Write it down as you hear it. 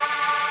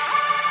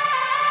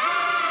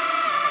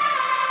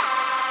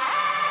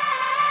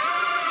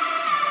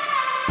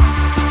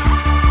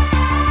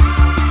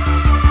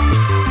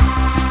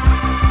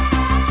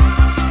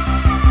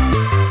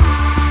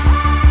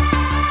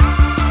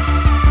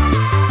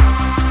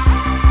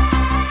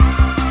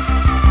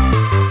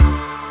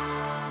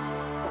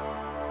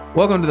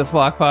Welcome to the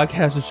Flock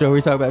Podcast, the show where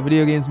we talk about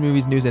video games,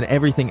 movies, news, and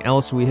everything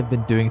else we have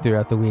been doing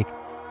throughout the week.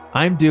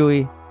 I'm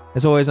Dewey.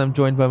 As always, I'm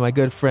joined by my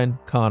good friend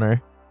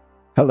Connor.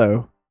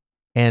 Hello.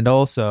 And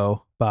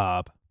also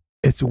Bob.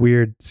 It's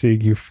weird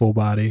seeing you full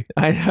body.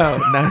 I know.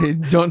 Now you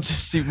don't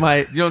just see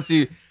you don't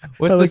see,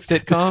 what's the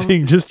sitcom?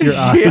 Seeing just your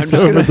eyes Yeah,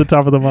 over the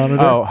top of the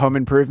monitor. Oh, Home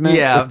Improvement?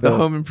 Yeah, With the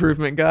Home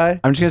Improvement guy.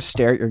 I'm just going to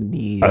stare at your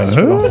knees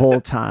for the whole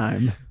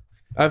time.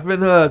 I've been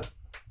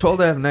told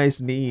to have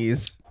nice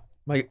knees.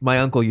 My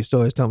uncle used to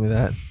always tell me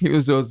that. He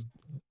was always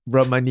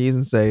rub my knees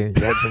and say, "You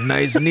got some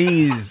nice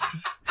knees."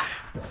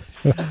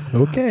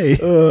 Okay.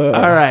 All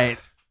right.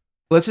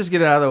 Let's just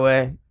get it out of the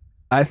way.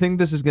 I think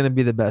this is going to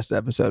be the best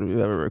episode we've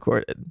ever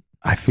recorded.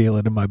 I feel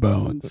it in my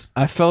bones.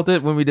 I felt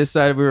it when we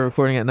decided we were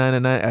recording at 9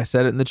 at night. I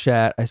said it in the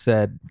chat. I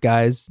said,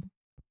 guys,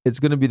 it's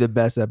going to be the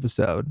best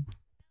episode.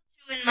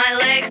 In my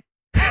legs.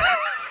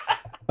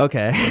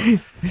 Okay.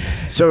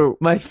 So,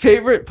 My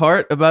favorite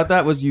part about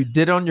that was you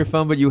did it on your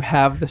phone, but you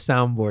have the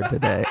soundboard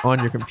today on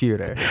your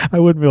computer. I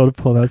wouldn't be able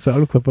to pull that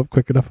sound clip up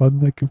quick enough on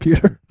the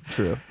computer.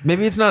 True.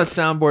 Maybe it's not a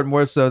soundboard,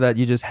 more so that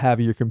you just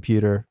have your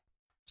computer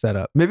set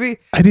up. Maybe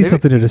I need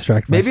something to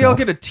distract myself. Maybe I'll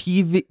get a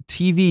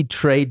TV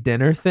tray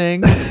dinner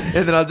thing, and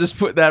then I'll just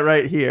put that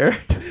right here.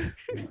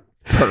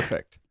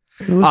 Perfect.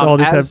 Let's all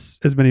just as-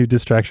 have as many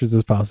distractions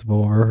as possible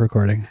while we're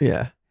recording.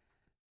 Yeah.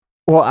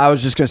 well, I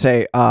was just going to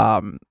say,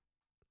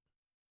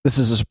 this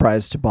is a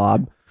surprise to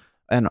Bob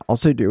and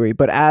also Dewey,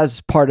 but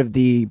as part of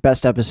the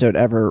best episode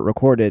ever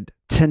recorded,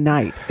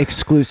 tonight,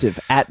 exclusive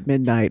at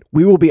midnight,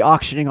 we will be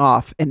auctioning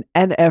off an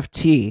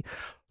NFT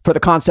for the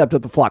concept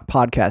of the Flock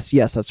Podcast.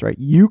 Yes, that's right.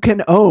 You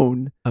can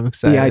own I'm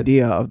excited. the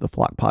idea of the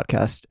Flock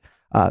Podcast.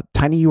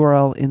 Tiny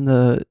URL in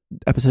the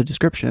episode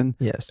description.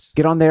 Yes.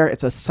 Get on there.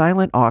 It's a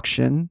silent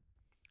auction.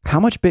 How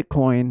much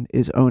Bitcoin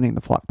is owning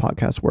the Flock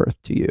Podcast worth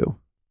to you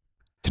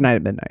tonight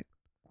at midnight?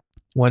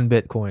 1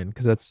 Bitcoin,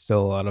 because that's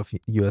still a lot of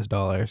US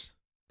dollars.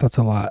 That's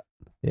a lot.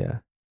 Yeah.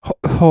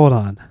 Hold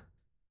on.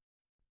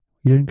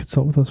 You didn't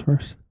consult with us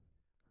first?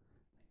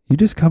 You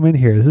just come in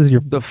here. This is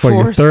your, The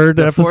your third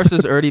the episode. force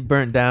is already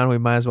burnt down. We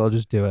might as well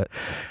just do it.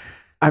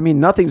 I mean,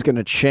 nothing's going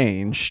to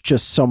change.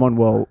 Just someone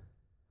will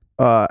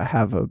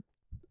have a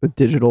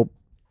digital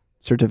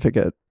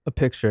certificate. A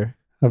picture.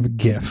 of a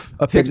GIF.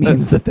 A It picture.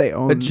 means that they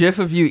own. A GIF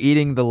of you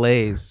eating the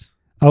Lays.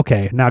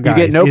 Okay, now guys,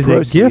 get no is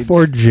proceeds. it GIF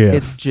or GIF?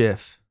 It's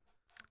GIF.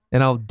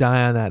 And I'll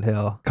die on that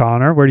hill.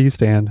 Connor, where do you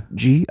stand?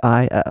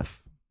 GIF.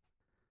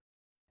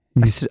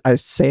 I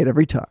say it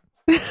every time.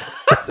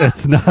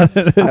 It's not.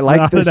 It's I like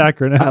not this an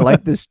acronym. I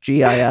like this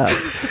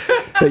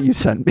GIF that you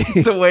sent me.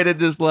 It's a way to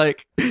just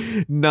like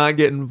not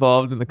get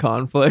involved in the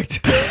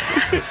conflict.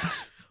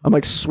 I'm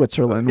like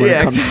Switzerland when Yeah,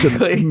 it comes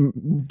exactly.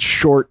 to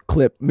short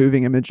clip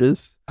moving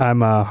images.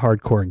 I'm a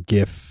hardcore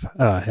GIF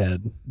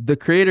head. The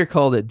creator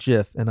called it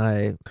GIF, and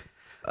I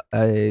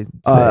say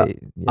yes.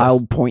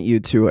 I'll point you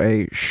to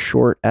a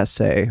short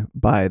essay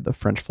by the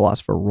French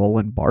philosopher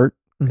Roland Barthes.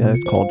 Mhm.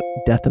 It's called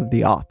Death of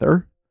the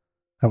Author.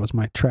 That was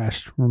my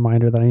trash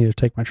reminder that I need to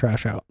take my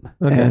trash out.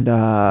 Okay. And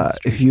That's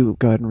true. if you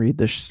go ahead and read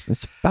this,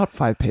 it's about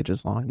 5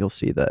 pages long. You'll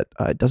see that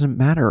it doesn't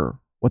matter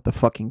what the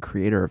fucking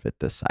creator of it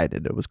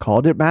decided it was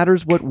called. It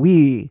matters what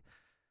we,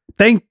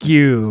 Thank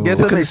you. Guess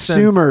the that makes sense.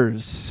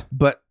 consumers,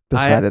 but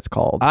decide it's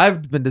called.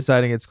 I've been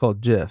deciding it's called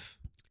GIF.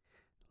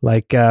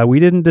 Like we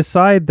didn't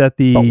decide that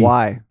But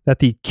why?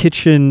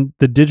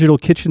 the digital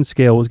kitchen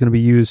scale was going to be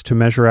used to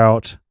measure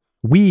out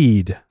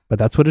weed, but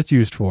that's what it's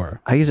used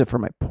for. I use it for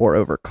my pour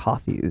over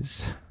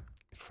coffees.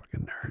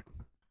 Fucking nerd.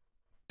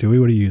 Dewey,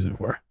 what do you use it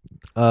for?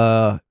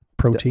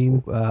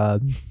 Protein,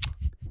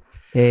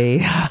 A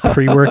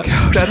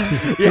pre-workout.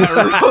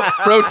 That's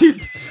protein.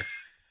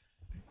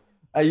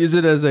 I use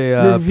it as a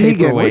You're vegan.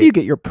 paperweight. Where do you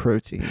get your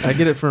protein? I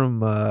get it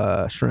from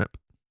shrimp.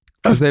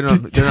 'Cause they're not.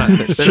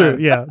 Sure,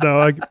 yeah,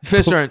 no,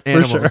 Fish aren't for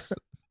animals. sure.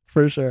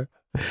 For sure.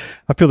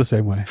 I feel the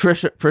same way.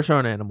 Fish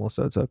aren't animals,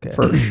 so it's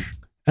okay.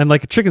 And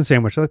like a chicken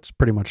sandwich, that's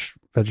pretty much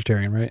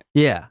vegetarian, right?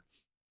 Yeah.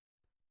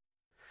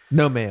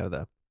 No mayo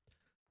though.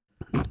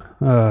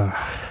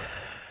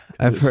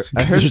 I've heard.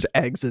 There's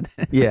eggs in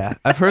it. Yeah,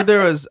 I've heard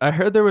there was. I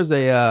heard there was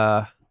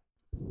a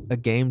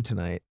game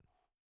tonight.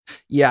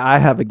 Yeah, I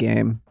have a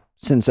game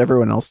since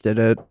everyone else did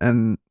it,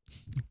 and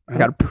I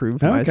got to prove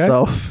Okay.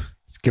 myself.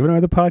 He's giving away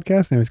the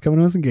podcast now. He's coming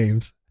to us in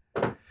games.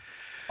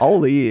 I'll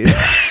leave.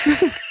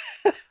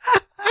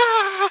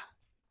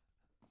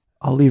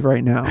 I'll leave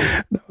right now.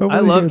 I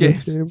love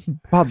games.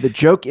 Bob, the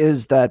joke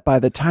is that by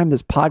the time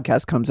this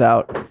podcast comes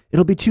out,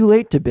 it'll be too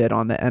late to bid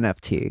on the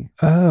NFT.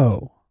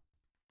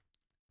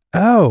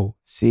 Oh,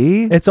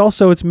 See? it's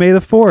May the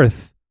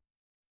 4th.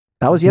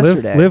 That was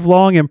yesterday. Live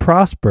long and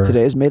prosper.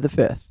 Today is May the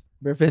 5th.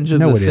 Revenge of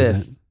No, the it 5th.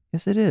 isn't.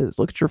 Yes, it is.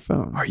 Look at your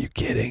phone. Are you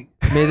kidding?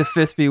 May the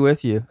 5th be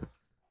with you.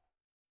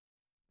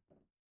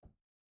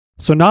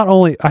 So not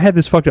only I had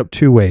this fucked up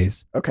 2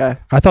 ways. Okay.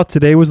 I thought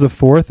today was the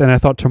 4th, and I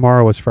thought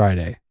tomorrow was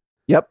Friday.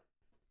 Yep.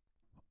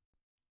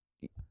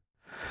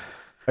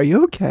 Are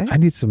you okay? I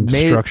need some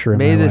structure in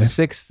May my the life.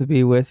 6th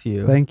be with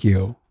you. Thank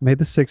you. May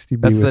the 6th be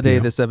That's with the day you.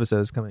 this episode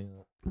is coming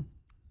out.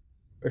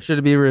 Or should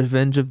it be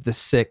Revenge of the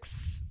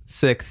Sixth?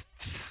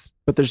 Sixth.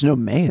 But there's no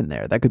May in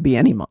there. That could be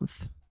any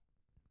month.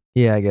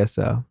 Yeah, I guess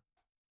so.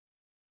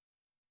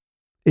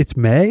 It's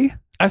May?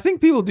 I think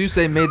people do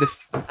say May the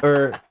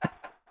or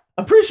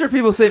I'm pretty sure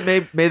people say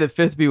May the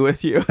 5th be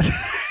with you.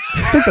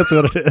 I think that's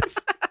what it is.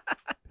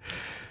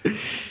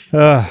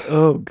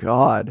 Oh,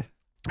 God.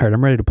 All right,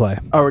 I'm ready to play.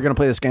 Oh, we're going to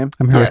play this game?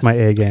 I'm here Yes. with my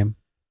A game.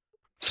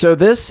 So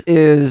this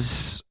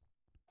is...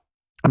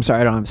 I'm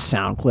sorry, I don't have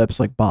sound clips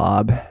like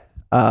Bob.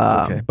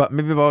 Okay, but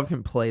maybe Bob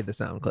can play the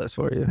sound clips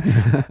for you.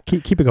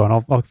 Keep it going.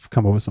 I'll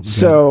come up with something.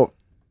 So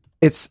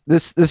it's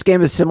this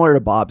game is similar to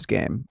Bob's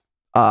game,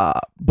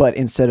 but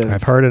instead good. of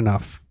I've heard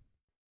enough.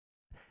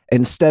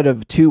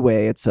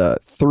 two-way, it's a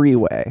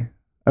three-way.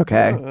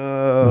 Okay,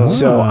 Oh.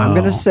 so I'm Oh.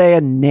 gonna say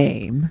a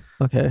name,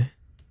 Okay.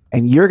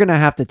 and you're gonna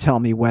have to tell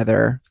me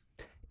whether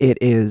it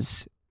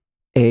is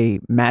a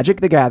Magic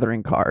the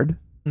Gathering card,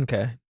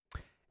 Okay.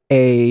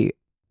 a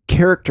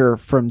character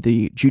from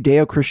the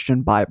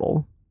Judeo-Christian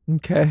Bible,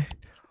 Okay.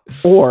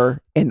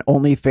 or an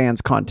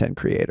OnlyFans content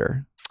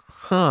creator.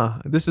 Huh.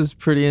 This is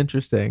pretty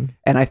interesting.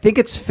 And I think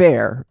it's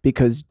fair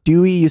because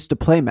Dewey used to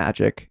play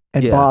Magic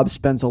and Yeah. Bob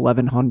spends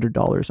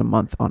 $1,100 a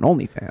month on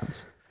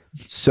OnlyFans.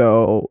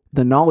 So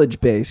the knowledge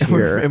base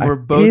here. And we're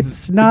both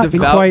It's not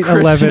devout quite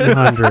Christians.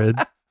 1100.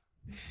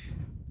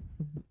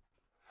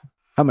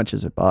 How much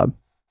is it, Bob?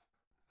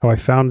 Oh, I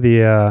found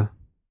the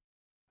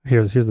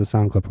here's the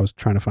sound clip I was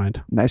trying to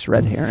find. Nice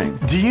red herring.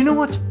 Do you know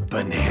what's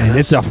bananas? And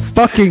it's a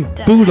fucking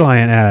Food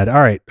Lion ad.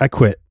 All right, I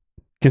quit.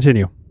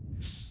 Continue.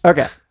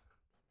 Okay.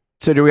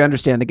 So do we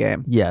understand the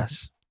game?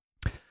 Yes.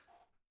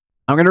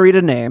 I'm going to read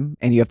a name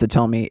and you have to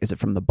tell me, is it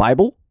from the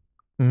Bible?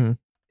 Mm-hmm.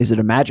 Is it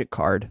a Magic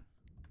card?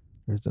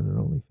 Or is it an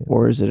OnlyFans?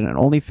 Or is it an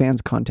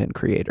OnlyFans content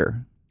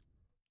creator?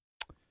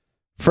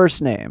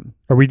 First name.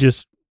 Are you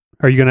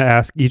going to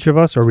ask each of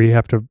us or we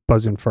have to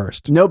buzz in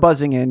first? No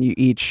buzzing in. You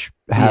each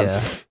have,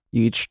 Yeah.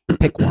 you each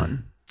pick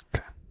one.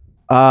 Okay.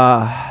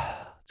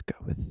 Let's go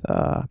with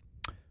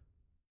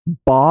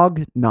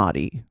Bog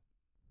Naughty.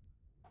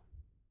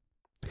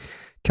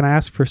 Can I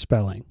ask for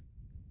spelling?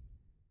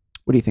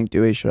 What do you think,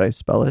 Dewey? Should I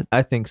spell it?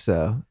 I think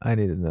so. I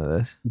need to know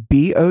this.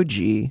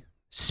 BOG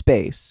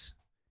space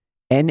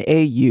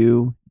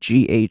NAUGHTY.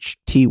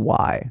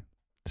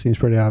 Seems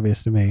pretty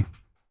obvious to me.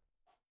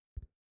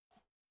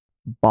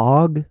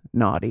 Bog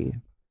Naughty.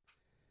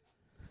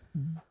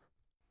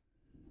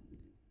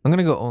 I'm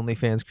gonna go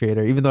OnlyFans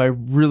creator, even though I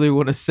really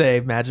want to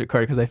say Magic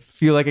card because I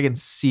feel like I can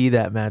see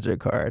that Magic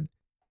card.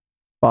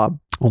 Bob.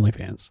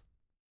 OnlyFans.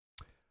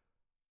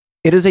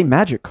 It is a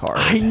Magic card.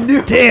 I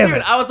knew. Damn Dude,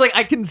 it. I was like,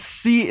 I can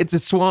see it's a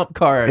swamp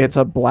card. It's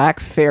a black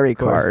fairy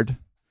course.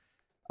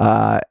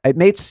 card. It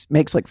makes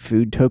like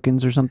food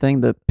tokens or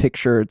something. The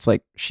picture, it's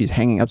like she's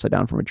hanging upside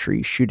down from a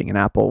tree, shooting an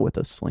apple with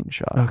a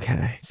slingshot.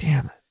 okay.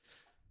 Damn it.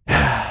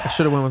 I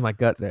should have went with my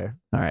gut there.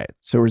 All right,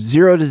 so we're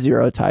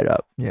 0-0 tied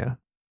up. Yeah.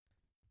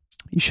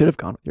 You should have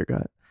gone with your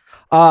gut.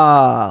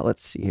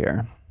 Let's see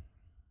here.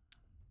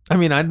 I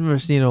mean, I've never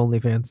seen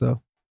OnlyFans,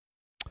 so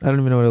I don't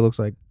even know what it looks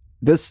like.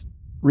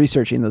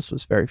 Researching this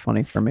was very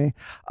funny for me.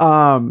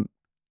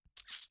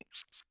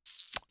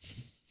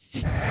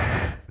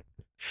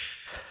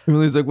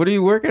 Emily's like, "What are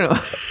you working on?"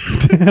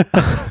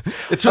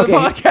 It's for Okay, the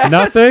podcast.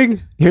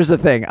 Nothing? Here's the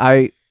thing.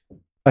 I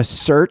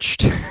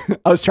searched.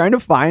 I was trying to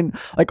find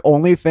like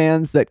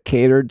OnlyFans that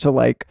catered to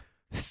like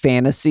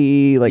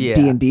fantasy, like Yeah.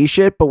 D&D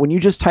shit. But when you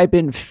just type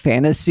in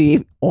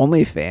fantasy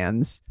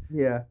OnlyFans,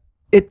 Yeah.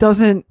 it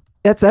doesn't.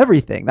 That's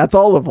everything. That's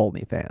all of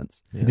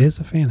OnlyFans. It is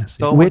a fantasy.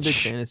 It's all one big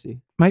Which-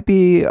 fantasy. Might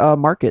be a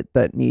market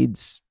that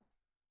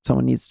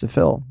someone needs to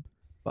fill.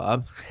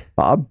 Bob.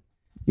 Bob,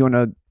 you want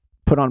to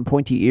put on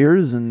pointy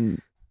ears and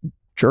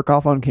jerk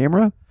off on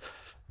camera?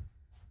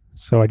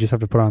 So I just have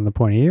to put on the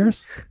pointy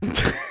ears?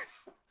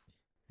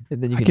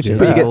 And then you I can could do change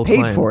But you that. get old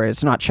paid for clients. it.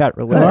 It's not chat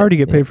Well, roulette. I already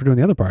get Yeah. paid for doing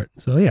the other part.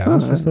 So yeah,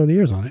 let's just throw the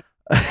ears on it.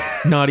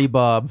 Naughty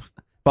Bob.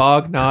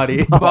 Bog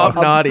Naughty. Bob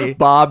Naughty.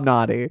 Bob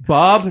Naughty.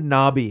 Bob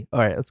Nobby. All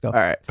right, let's go. All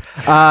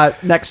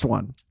right. Next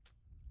one.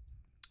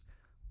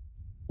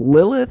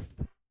 Lilith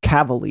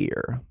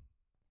Cavalier.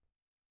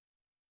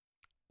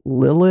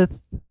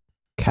 Lilith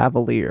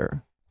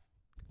Cavalier.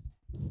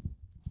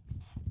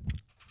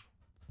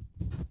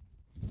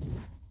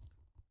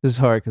 This is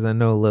hard because I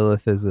know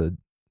Lilith is a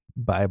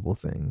Bible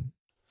thing,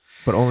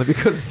 but only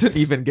because it's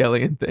an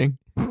Evangelion thing.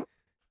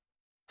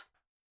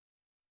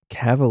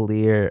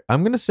 Cavalier.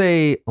 I'm gonna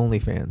say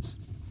OnlyFans.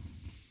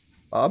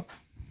 Bob?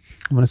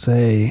 I'm going to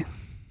say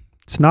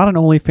it's not an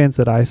OnlyFans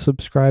that I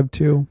subscribe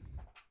to,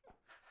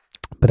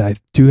 but I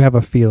do have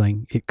a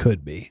feeling it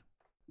could be.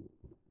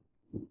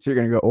 So you're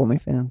going to go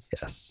OnlyFans?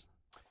 Yes.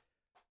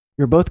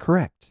 You're both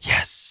correct.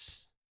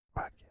 Yes.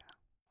 Fuck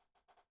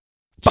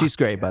yeah. She's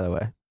great, by the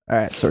way. All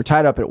right. So we're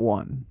tied up at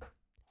 1-1.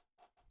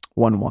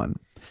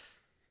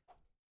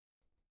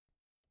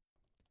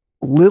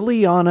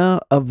 Liliana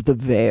of the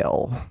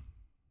Veil.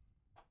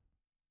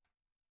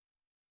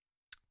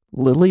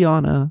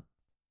 Liliana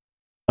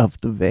of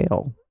the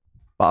Veil.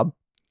 Bob?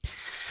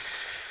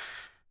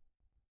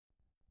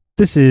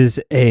 This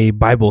is a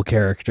Bible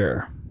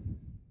character.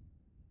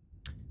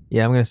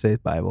 Yeah, I'm gonna say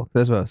Bible.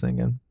 That's what I was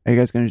thinking. Are you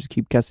guys going to just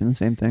keep guessing the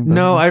same thing?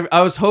 No,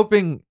 I was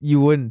hoping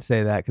you wouldn't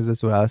say that because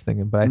that's what I was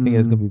thinking. But I think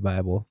it's gonna be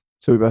Bible.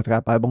 So we both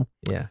got Bible.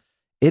 Yeah.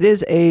 It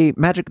is a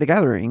Magic the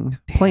Gathering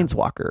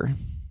Planeswalker.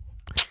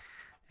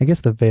 I guess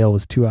the veil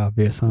was too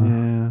obvious, huh?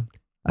 Yeah.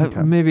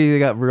 Okay. Maybe they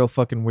got real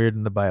fucking weird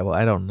in the Bible.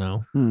 I don't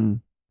know.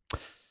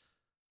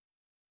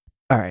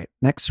 All right.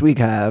 Next we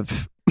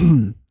have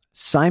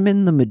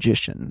Simon the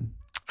Magician.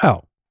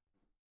 Oh,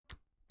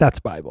 that's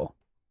Bible.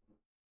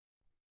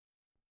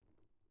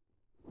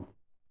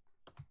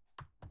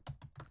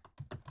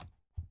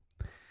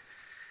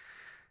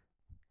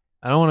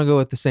 I don't want to go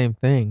with the same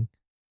thing.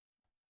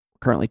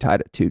 Currently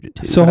tied at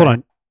 2-2. So hold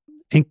on.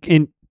 And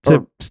to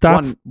Or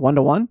stop,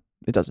 1-1?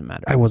 It doesn't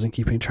matter. I wasn't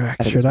keeping track.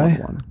 think Should it's I?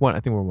 1-1. One. I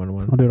think we're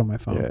 1-1. I'll do it on my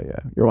phone. Yeah.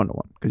 You're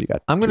 1-1 because you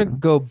got. I'm gonna 2.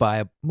 go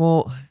Bible.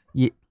 Well,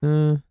 yeah.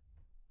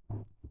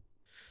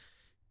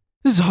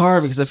 This is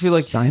hard because I feel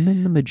like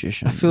Simon the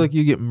Magician. I feel like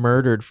you get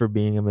murdered for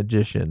being a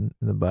magician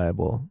in the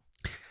Bible.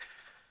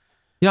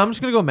 You know, I'm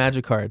just gonna go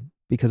magic card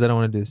because I don't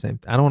want to do the same.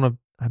 I don't want to.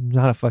 I'm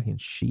not a fucking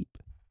sheep.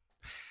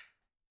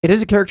 It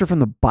is a character from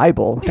the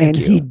Bible, Thank and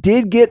you. he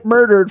did get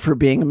murdered for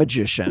being a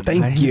magician.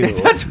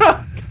 That's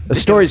right. The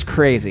story's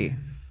crazy.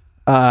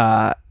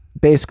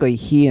 Basically,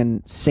 he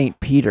and Saint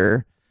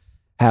Peter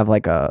have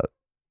like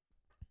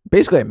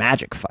basically a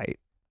magic fight.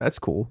 That's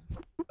cool.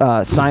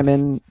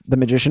 Simon the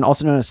Magician,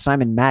 also known as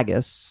Simon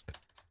Magus,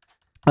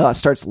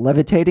 starts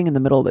levitating in the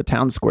middle of the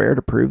town square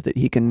to prove that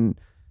he can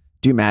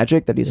do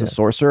magic, that he's a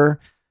sorcerer.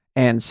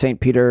 And Saint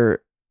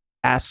Peter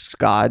asks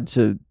God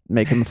to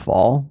make him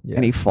fall,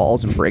 and he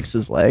falls and breaks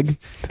his leg.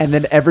 And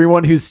then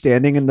everyone who's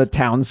standing in the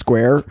town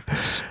square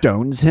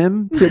stones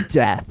him to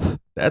death.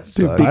 That's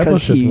Dude, sucks. because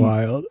Bible's just he-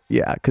 wild.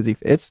 Yeah, because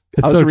it's It's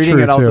I was so reading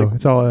true it, I was too. like,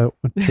 It's all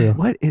true.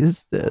 what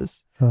is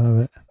this? I love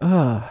it.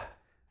 Ugh.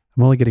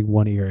 I'm only getting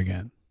one ear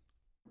again.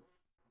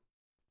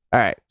 All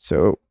right,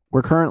 so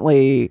we're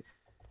currently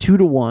 2-1.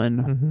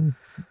 Mm-hmm.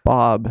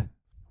 Bob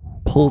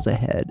pulls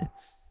ahead.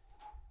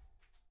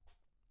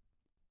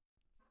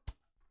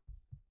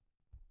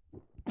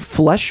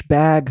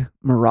 Fleshbag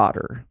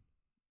Marauder.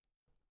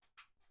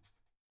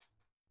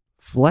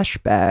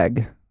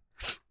 Fleshbag.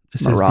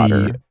 This Marauder.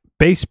 is the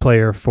bass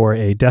player for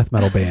a death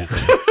metal band.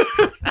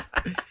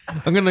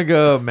 I'm gonna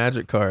go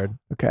magic card,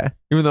 Okay.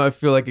 even though I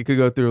feel like it could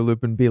go through a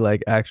loop and be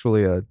like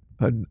actually an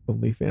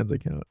OnlyFans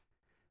account.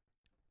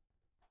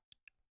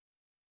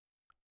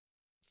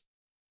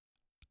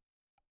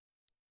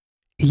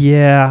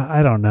 Yeah,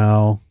 I don't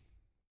know.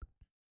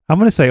 I'm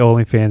gonna say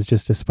OnlyFans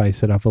just to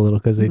spice it up a little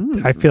because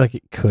I feel like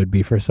it could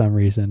be for some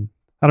reason.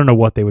 I don't know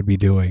what they would be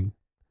doing.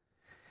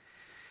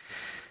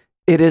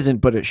 It isn't,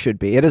 but it should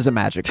be. It is a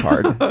magic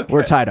card. Okay.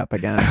 We're tied up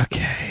again.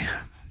 Okay.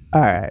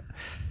 All right.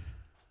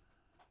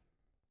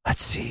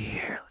 Let's see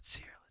here.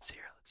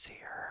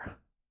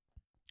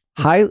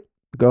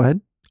 Go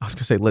ahead. I was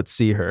gonna say, let's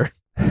see her.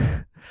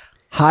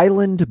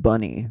 Highland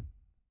Bunny.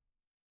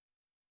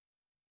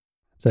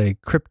 It's a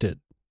cryptid.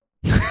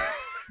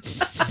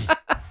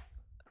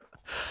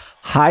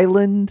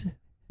 Highland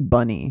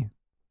Bunny.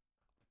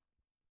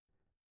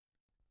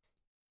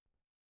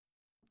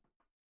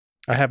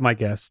 I have my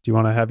guess. Do you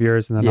want to have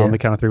yours? And then on Yeah. the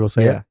count of three, we'll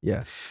say it.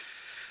 Yeah.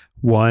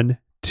 1,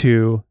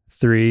 2,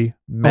 3.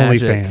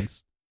 Magic.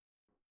 OnlyFans.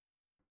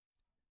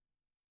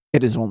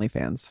 It is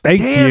OnlyFans.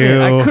 Thank Damn you.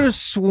 it! I could have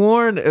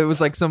sworn it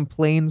was like some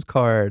planes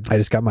card. I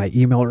just got my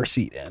email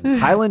receipt in.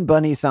 Highland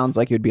Bunny sounds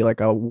like it would be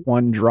like a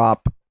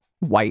 1-drop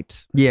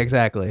white. Yeah,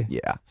 exactly.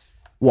 Yeah.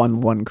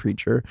 1/1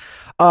 creature.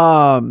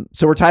 So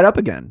we're tied up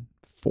again.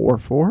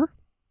 4-4.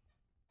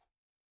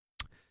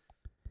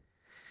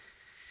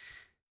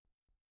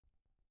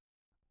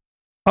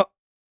 Oh.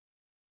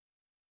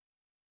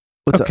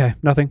 What's Okay,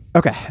 nothing.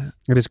 up? Okay.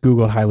 I just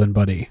Googled Highland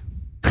Bunny.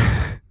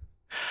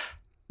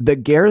 The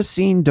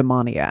Gerasene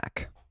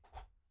Demoniac.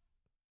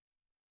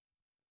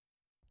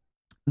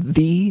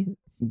 The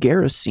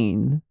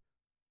Gerasene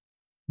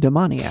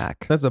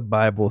Demoniac. That's a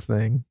Bible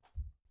thing.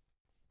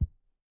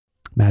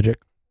 Magic.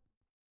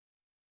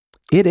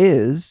 It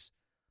is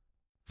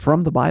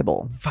from the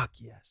Bible. Fuck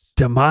yes.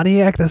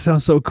 Demoniac? That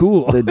sounds so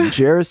cool. The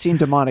Gerasene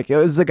Demoniac. It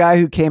was the guy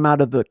who came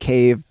out of the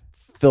cave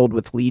filled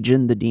with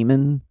Legion, the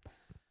demon.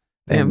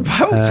 Damn, And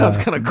Bible sounds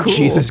kind of cool.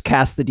 Jesus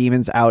cast the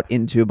demons out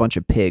into a bunch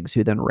of pigs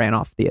who then ran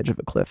off the edge of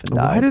a cliff and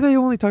Why died. do they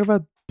only talk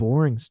about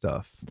boring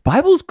stuff? The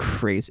Bible's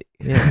crazy.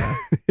 Yeah,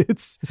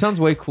 It's it sounds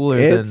way cooler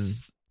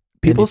it's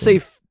people anything.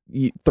 say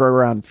you throw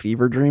around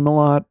fever dream a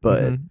lot,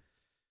 but than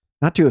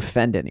not to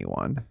offend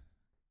anyone.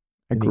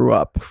 I Any- grew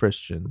up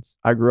Christians.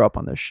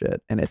 on this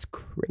shit and it's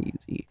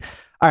crazy.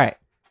 All right.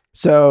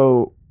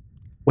 So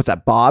what's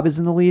that? Bob is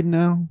in the lead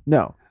now?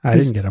 No. I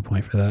didn't get a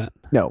point for that.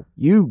 No.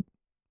 You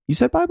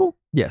said Bible?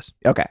 Yes.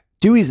 Okay.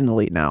 Dewey's in the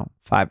lead now,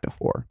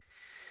 5-4.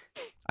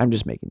 I'm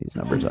just making these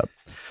numbers up.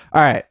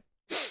 All right.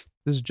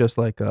 This is just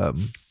like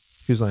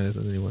whose line is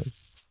it anyway?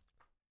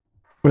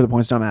 Where the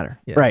points don't matter.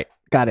 Yeah. Right.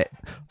 Got it.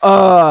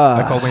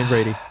 I call Wayne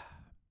Brady.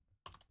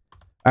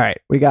 All right.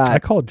 We I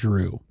got called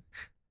Drew.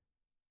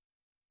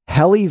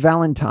 Helly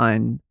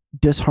Valentine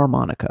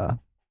Disharmonica.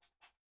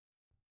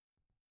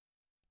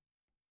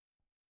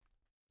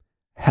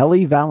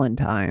 Helly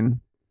Valentine,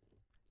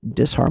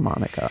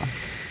 Disharmonica.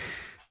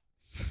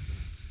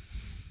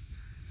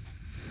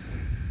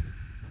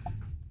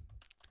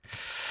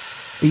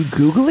 Are you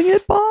Googling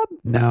it, Bob?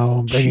 No,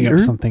 I'm bringing up Cheater?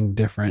 something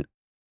different.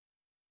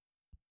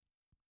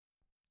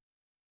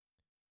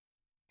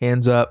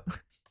 Hands up.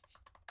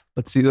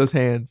 Let's see those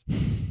hands.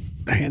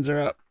 Hands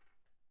are up.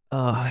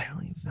 Oh,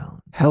 Helly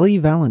Valentine. Helly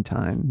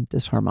Valentine,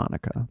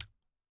 Disharmonica.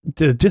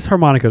 The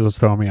disharmonicas was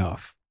throwing me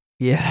off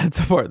Yeah, that's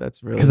the part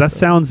that's really. because that cool.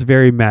 sounds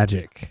very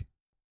magic,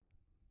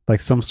 like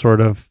some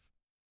sort of.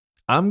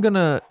 I'm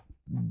gonna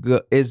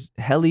go. Is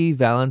Helly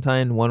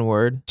Valentine one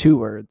word? 2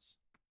 words.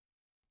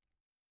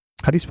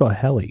 How do you spell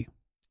heli?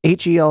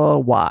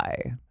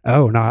 Hely.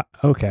 Oh, not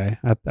okay.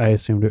 I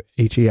assumed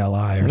HELI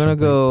or I'm gonna something.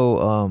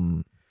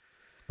 go.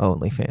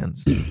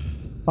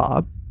 OnlyFans.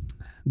 Bob.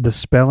 The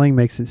spelling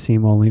makes it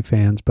seem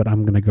OnlyFans, but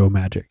I'm gonna go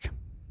magic.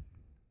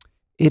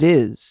 It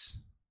is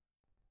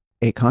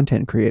a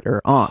content creator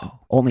on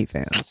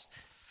OnlyFans.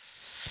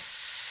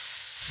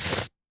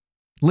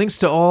 Links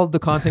to all the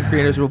content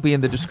creators will be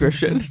in the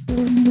description.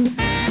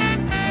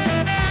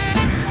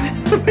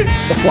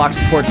 The flock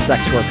supports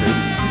sex workers.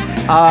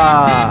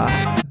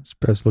 I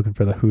was looking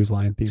for the Who's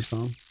Line theme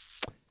song.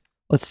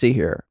 Let's see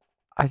here.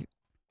 I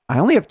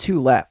only have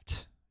 2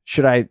 left.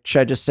 Should I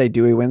just say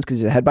Dewey wins because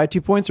he's ahead by 2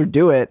 points, or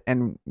do it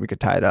and we could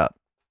tie it up?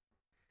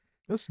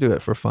 Let's do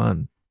it for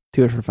fun.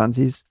 Do it for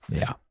funsies.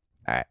 Yeah. All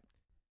right.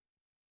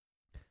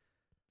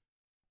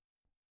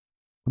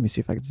 Let me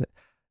see if I can say.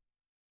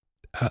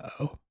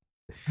 Uh-oh.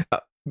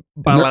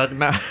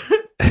 Balagna.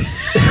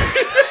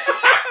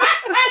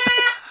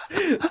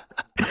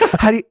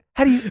 How do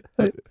you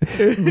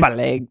my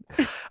leg?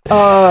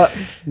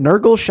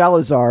 Nurgle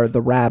Shalazar,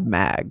 the Rab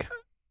Mag.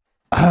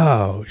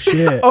 Oh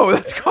shit! Oh,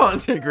 that's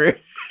content creator.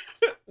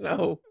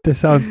 No. This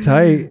sounds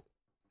tight.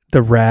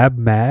 The Rab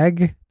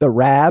Mag. The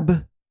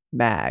Rab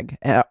Mag.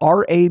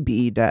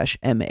 RAB-MAG.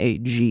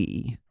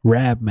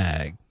 Rab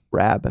Mag.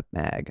 Rab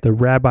Mag. The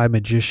Rabbi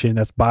Magician.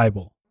 That's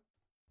Bible.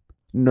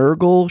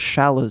 Nurgle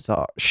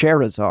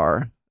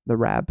Sherazar, the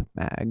Rab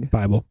Mag.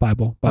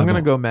 Bible. I'm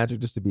gonna go magic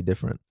just to be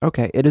different.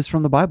 Okay, it is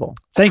from the Bible.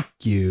 Thank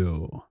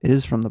you. It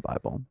is from the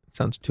Bible. It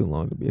sounds too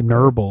long to be a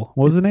Nurgle.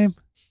 What was the name?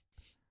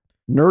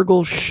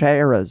 Nurgle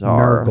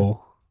Sherazar, Nurgle.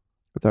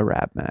 the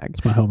Rab Mag.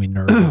 It's my homie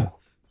Nurgle.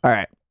 All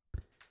right,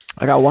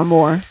 I got one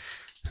more.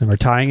 And we're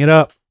tying it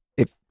up.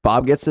 If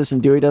Bob gets this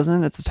and Dewey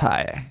doesn't, it's a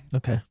tie.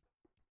 Okay.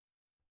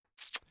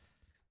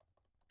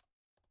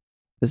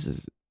 This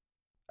is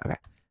okay.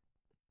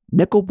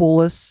 Nicol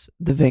Bolas,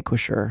 the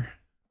Vanquisher.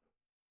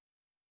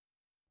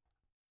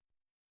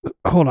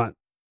 Hold on.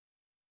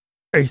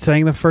 Are you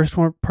saying the first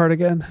one part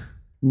again?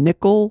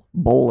 Nicol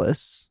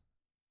Bolas,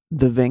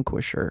 the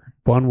Vanquisher.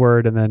 One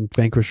word and then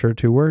Vanquisher,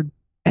 2 word.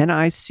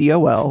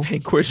 NICOL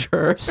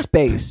Vanquisher.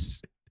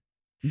 space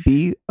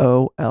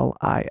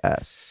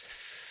BOLIS.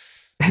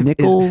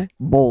 Nicol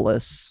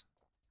Bolas,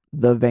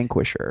 the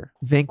Vanquisher.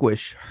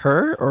 Vanquish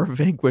her or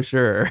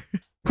vanquisher?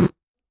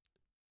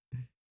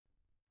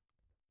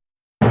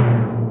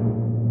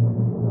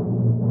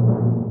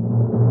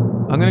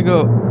 I'm gonna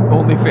go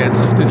OnlyFans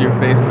just because your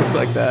face looks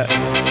like that.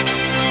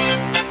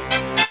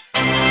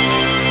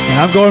 And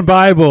I'm going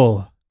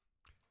Bible.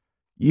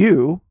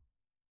 You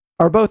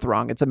are both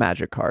wrong. It's a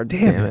magic card.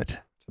 Damn it.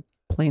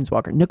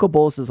 Planeswalker. Nicol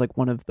Bolas is like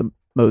one of the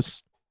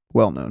most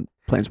well-known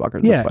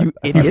planeswalkers. Yeah, That's why- you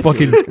idiots.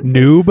 fucking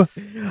noob.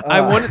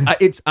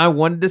 I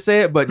wanted to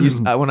say it, but you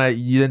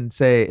didn't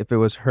say if it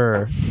was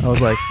her. I was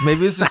like,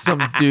 maybe this is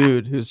some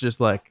dude who's just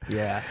like,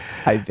 yeah,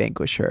 I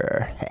vanquish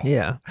her.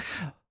 yeah.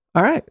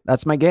 All right,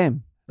 that's my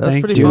game. That's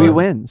Thank pretty Dewey fun.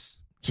 wins.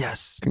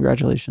 Yes.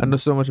 Congratulations. I know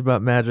so much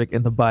about magic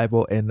and the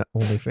Bible and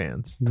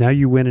OnlyFans. Now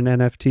you win an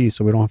NFT,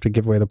 so we don't have to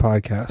give away the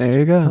podcast. There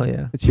you go. Hell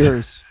yeah. It's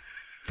yours.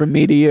 From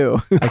me to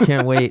you. I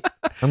can't wait.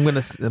 I'm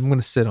gonna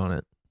sit on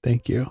it.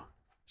 Thank you.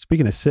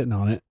 Speaking of sitting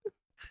on it,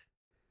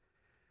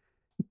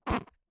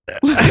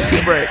 Let's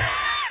take a break.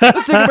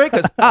 Let's take a break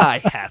because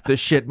I have to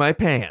shit my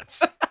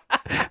pants.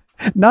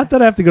 not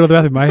that I have to go to the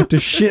bathroom, I have to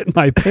shit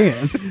my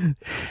pants.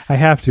 I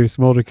have to.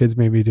 Some older kids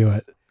made me do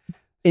it.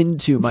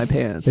 Into my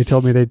pants. They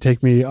told me they'd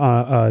take me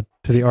to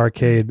the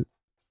arcade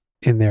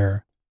in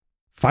their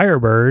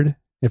Firebird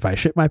if I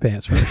shit my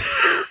pants first.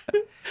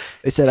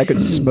 They said I could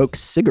smoke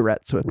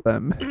cigarettes with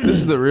them. This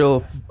is the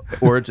real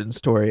origin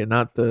story and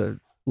not the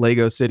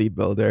Lego City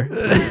Builder.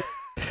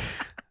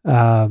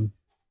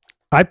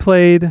 I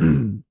played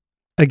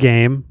a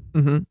game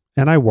Mm-hmm.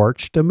 and I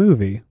watched a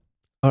movie.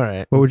 All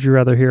right. What would you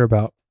rather hear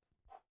about?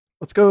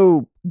 Let's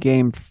go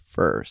game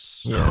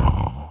first.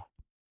 Yeah.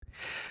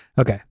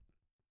 Okay.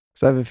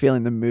 Because I have a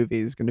feeling the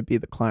movie is going to be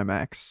the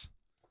climax.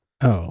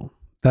 Oh,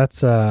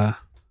 that's your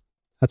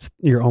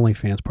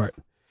OnlyFans part.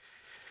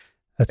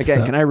 That's Again,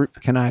 the-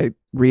 can I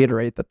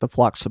reiterate that the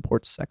flock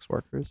supports sex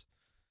workers?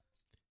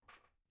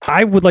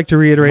 I would like to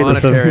reiterate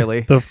that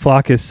Monetarily. the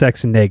flock is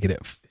sex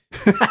negative.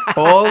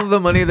 All of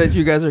the money that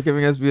you guys are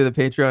giving us via the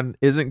Patreon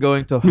isn't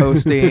going to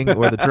hosting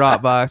or the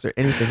Dropbox or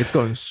anything. It's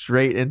going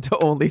straight into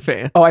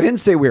OnlyFans. Oh, I didn't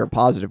say we were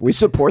positive. We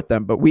support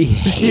them, but we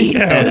hate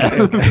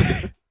them.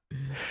 Okay.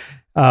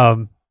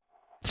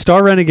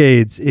 Star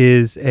Renegades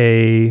is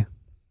I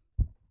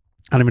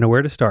don't even know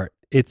where to start.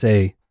 It's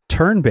a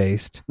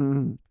turn-based,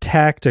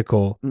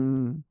 tactical,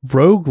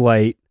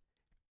 roguelite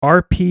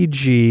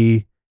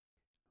RPG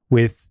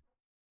with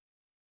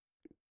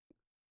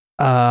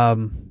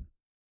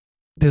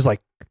there's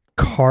like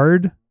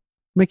card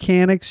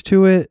mechanics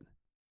to it.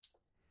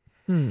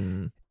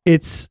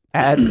 It's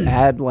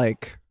add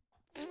like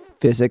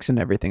physics and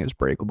everything is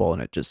breakable,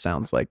 and it just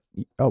sounds like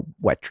a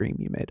wet dream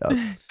you made up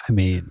I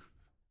mean,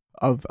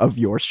 of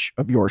your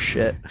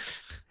shit.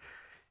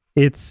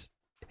 It's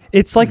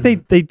like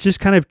they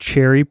just kind of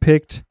cherry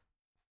picked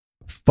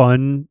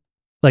fun,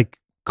 like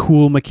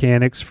cool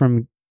mechanics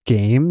from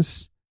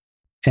games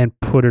and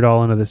put it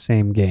all into the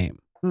same game.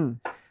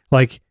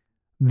 Like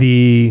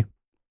the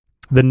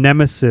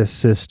Nemesis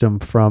system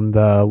from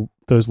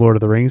those Lord of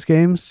the Rings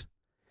games,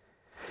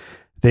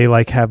 they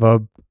like have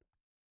a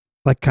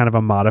like kind of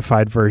a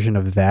modified version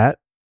of that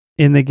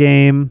in the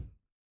game.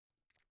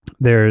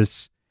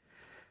 It's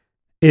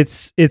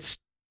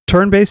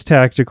turn-based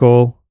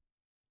tactical.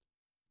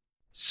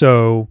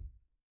 So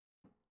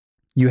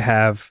you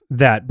have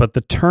that, but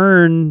the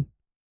turns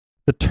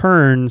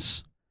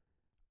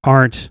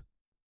aren't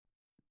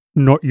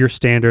your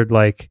standard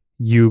like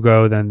you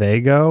go then they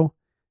go.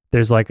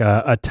 There's like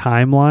a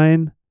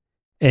timeline,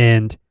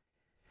 and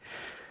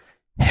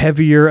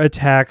heavier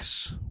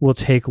attacks will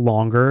take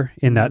longer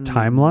in that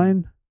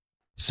timeline.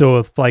 So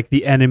if like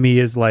the enemy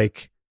is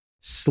like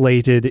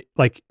slated,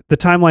 like the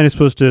timeline is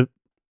supposed to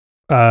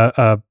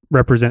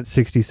represent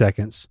 60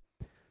 seconds.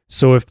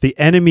 So if the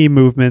enemy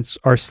movements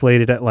are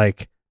slated at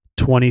like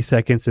 20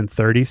 seconds and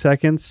 30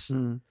 seconds,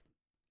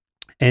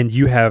 and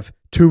you have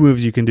two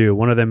moves you can do,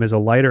 one of them is a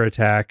lighter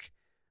attack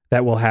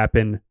that will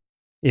happen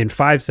in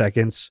 5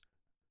 seconds,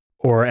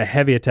 or a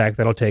heavy attack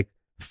that'll take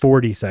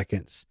 40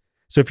 seconds.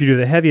 So if you do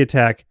the heavy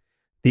attack,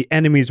 the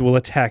enemies will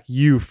attack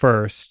you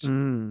first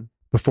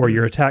before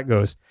your attack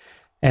goes.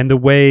 And the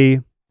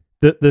way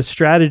the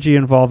strategy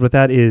involved with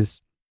that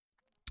is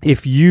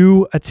if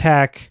you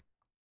attack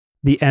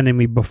the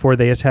enemy before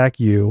they attack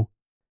you,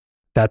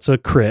 that's a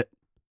crit.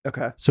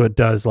 Okay. So it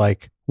does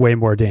like way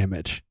more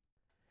damage.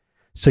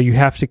 So you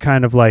have to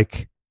kind of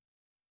like,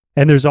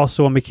 and there's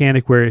also a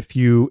mechanic where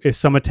if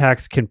some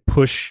attacks can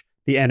push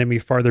the enemy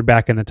farther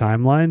back in the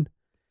timeline.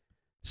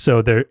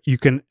 So there you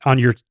can, on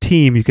your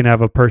team, you can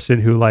have a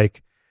person who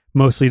like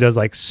mostly does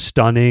like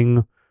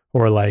stunning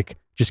or like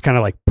just kind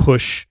of like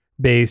push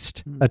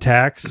based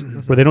attacks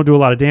where they don't do a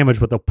lot of damage,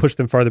 but they'll push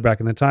them farther back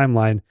in the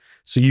timeline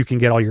so you can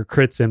get all your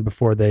crits in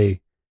before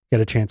they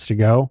get a chance to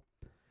go.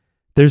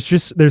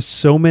 There's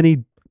so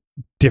many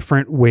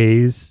different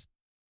ways,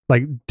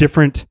 like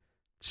different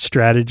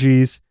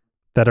strategies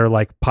that are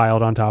like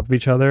piled on top of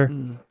each other.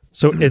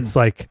 So it's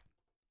like,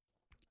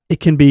 it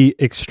can be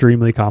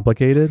extremely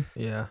complicated.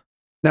 Yeah.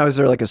 Now, is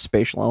there like a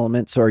spatial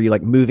element? So are you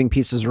like moving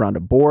pieces around a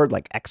board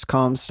like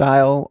XCOM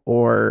style,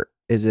 or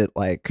is it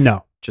like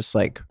No, just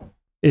like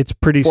it's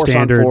pretty force on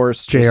standard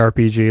force,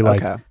 JRPG.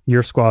 Like okay.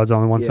 your squad's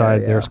on one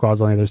side, their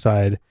squad's on the other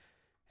side,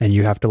 and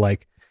you have to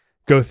like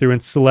go through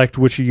and select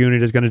which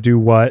unit is going to do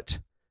what,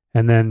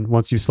 and then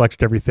once you've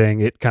selected everything,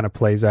 it kind of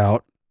plays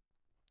out.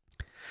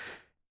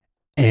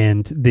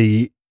 And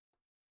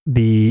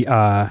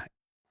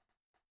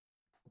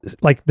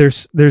like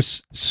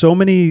there's so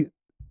many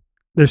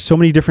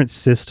different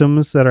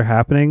systems that are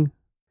happening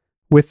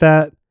with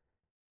that.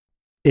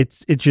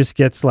 It just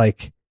gets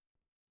like,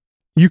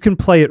 you can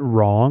play it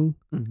wrong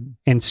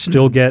and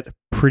still get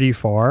pretty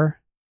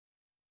far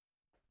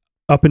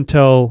up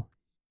until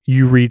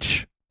you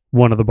reach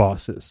one of the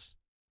bosses.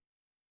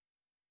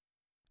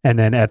 And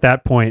then at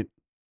that point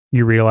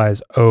you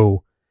realize,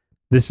 oh,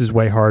 this is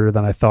way harder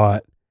than I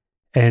thought.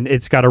 And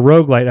it's got a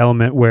roguelite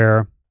element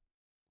where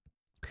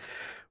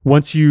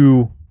once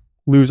you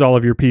lose all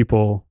of your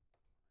people,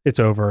 it's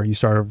over. You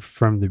start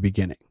from the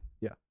beginning.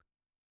 Yeah.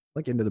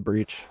 Like Into the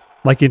Breach.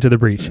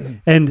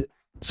 And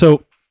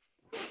so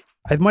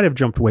I might have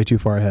jumped way too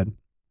far ahead.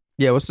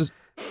 Yeah, what's this?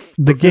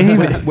 The game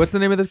What's the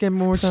name of this game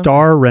one more time?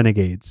 Star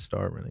Renegades.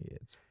 Star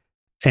Renegades.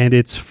 And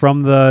it's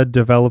from the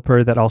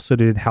developer that also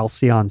did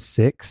Halcyon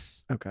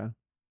 6. Okay.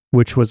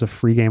 Which was a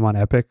free game on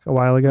Epic a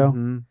while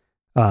ago.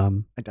 I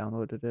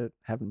downloaded it.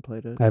 Haven't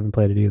played it. I haven't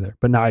played it either.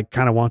 But now I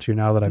kind of want to,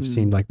 now that I've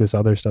seen like this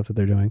other stuff that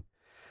they're doing.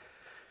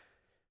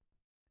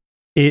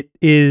 It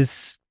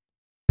is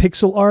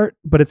pixel art,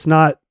 but it's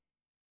not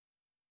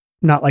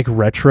like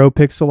retro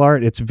pixel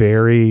art. It's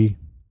very,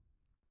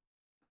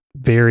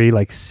 very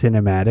like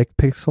cinematic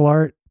pixel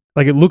art.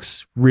 Like it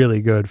looks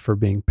really good for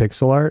being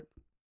pixel art.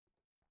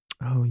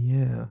 Oh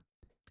yeah.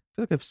 I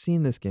feel like I've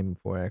seen this game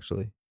before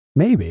actually.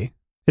 Maybe.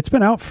 It's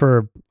been out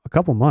for a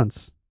couple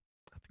months.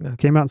 It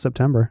came out in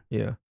September.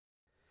 Yeah.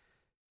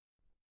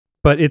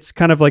 But it's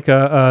kind of like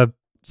a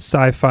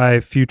sci-fi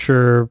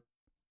future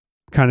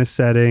kind of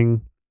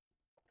setting.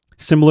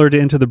 Similar to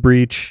Into the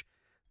Breach,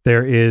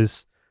 there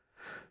is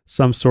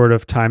some sort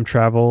of time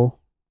travel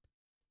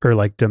or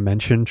like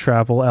dimension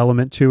travel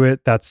element to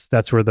it. That's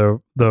where the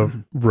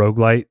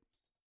roguelite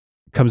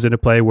comes into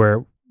play,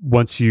 where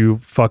once you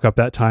fuck up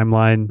that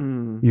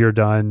timeline, you're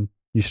done.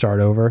 You start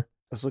over.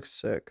 This looks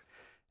sick.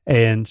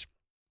 And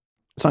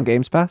It's on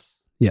Games Pass?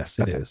 yes,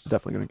 it Okay, is.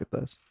 Definitely going to get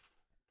this.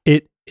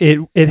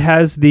 It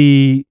has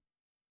the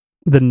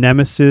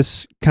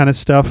Nemesis kind of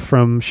stuff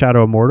from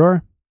Shadow of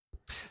Mordor.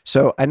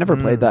 So I never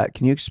played that.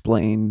 Can you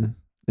explain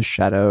the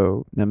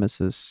Shadow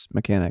Nemesis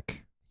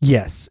mechanic?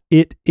 Yes,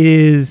 it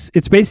is.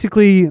 It's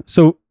basically,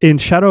 so in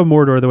Shadow of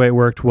Mordor, the way it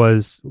worked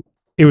was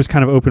it was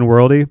kind of open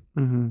worldy,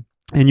 Mm-hmm.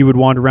 and you would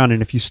wander around,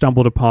 and if you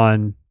stumbled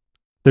upon,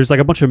 there's like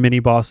a bunch of mini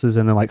bosses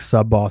and then like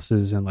sub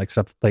bosses and like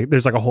stuff, like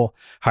there's like a whole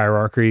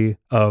hierarchy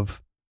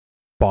of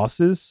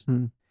bosses.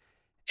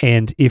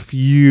 And if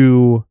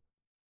you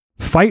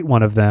fight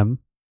one of them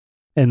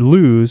and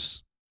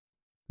lose,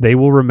 they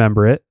will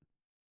remember it.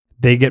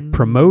 They get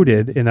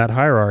promoted in that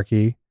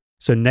hierarchy.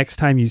 So next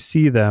time you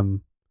see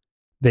them,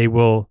 they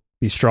will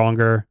be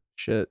stronger.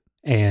 Shit.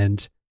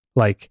 And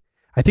like,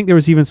 I think there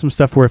was even some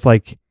stuff where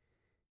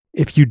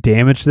if you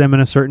damage them in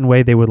a certain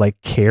way, they would like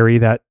carry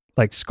that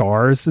like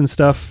scars and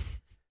stuff.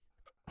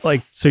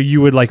 Like, so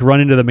you would like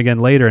run into them again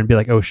later and be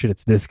like, oh shit,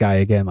 it's this guy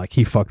again. Like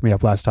he fucked me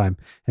up last time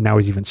and now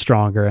he's even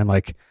stronger. And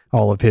like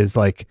all of his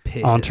like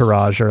Pissed.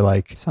 entourage are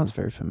like, Sounds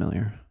very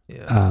familiar.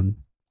 Yeah.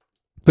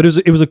 but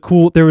it was a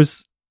cool,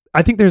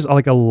 I think there's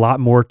like a lot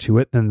more to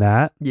it than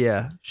that.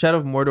 Yeah. Shadow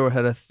of Mordor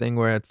had a thing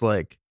where it's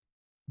like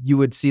you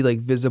would see like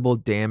visible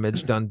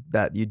damage done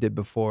that you did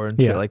before and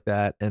shit Yeah. like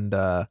that. And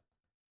I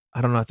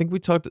don't know. I think we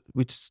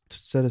just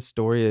said a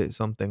story,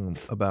 something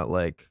about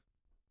like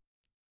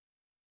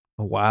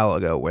a while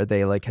ago where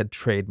they like had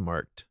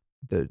trademarked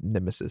the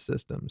Nemesis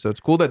system. So it's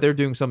cool that they're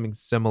doing something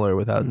similar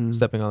without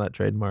stepping on that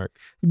trademark.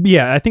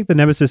 Yeah, I think the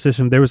Nemesis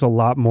system, there was a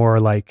lot more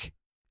like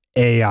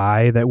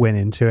AI that went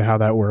into how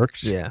that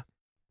works. Yeah.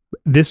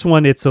 This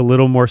one, it's a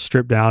little more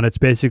stripped down. It's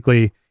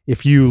basically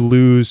if you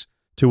lose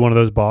to one of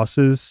those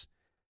bosses,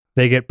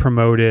 they get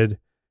promoted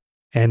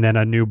and then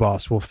a new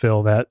boss will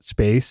fill that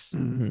space.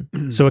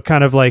 So it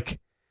kind of like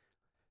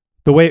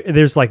the way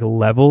there's like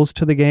levels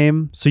to the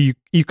game. So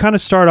you kind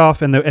of start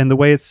off and the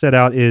way it's set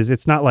out is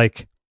it's not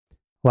like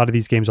a lot of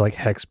these games are like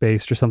hex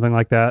based or something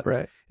like that.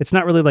 Right. It's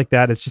not really like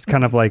that. It's just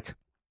kind of like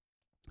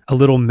a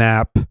little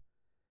map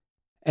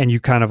and you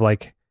kind of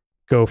like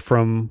go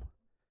from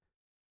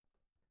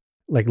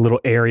like little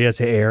area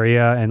to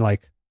area. And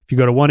like, if you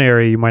go to one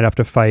area, you might have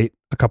to fight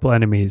a couple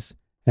enemies.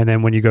 And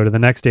then when you go to the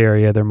next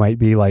area, there might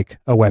be like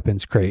a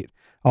weapons crate.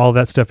 All of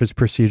that stuff is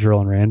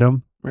procedural and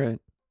random. Right.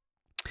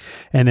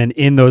 And then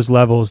in those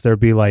levels, there'd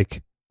be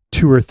like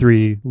 2 or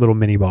 3 little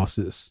mini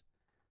bosses.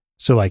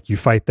 So like you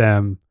fight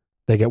them,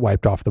 they get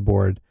wiped off the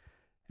board.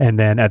 And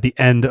then at the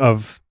end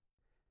of,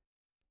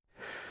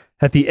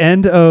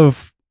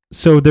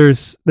 so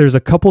there's a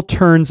couple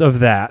turns of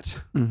that.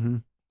 Mm-hmm.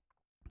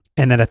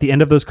 And then at the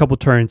end of those couple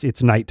turns,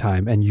 it's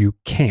nighttime and you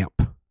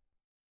camp.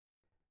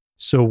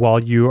 So while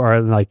you are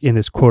like in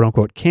this quote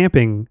unquote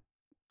camping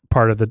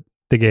part of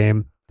the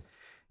game,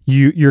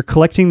 you're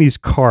collecting these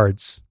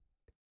cards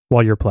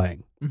while you're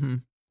playing. Mm-hmm.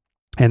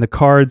 And the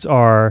cards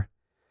are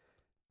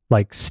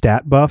like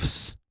stat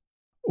buffs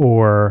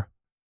or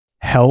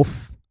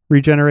health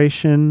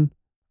regeneration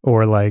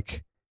or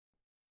like,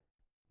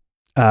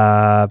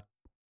 I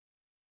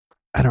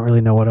don't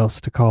really know what else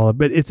to call it,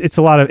 but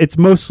it's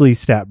mostly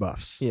stat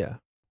buffs. Yeah.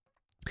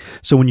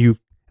 So when you,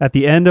 at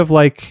the end of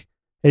like,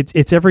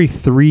 it's every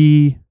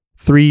three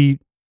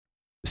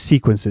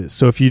sequences.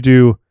 So if you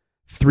do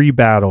 3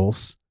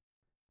 battles,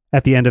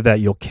 at the end of that,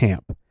 you'll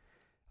camp.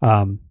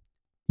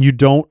 You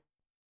don't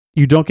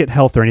get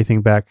health or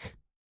anything back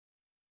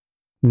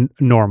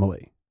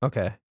normally.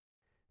 Okay.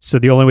 So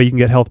the only way you can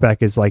get health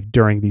back is like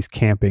during these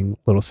camping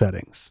little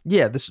settings.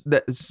 Yeah, it's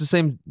the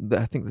same.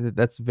 I think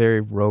that's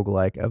very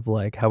roguelike of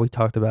like how we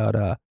talked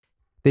about.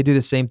 They do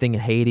the same thing in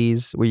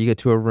Hades, where you get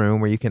to a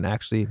room where you can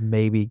actually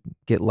maybe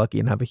get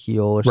lucky and have a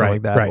heal or something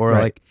like that. Right, or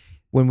right. like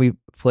when we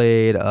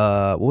played,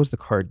 what was the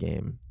card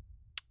game?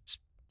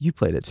 You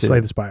played it too. Slay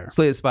the Spire.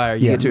 Slay the Spire.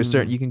 You get Yes.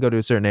 to you can go to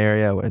a certain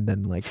area and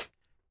then like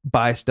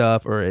buy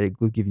stuff, or it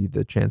will give you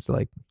the chance to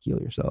like heal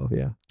yourself.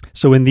 Yeah.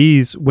 So in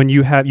these, when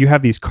you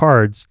have these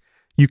cards,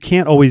 you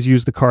can't always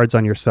use the cards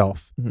on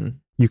yourself. Mm-hmm.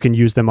 You can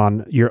use them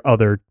on your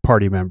other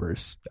party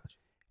members. Gotcha.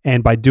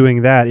 And by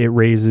doing that, it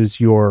raises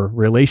your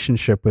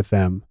relationship with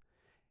them.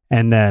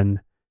 And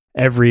then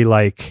every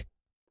like,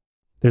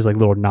 there's like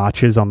little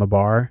notches on the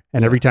bar.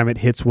 And every time it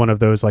hits one of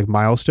those like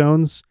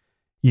milestones,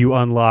 you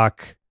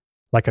unlock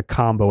like a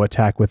combo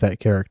attack with that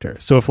character.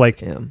 So if like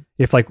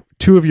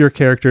 2 of your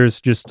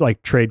characters just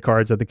like trade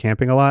cards at the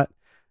camping a lot,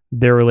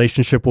 their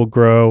relationship will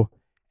grow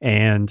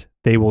and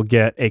they will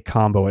get a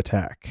combo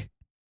attack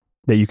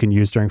that you can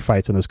use during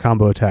fights. And those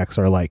combo attacks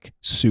are like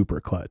super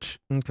clutch.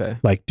 Okay.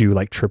 Like do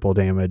like triple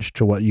damage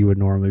to what you would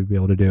normally be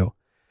able to do.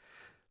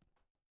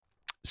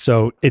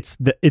 So it's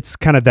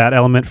kind of that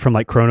element from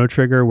like Chrono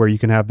Trigger where you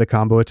can have the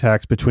combo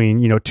attacks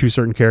between, 2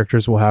 certain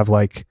characters will have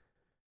like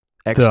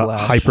the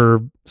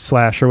hyper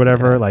slash or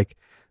whatever, like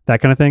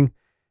that kind of thing.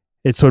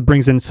 So it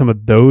brings in some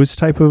of those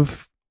type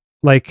of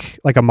like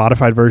a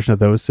modified version of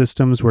those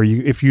systems where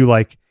if you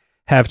like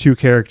have two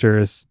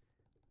characters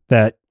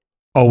that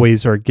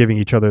always are giving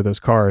each other those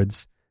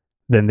cards,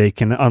 then they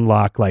can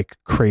unlock like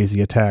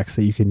crazy attacks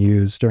that you can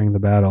use during the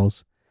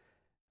battles.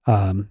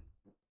 But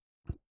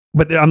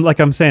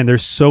I'm saying,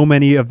 there's so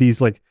many of these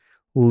like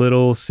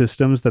little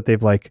systems that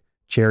they've like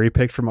cherry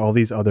picked from all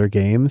these other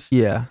games.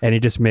 Yeah. And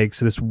it just makes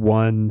this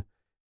one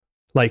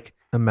like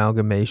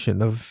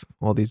amalgamation of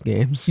all these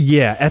games.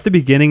 Yeah. At the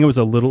beginning, it was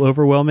a little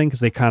overwhelming because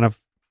they kind of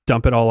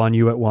dump it all on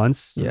you at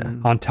once. Yeah.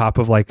 On top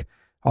of like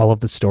all of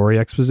the story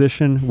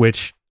exposition,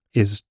 which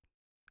is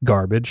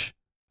garbage.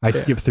 I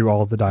skip through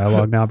all of the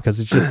dialogue now because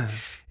it's just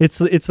it's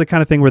the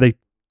kind of thing where they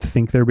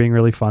think they're being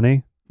really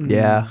funny.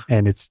 Yeah.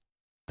 And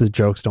the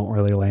jokes don't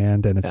really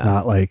land, and it's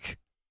not like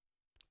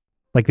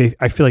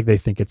I feel like they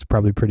think it's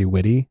probably pretty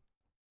witty,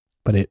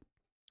 but it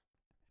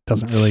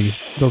doesn't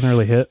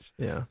really hit.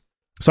 Yeah.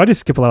 So I just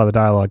skip a lot of the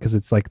dialogue because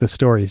it's like the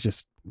story is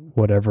just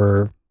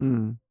whatever.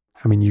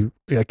 I mean,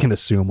 I can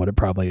assume what it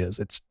probably is.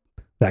 It's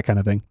that kind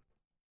of thing.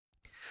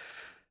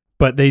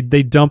 But they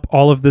dump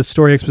all of the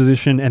story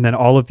exposition and then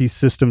all of these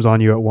systems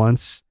on you at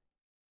once,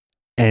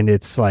 and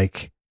it's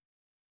like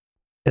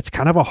it's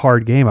kind of a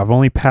hard game. I've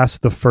only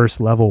passed the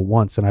first level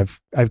once, and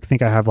I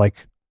think I have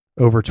like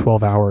over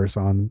 12 hours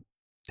on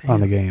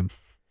the game.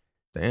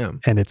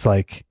 Damn. And it's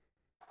like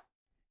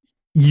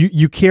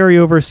you carry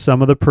over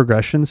some of the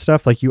progression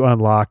stuff, like you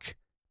unlock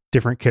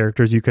different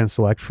characters you can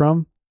select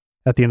from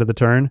at the end of the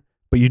turn,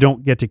 but you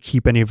don't get to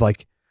keep any of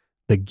like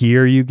the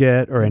gear you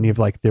get or any of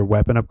like their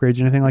weapon upgrades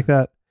or anything like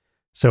that.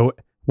 So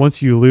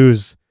once you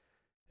lose,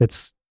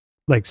 it's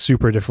like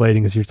super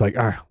deflating because you're just like,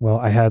 well,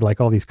 I had like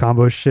all these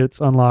combo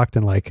shits unlocked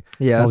and like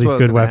all these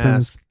good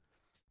weapons.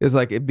 It's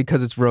like,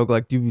 because it's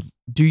roguelike,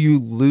 do you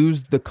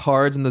lose the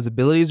cards and those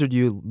abilities, or do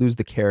you lose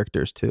the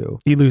characters too?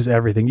 You lose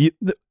everything.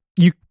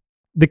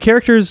 The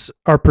characters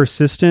are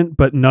persistent,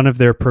 but none of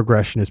their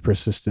progression is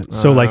persistent.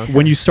 So like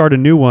when you start a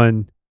new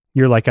one,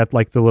 you're like at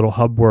like the little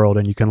hub world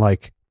and you can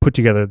like put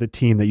together the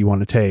team that you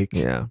want to take.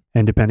 Yeah.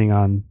 And depending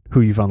on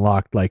who you've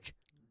unlocked, like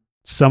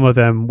some of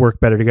them work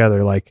better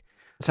together. Like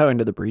that's how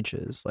Into the Breach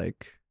is.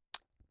 Like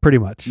pretty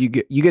much. You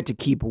get to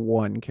keep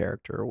one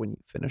character when you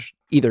finish,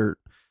 either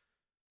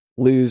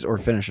lose or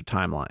finish a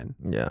timeline.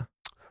 Yeah.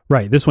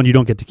 Right. This one you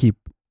don't get to keep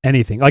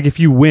anything. Like if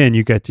you win,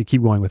 you get to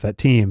keep going with that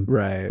team.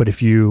 Right. But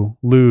if you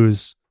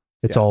lose,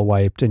 it's all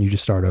wiped and you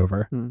just start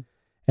over.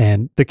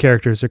 And the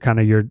characters are kind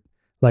of your,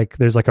 like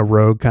there's like a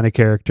rogue kind of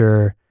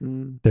character.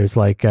 There's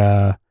like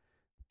a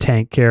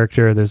tank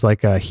character. There's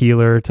like a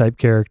healer type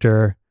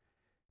character.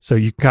 So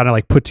you kind of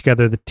like put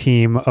together the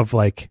team of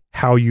like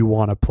how you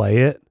want to play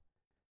it.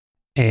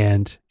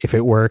 And if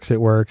it works, it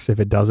works.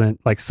 If it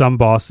doesn't, like some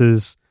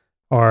bosses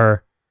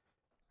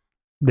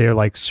they're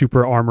like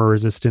super armor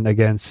resistant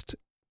against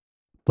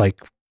like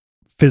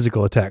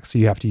physical attacks. So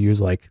you have to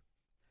use like,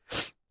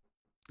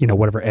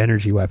 whatever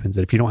energy weapons.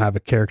 And if you don't have a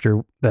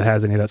character that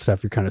has any of that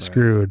stuff, you're kind of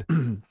screwed.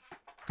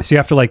 So you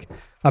have to like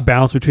a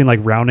balance between like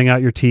rounding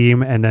out your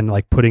team and then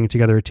like putting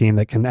together a team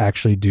that can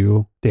actually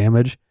do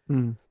damage.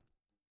 And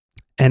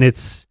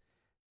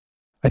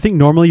I think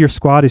normally your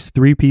squad is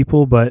 3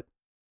 people, but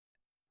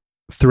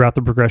throughout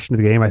the progression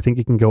of the game, I think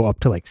it can go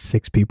up to like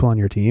 6 people on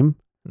your team,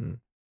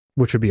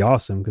 which would be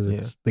awesome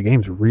because the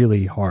game's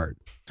really hard.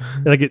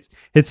 Like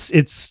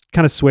it's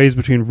kind of sways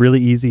between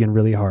really easy and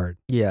really hard.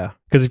 Yeah.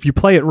 Because if you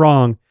play it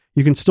wrong,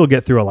 you can still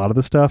get through a lot of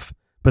the stuff,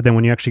 but then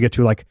when you actually get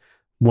to like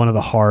one of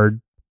the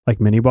hard like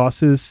mini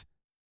bosses,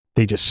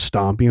 they just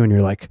stomp you and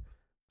you're like,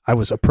 I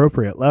was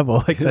appropriate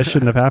level. Like that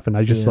shouldn't have happened.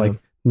 I just like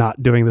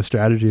not doing the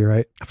strategy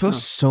right. I feel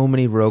so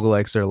many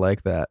roguelikes are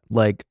like that.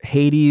 Like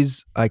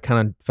Hades, I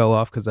kind of fell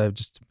off because I've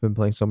just been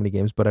playing so many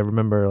games, but I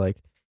remember like,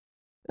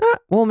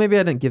 well, maybe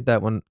I didn't give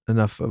that one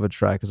enough of a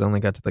try because I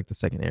only got to like the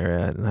second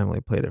area and I only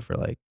played it for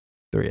like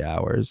 3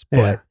 hours.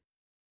 But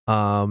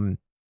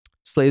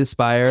Slay the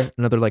Spire,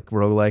 another like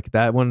roguelike,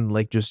 that one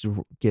like just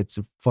gets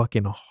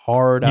fucking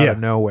hard out of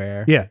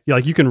nowhere. Yeah.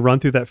 Like you can run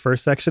through that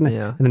first section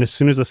and then as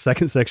soon as the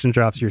second section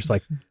drops, you're just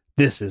like,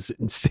 this is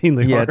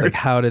insanely hard. It's like,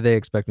 how did they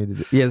expect me to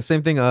do? Yeah, the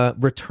same thing.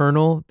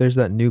 Returnal, there's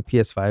that new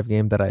PS5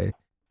 game that I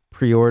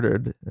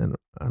pre-ordered, and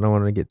I don't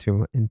want to get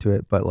too into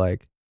it, but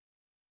like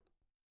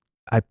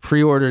I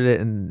pre-ordered it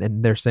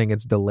and they're saying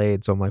it's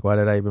delayed, so I'm like, why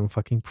did I even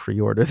fucking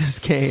pre-order this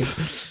game?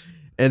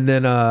 And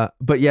then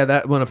but yeah,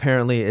 that one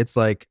apparently it's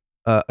like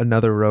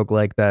another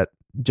roguelike that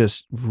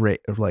just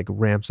like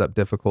ramps up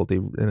difficulty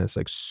and it's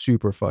like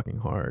super fucking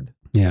hard.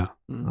 Yeah.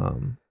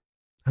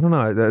 I don't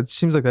know. It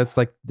seems like that's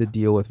like the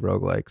deal with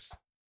roguelikes.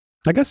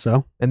 I guess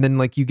so. And then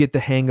like you get the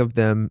hang of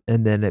them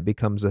and then it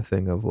becomes a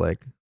thing of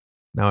like,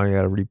 now I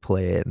got to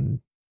replay it and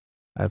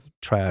I've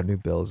tried out new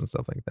builds and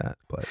stuff like that.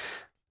 But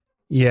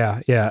yeah.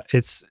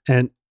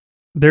 And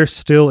they're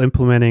still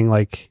implementing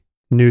like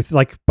new,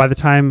 like by the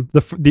time,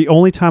 the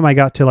only time I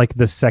got to like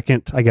the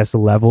second, I guess the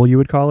level you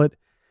would call it,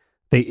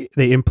 they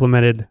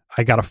implemented,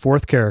 I got a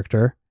 4th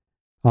character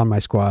on my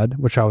squad,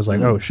 which I was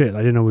like, oh shit, I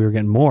didn't know we were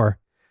getting more.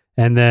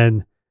 And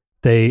then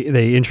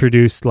they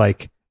introduced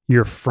like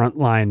your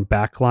frontline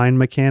backline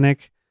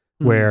mechanic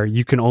where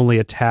you can only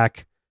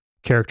attack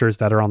characters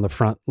that are on the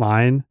front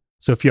line.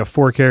 So if you have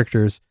 4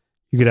 characters,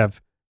 you could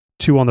have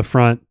 2 on the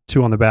front,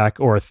 2 on the back,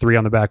 or 3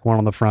 on the back, 1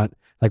 on the front,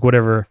 like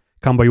whatever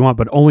combo you want.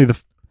 But only the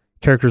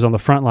characters on the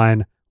front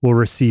line will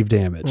receive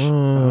damage.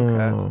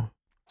 Okay.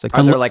 It's like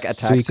Are there like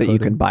attacks that you coding.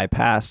 can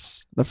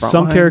bypass the front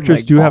Some line? characters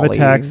Like do have volley?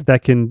 attacks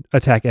that can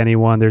attack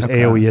anyone. There's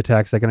Okay. AoE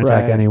attacks that can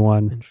attack Right.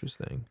 anyone.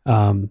 Interesting.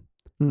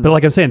 But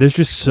like I'm saying, there's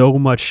just so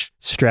much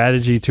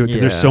strategy to it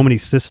because there's Yeah. so many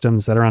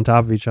systems that are on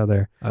top of each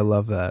other. I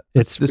love that.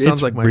 This sounds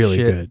it's like my really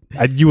shit.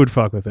 good. You would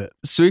fuck with it.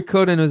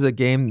 Suikoden is a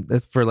game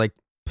that's for like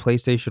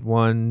PlayStation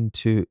 1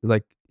 to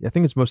like I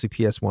think it's mostly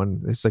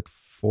PS1. There's like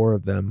 4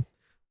 of them.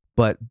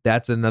 But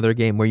that's another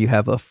game where you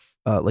have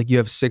like you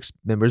have 6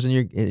 members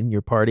in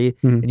your party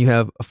Mhm. and you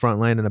have a front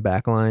line and a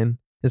back line.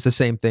 It's the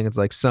same thing. It's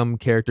like some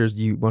characters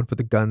you want to put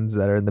the guns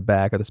that are in the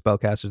back or the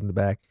spellcasters in the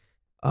back.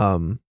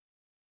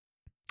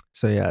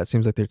 So yeah, it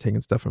seems like they're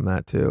taking stuff from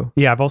that too.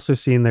 Yeah, I've also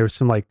seen there was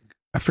some like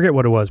I forget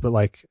what it was, but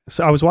like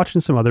so I was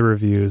watching some other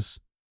reviews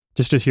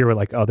just to hear what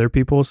like other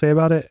people say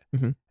about it,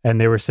 Mhm.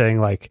 and they were saying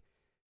like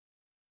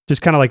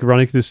just kind of like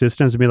running through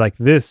systems and be like,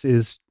 this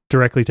is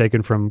directly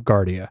taken from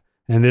Guardia,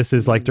 and this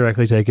is like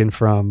directly taken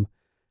from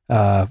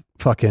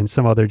fucking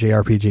some other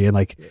JRPG, and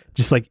like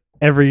just like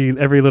every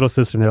little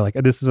system they're like,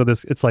 this is what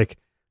this it's like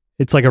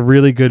a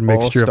really good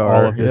mixture of all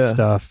All-star, of this yeah.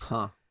 stuff.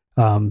 Huh.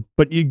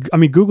 But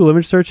Google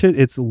image search it.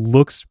 It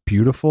looks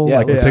beautiful. Yeah,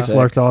 like it the looks pixel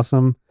art's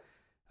awesome.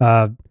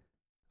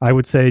 I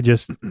would say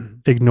just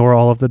ignore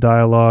all of the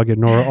dialogue,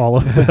 ignore all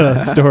of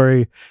the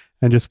story,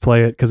 and just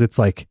play it because it's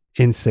like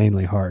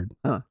insanely hard.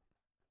 Huh.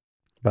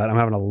 But I'm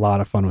having a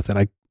lot of fun with it.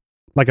 I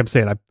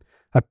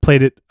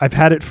played it. I've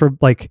had it for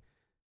like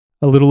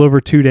a little over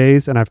 2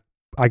 days, and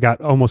I got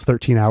almost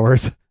 13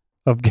 hours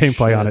of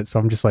gameplay on Shit. it. So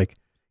I'm just like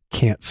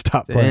can't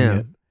stop playing it.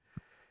 Damn.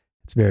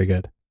 It's very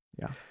good.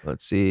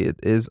 Let's see. It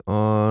is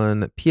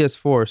on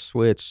PS4,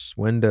 Switch,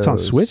 Windows. It's on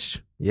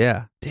Switch.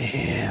 Yeah.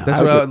 Damn. That's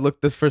I what would- I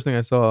looked. That's the first thing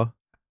I saw.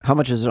 How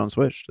much is it on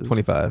Switch?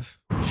 25.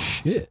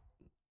 Shit.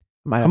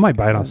 Might I have might to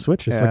buy get it on that.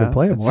 Switch just so I can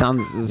play it more.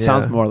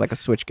 Sounds more like a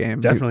Switch game.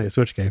 Definitely a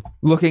Switch game.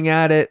 Looking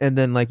at it and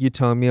then like you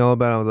telling me all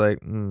about it, I was like,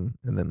 and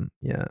then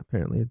yeah,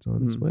 apparently it's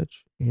on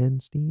Switch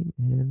and Steam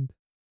and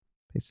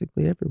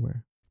basically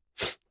everywhere.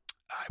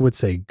 I would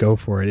say go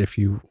for it if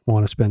you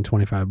want to spend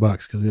 $25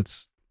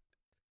 because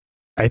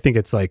I think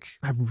it's like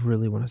I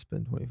really want to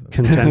spend 25.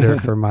 contender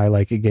for my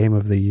like a game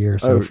of the year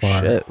so Oh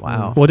far. shit!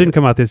 Wow. Well, it didn't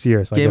come out this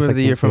year, so I Game guess of I the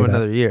can't year say from that.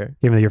 another year.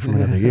 Game of the year from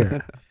another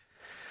year.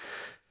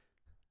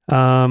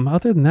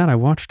 Other than that, I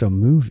watched a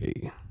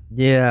movie.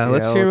 Yeah,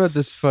 let's Yeah, hear about let's-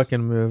 this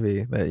fucking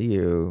movie that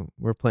you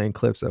were playing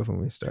clips of when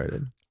we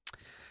started.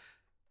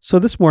 So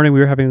this morning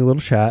we were having a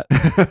little chat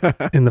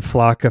in the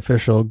Flock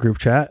official group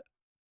chat,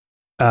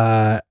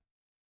 and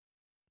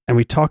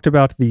we talked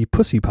about the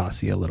Pussy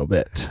Posse a little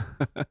bit.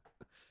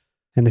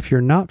 And if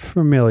you're not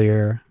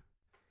familiar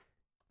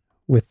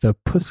with the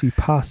Pussy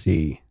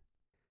Posse,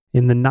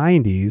 in the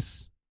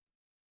 90s,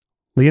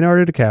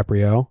 Leonardo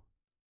DiCaprio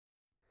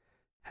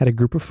had a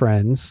group of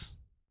friends,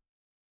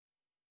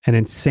 an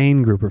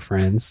insane group of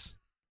friends,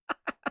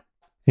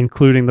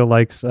 including the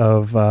likes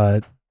of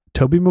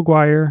Tobey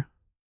Maguire,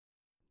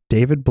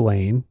 David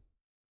Blaine.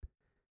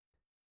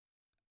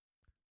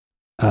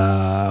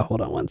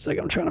 Hold on one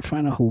second. I'm trying to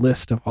find a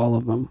list of all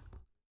of them.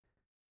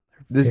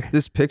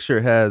 This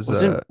picture has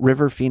Wasn't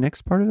River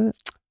Phoenix part of it?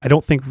 I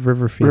don't think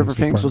River Phoenix. River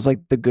Phoenix was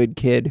like the good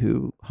kid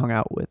who hung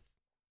out with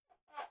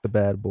the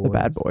bad boy. the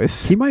bad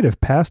boys. He might have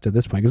passed at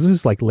this point because this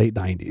is like late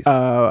 90s.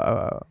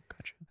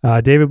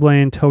 Gotcha. David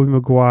Blaine, Tobey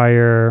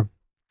Maguire,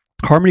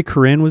 Harmony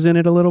Korine was in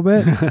it a little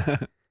bit.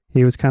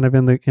 He was kind of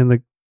in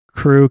the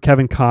crew.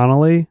 Kevin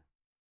Connolly,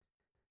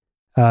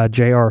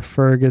 J.R.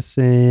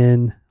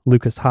 Ferguson,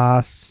 Lucas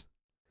Haas,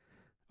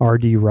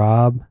 R.D.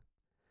 Robb,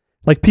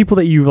 like people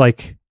that you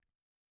like.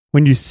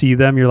 When you see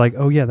them, you're like,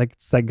 oh yeah,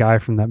 that's that guy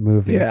from that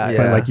movie. Yeah, But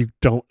yeah. like you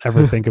don't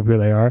ever think of who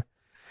they are.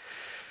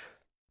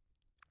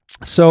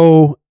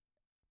 So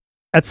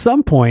at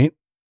some point,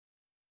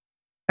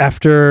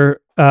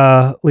 after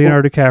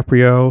Leonardo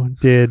DiCaprio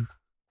did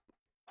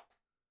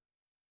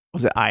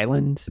Was it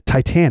Island?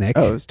 Titanic,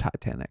 Oh, it was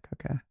Titanic.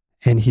 Okay.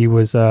 and he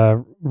was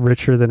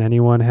richer than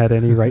anyone had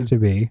any right to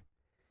be,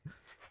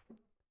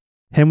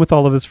 him with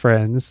all of his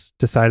friends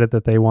decided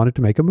that they wanted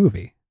to make a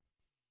movie.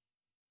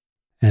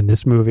 And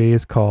this movie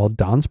is called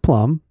Don's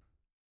Plum.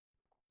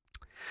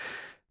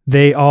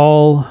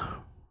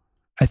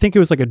 I think it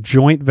was like a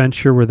joint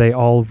venture where they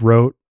all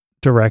wrote,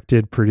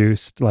 directed,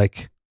 produced,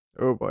 like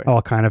Oh boy.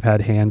 all kind of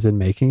had hands in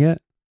making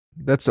it.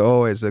 That's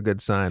always a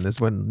good sign.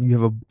 Is when you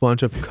have a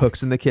bunch of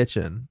cooks in the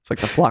kitchen. It's like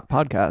the Flock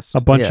podcast.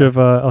 A bunch Yeah. of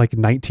like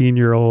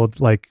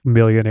 19-year-old like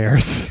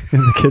millionaires in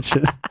the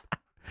kitchen.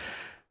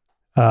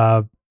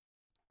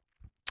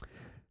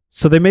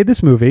 So they made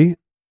this movie.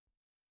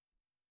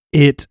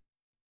 It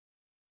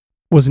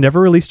was never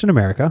released in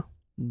America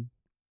Mm.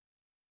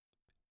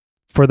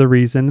 for the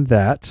reason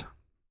that,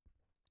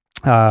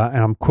 and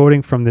I'm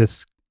quoting from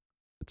this,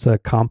 it's a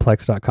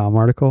complex.com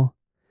article.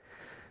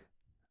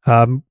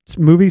 It's a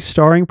movie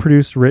starring,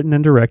 produced, written,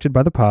 and directed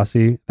by the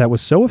posse that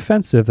was so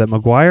offensive that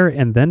Maguire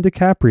and then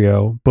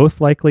DiCaprio,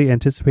 both likely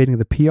anticipating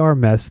the PR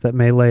mess that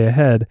may lay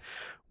ahead,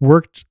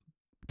 worked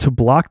to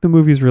block the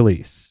movie's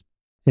release.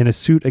 In a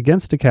suit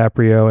against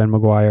DiCaprio and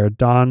Maguire,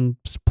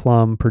 Don's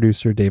Plum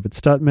producer David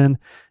Stutman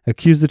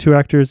accused the two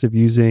actors of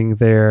using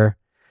their,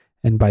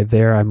 and by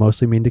their I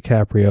mostly mean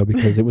DiCaprio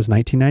because it was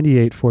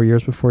 1998, 4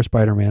 years before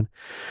Spider-Man,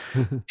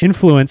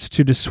 influence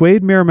to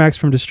dissuade Miramax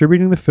from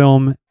distributing the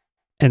film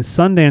and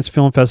Sundance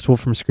Film Festival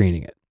from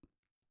screening it.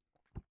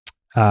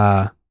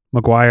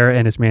 Maguire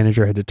and his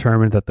manager had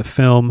determined that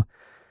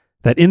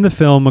in the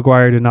film,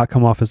 Maguire did not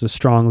come off as a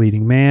strong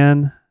leading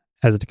man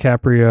as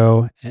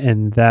DiCaprio,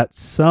 and that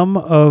some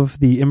of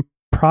the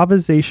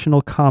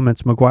improvisational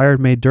comments Maguire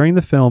made during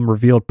the film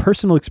revealed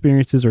personal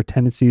experiences or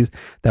tendencies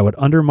that would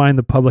undermine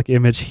the public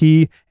image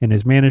he and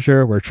his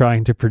manager were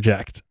trying to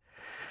project.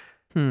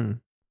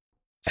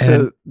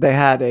 So they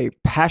had a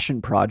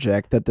passion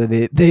project that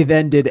they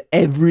then did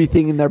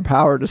everything in their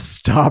power to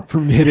stop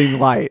from hitting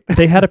light.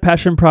 They had a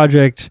passion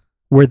project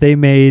where they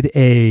made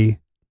the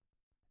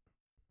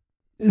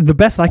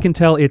best I can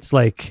tell, it's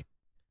like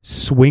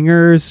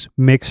swingers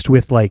mixed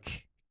with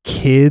like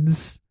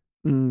kids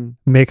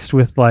mixed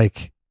with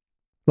like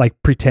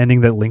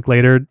pretending that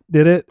Linklater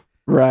did it.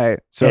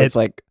 Right. So it's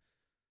like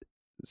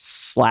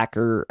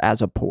Slacker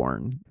as a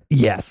porn.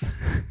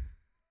 Yes.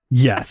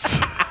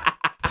 Yes.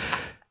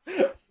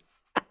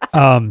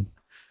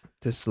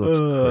 This looks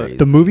crazy.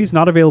 The movie's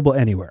not available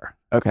anywhere.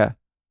 Okay.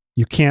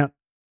 You can't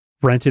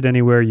rent it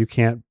anywhere. You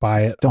can't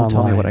buy it Don't online.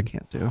 tell me what I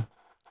can't do.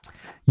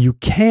 You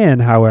can,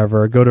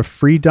 however, go to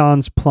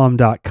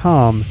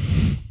freedonsplum.com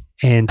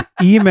and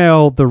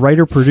email the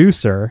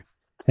writer-producer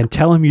and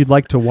tell him you'd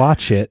like to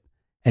watch it,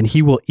 and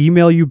he will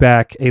email you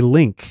back a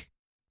link,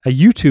 a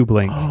YouTube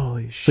link,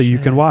 Holy so you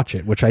can watch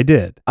it, which I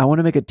did. I want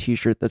to make a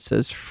t-shirt that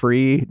says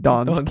Free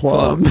Don's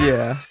Plum.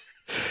 Yeah.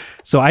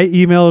 So I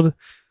emailed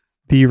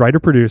the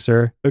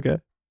writer-producer Okay.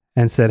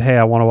 and said, hey,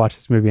 I want to watch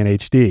this movie in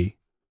HD.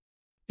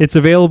 It's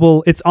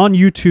available. It's on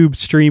YouTube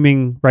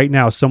streaming right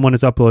now. Someone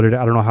has uploaded it.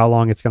 I don't know how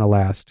long it's going to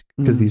last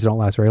because these don't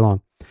last very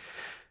long.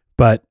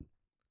 But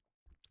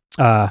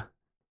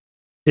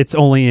it's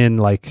only in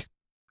like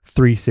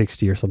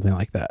 360 or something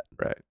like that.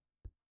 Right.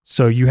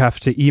 So you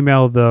have to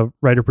email the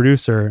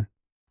writer-producer,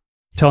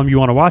 tell him you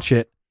want to watch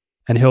it,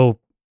 and he'll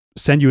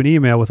send you an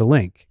email with a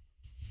link.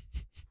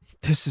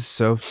 This is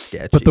so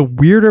sketchy. But the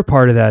weirder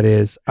part of that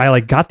is I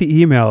like got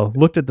the email,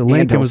 looked at the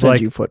link, and was send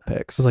like, you foot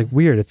pics. it was like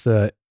weird. It's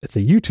a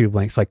YouTube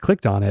link. So I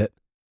clicked on it,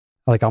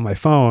 like on my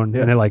phone,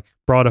 and it like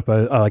brought up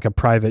a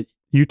private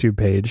YouTube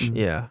page.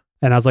 Yeah.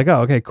 And I was like,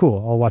 oh, okay,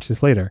 cool. I'll watch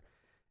this later.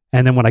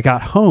 And then when I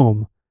got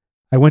home,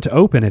 I went to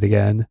open it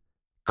again,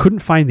 couldn't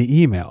find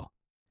the email.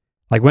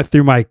 Like went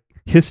through my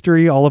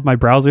history, all of my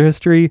browser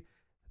history.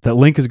 The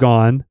link is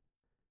gone.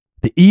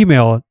 The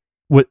email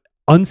would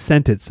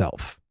unsent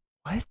itself.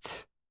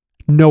 What?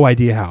 No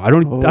idea how. I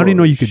don't even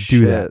know you could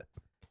do that.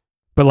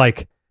 But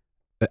like,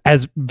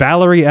 as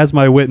Valerie, as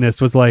my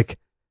witness, was like,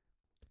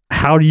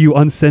 how do you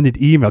unsend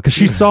an email? Because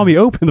she saw me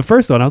open the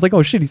first one. I was like,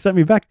 oh shit, he sent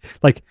me back.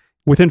 Like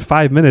within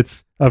 5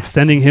 minutes of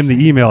sending him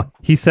the email,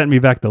 he sent me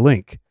back the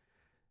link.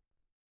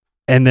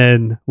 And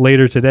then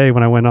later today,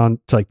 when I went on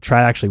to like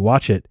try to actually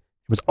watch it,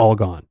 it was all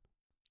gone.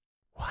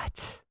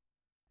 What?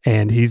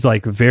 And he's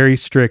like very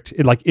strict.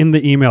 Like in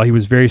the email, he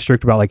was very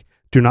strict about like,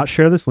 do not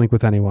share this link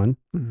with anyone.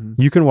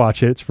 Mm-hmm. You can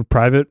watch it. It's for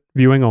private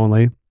viewing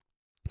only.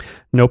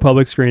 No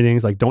public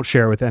screenings. Like, don't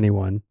share it with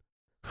anyone.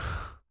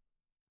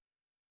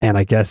 And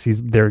I guess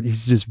he's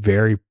just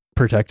very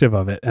protective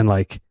of it, and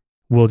like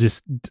will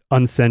just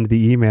unsend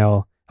the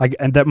email.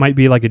 And that might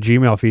be like a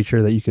Gmail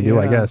feature that you can do,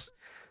 I guess.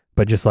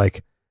 But just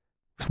like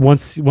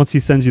once he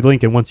sends you the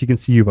link and once you can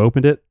see you've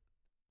opened it,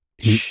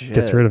 he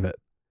gets rid of it.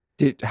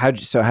 How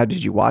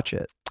did you watch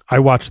it? I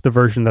watched the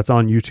version that's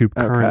on YouTube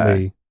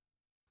currently,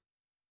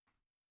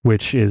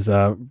 which is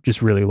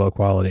just really low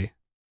quality.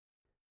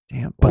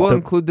 Damn. But we'll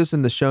include this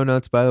in the show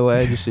notes, by the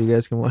way, just so you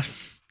guys can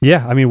watch.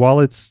 Yeah, I mean, while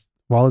it's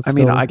I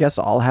mean, I guess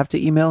I'll have to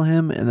email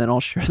him and then I'll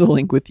share the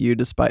link with you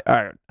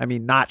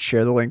not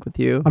share the link with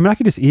you. I mean, I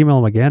could just email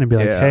him again and be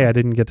like, Yeah. hey, I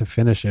didn't get to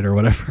finish it or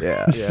whatever.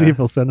 Yeah. See if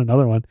he'll send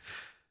another one.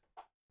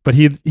 But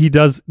he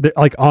does,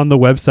 like on the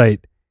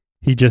website,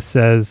 he just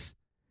says,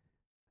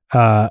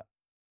 I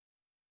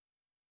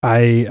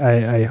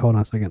hold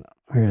on a second.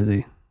 Where is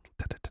he?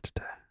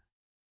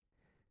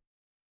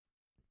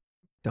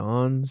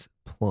 Don's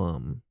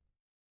Plum.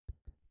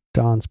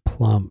 Don's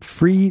Plum.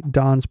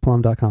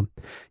 Freedonsplum.com.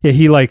 Yeah,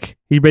 he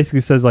basically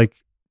says like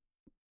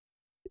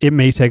it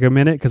may take a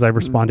minute because I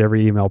respond to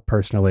every email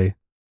personally.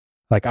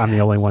 Like I'm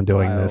the only one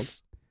doing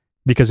this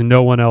because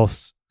no one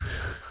else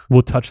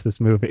will touch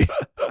this movie.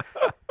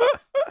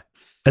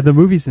 And the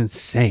movie's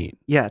insane.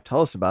 Yeah,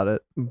 tell us about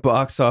it.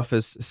 Box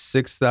office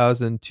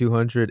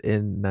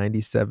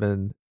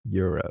 6,297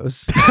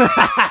 euros.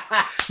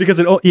 Because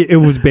it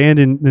was banned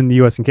in the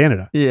US and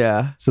Canada.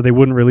 Yeah. So they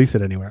wouldn't release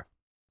it anywhere.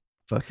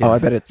 Fucking I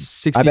bet it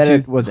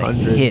was a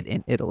 6,200. hit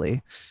in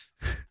Italy.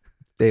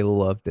 They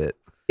loved it.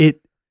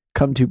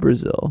 Come to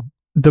Brazil.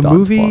 The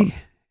Don's movie, Plum.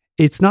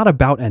 it's not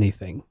about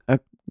anything.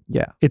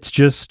 Yeah. It's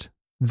just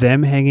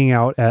them hanging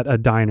out at a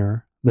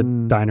diner. The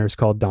Mm. diner is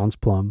called Don's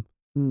Plum.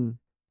 Mm.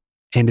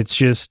 And it's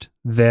just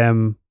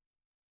them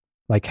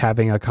like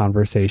having a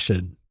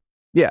conversation.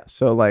 Yeah.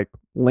 So like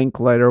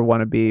Linklater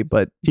wannabe,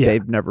 but Yeah.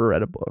 they've never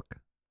read a book.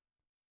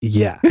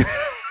 Yeah.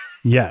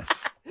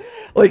 Yes.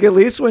 Like at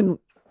least when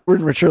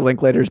Richard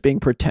Linklater's being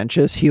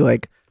pretentious, he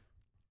like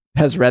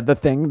has read the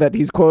thing that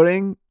he's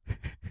quoting.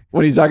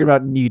 When he's talking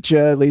about Nietzsche,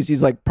 at least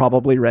he's like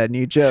probably read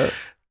Nietzsche.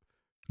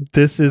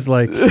 This is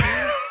like,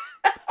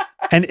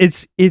 and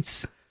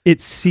it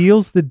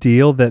seals the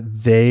deal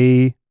that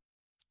they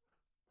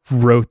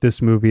wrote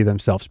this movie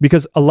themselves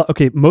because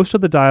most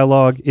of the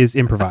dialogue is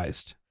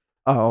improvised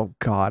Oh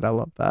God, I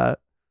love that.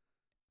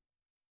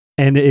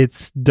 and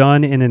it's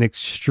done in an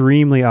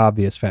extremely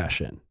obvious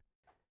fashion.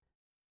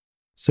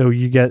 So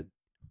you get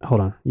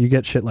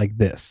shit like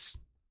this.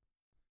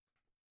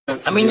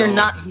 I mean,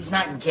 he's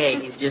not gay,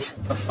 he's just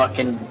a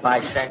fucking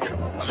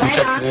bisexual. Switch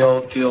up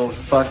the old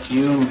fuck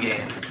you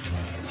game.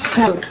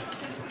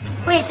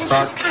 Wait, this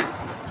is kind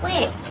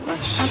wait.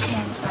 Okay,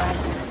 I'm sorry.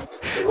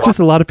 Just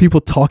a lot of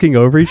people talking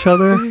over each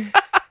other.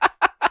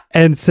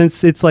 And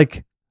since it's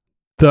like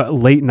the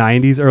late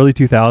 90s, early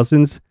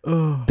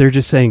 2000s, they're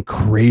just saying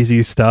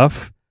crazy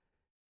stuff.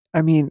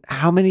 I mean,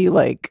 how many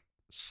like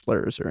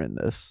slurs are in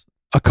this?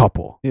 A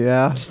couple.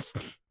 Yeah.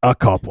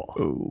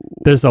 Oh.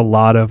 There's a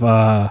lot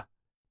of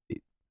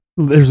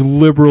there's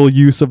liberal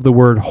use of the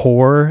word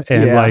whore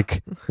and Yeah.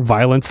 like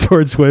violence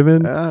towards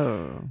women.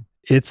 Oh.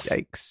 It's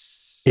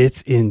Yikes.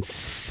 it's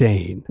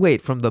insane.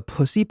 Wait, from the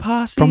Pussy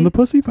Posse? From the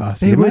Pussy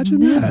Posse. They would Imagine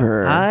that.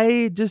 never.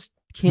 I just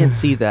can't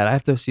see that. I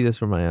have to see this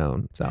for my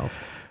own self.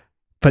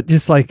 But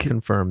just like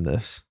Confirm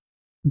this.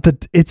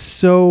 it's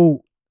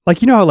so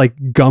like, you know how like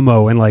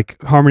Gummo and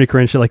like Harmony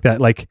Korine and shit like that,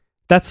 like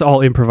that's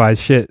all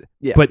improvised shit.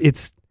 Yeah. But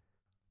it's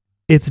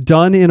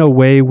done in a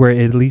way where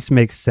it at least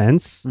makes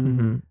sense.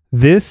 Mm-hmm.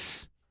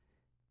 This,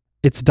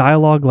 it's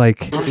dialogue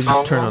like You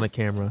just turn on a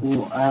camera.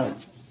 Ooh, are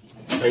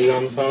you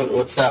on the phone?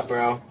 What's up,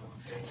 bro?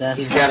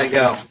 He's gotta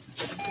go.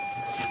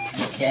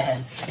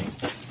 Yes.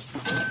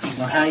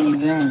 Well, how you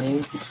been,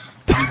 dude?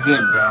 I'm good,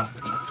 bro.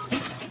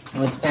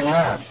 What's been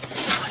up?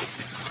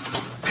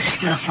 I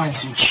just gotta find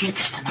some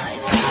chicks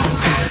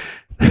tonight.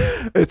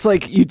 It's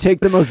like you take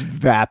the most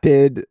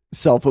vapid,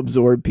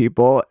 self-absorbed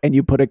people and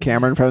you put a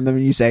camera in front of them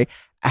and you say,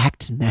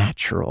 act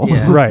natural.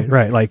 Yeah.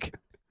 right. Like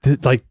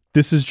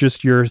this is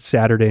just your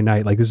Saturday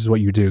night. Like this is what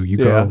you do. You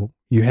go,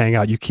 you hang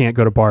out. You can't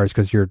go to bars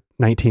because you're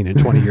 19 and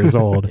 20 years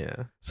old.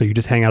 Yeah. So you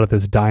just hang out at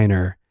this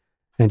diner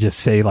and just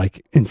say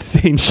like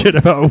insane shit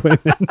about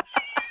women.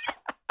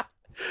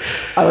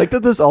 I like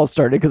that this all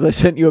started because I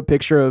sent you a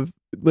picture of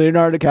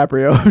Leonardo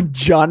DiCaprio,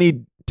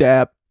 Johnny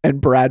Depp, and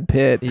Brad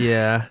Pitt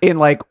Yeah. in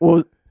like,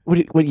 what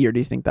year do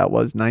you think that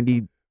was?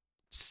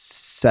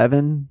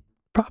 97?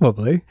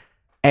 Probably.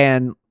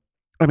 And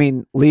I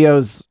mean,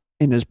 Leo's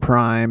in his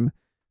prime.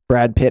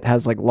 Brad Pitt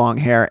has like long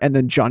hair, and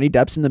then Johnny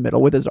Depp's in the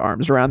middle with his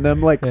arms around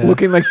them, like Yeah.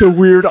 looking like the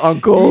weird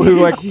uncle who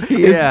like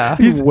Yeah.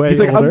 he's Way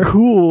like, I'm older.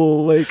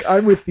 cool, like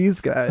I'm with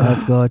these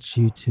guys. got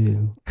you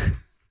too.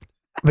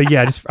 But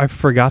yeah, I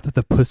forgot that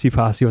the Pussy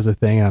Posse was a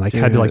thing, and I like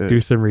had to like do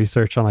Dude. some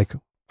research on like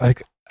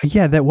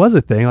yeah, that was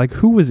a thing. Like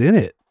who was in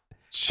it?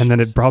 And then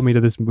it brought me to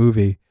this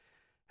movie,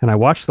 and I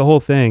watched the whole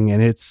thing,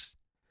 and it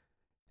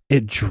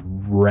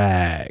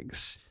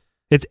drags.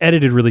 It's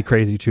edited really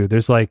crazy too.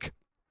 There's like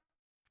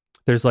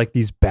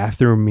these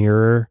bathroom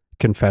mirror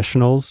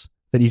confessionals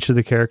that each of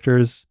the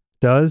characters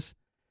does,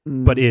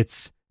 but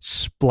it's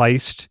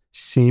spliced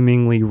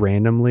seemingly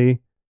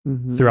randomly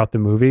throughout the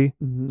movie.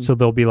 So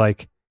they'll be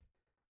like,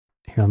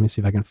 here, let me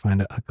see if I can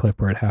find a clip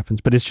where it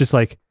happens. But it's just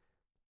like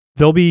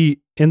they'll be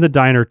in the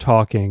diner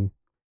talking,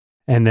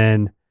 and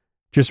then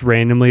just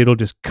randomly it'll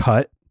just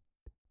cut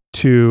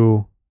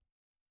to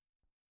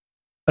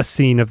a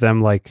scene of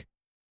them like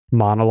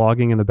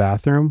monologuing in the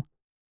bathroom.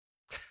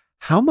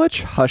 How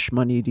much hush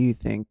money do you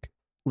think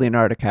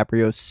Leonardo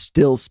DiCaprio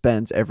still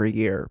spends every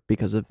year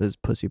because of his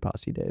Pussy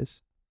Posse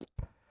days?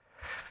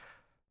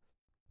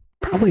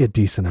 Probably a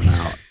decent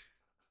amount.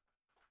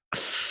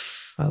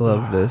 I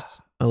love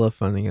this. I love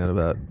finding out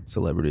about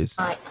celebrities.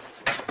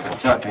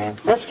 What's up, man?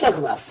 Let's talk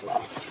about Flo.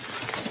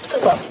 Let's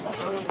talk about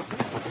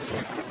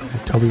Flo. This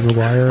is Tobey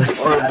Maguire.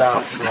 What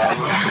about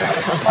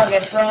Flo? Okay,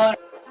 Flo.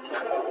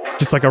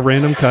 Just like a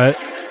random cut,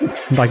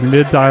 like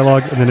mid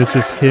dialogue, and then it's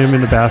just him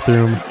in the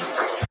bathroom.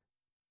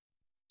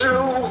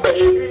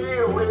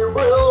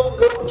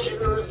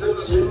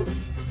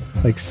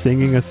 Like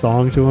singing a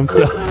song to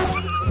himself.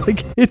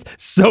 Like it's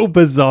so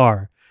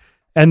bizarre.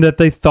 And that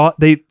they thought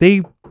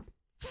they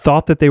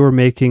thought that they were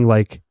making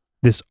like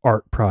this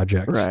art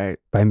project Right.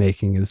 by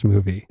making this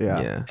movie.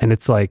 Yeah. Yeah. And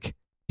it's like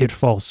it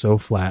falls so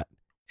flat.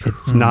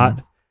 It's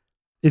not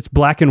it's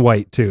black and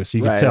white too. So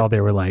you can Right. tell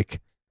they were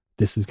like,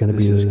 this is gonna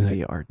This be is the going to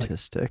be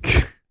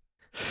artistic.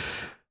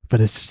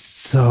 but it's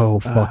so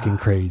fucking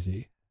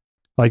crazy.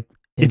 Like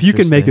if you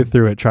can make it Interesting.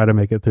 through it, try to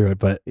make it through it.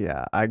 But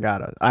Yeah, I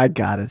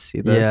gotta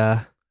see this.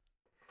 Yeah.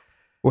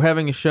 We're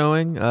having a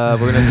showing. We're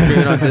gonna stream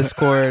it on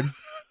Discord.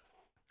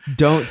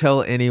 Don't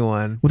tell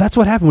anyone. Well, that's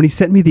what happened when he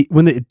sent me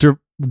when the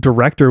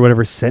director or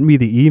whatever sent me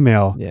the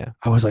email. Yeah.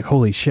 I was like,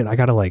 holy shit, I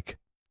gotta like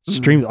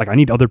stream. Like, I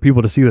need other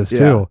people to see this Yeah.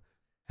 too.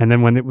 And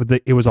then when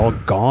it was all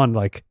gone,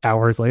 like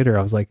hours later,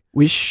 I was like,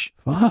 We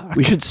fuck.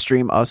 should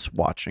stream us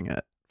watching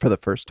it for the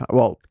first time.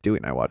 Well, Dewey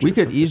and I watch it. We for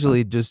could the first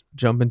easily just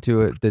jump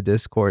into the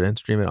Discord and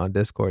stream it on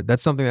Discord.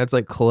 That's something that's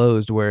like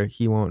closed where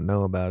he won't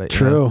know about it.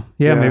 you know? True.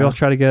 Yeah, maybe Yeah. I'll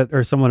try to get,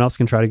 or someone else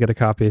can try to get a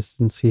copy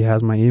since he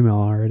has my email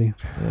already.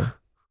 Yeah.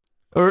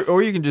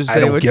 Or you can just say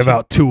I don't what give you-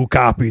 out 2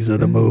 copies of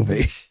the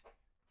movie.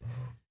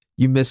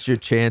 You missed your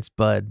chance,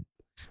 bud.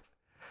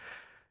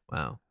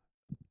 Wow.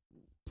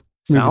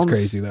 Sounds Movie's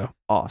crazy though.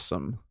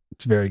 Awesome.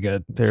 It's very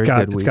good. Very it's got,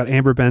 good It's week. got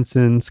Amber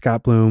Benson,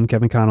 Scott Bloom,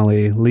 Kevin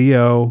Connolly,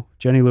 Leo,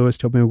 Jenny Lewis,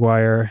 Tobey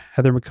Maguire,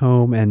 Heather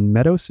McComb, and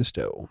Meadow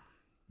Sisto.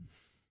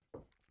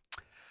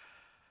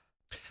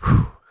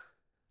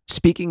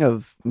 Speaking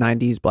of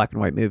 90s black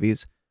and white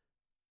movies,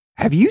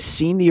 have you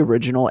seen the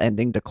original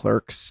ending to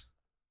Clerks?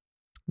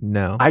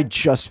 No. I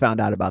just found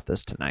out about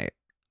this tonight.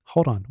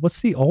 Hold on. What's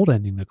the old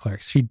ending to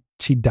Clerks?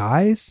 She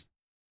dies?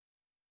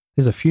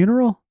 There's a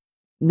funeral?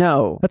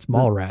 No. That's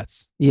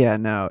Mallrats. Yeah,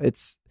 no.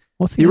 It's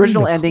What's the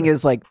original of ending Clerks?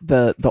 is like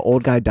the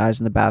old guy dies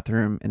in the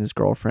bathroom and his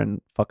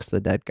girlfriend fucks the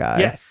dead guy.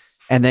 Yes.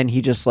 And then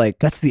he just like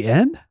That's the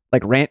end?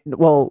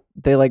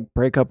 they like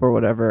break up or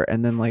whatever,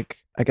 and then like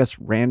I guess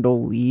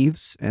Randall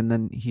leaves and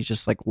then he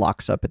just like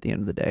locks up at the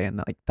end of the day, and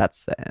like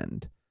that's the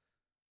end.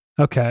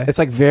 Okay. It's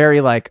like very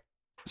like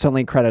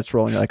suddenly credits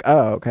roll and you're like,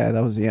 oh, okay,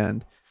 that was the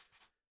end.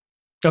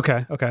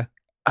 Okay.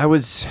 I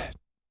was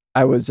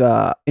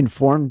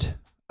informed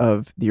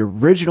of the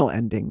original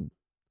ending,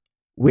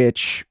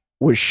 which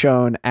was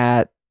shown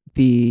at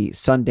the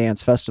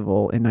Sundance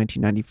Festival in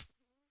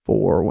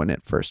 1994 when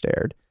it first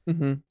aired,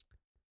 Mm-hmm.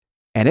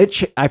 and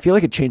I feel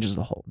like it changes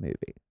the whole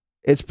movie.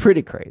 It's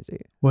pretty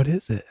crazy. What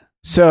is it?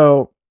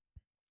 So,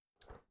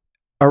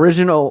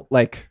 original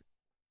like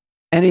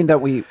ending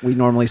that we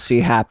normally see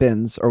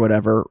happens or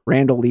whatever.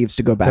 Randall leaves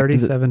to go back to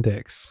 37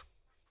 dicks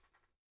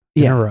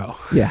in yeah. a row.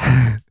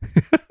 Yeah.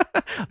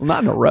 Well,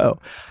 not in a row.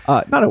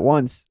 Not at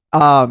once.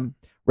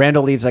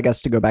 Randall leaves, I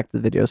guess, to go back to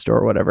the video store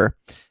or whatever.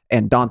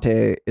 And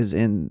Dante is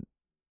in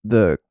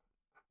the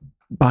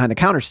behind the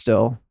counter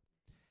still.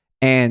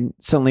 And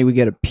suddenly we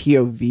get a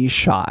POV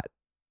shot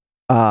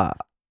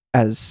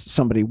as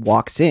somebody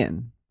walks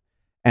in.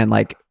 And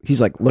like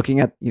he's like looking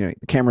at, the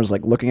camera's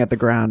like looking at the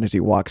ground as he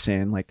walks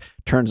in, like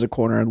turns the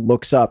corner and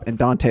looks up, and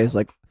Dante is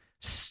like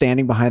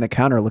standing behind the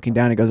counter looking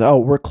down. He goes, "Oh,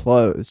 we're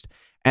closed."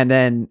 And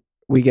then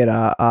we get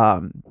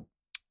a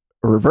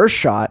reverse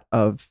shot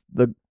of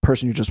the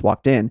person who just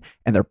walked in,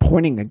 and they're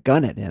pointing a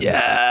gun at him.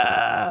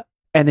 Yeah.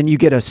 And then you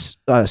get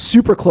a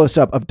super close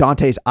up of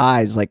Dante's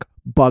eyes like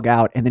bug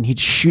out, and then he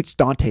shoots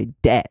Dante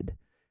dead.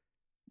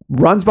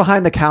 Runs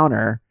behind the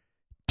counter,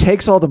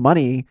 takes all the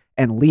money,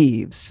 and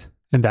leaves.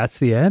 And that's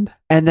the end?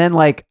 And then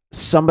like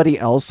somebody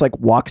else like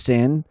walks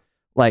in,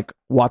 like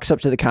walks up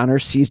to the counter,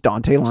 sees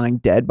Dante lying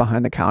dead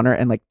behind the counter,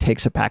 and like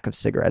takes a pack of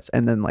cigarettes,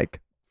 and then like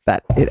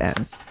that it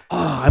ends. Oh,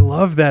 I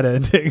love that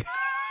ending.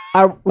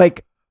 I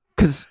like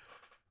because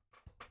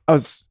I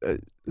was a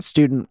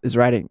student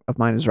of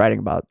mine is writing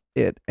about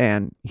it,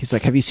 and he's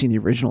like, "Have you seen the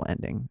original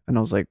ending?" And I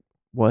was like,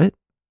 "What?"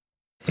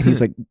 And he's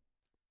like,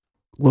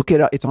 "Look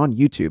it up. It's on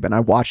YouTube." And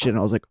I watched it, and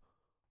I was like,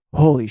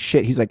 "Holy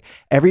shit!" He's like,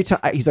 every time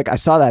he's like, "I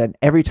saw that, and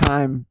every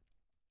time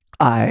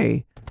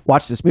I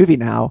watch this movie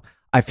now,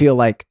 I feel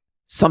like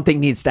something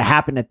needs to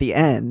happen at the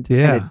end,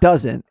 Yeah. and it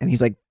doesn't." And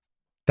he's like,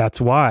 That's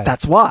why.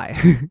 "That's why."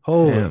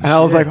 Holy Yeah. And I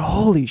was shit. like,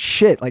 holy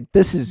shit, like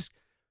this is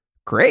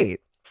great.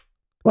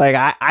 Like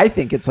I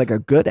think it's like a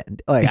good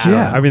end. Like I don't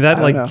yeah, know. I mean that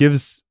I don't like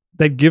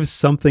know. gives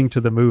something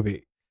to the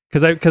movie.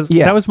 Because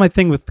Yeah. that was my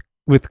thing with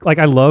like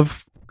I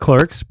love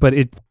Clerks, but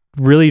it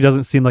really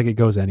doesn't seem like it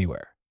goes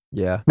anywhere.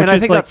 Yeah. Which and I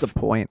is, think like, that's the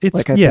point. it's-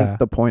 Like I yeah. think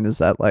the point is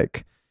that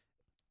like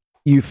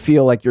you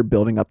feel like you're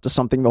building up to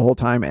something the whole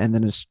time, and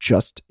then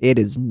it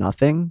is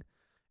nothing.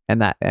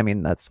 And that, I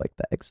mean, that's like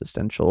the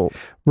existential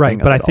Right, thing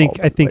but of I it think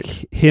all, I think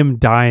like- him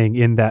dying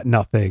in that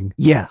nothing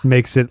Yeah.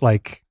 makes it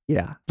like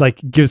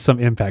gives some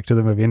impact to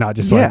the movie, and not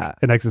just Yeah. like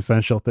an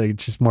existential thing.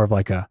 It's just more of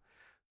like a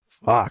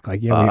fuck,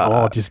 like we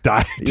all just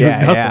died doing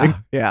Yeah.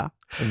 nothing. Yeah.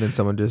 And then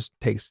someone just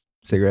takes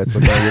cigarettes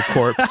out of your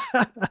corpse.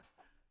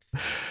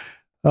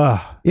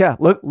 Ah, Yeah.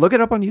 Look it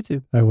up on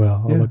YouTube. I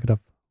will. I'll Yeah. look it up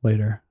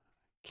later.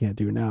 Can't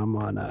do now. I'm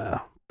on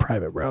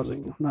private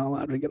browsing. I'm not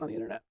allowed to get on the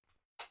internet.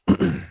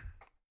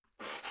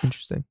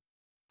 Interesting.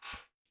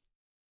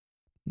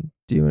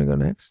 Do you want to go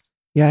next?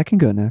 Yeah, I can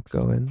go next.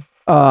 Go in.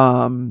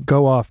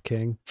 Go off,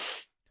 King.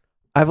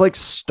 I've like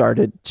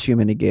started too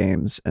many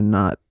games and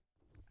not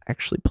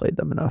actually played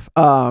them enough.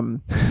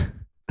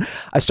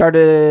 I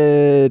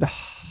started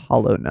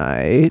Hollow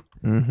Knight.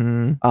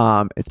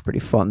 Mm-hmm. It's pretty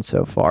fun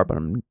so far, but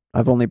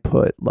I've only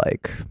put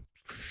like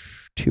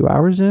 2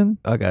 hours in,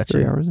 I got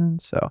 3 you. hours in.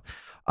 So,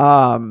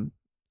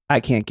 I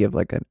can't give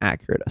like an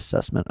accurate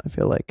assessment, I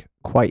feel like,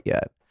 quite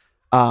yet.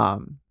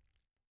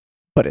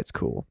 But it's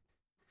cool.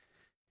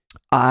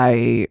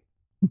 I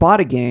bought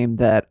a game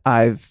that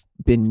I've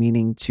been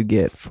meaning to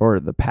get for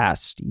the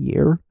past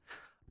year.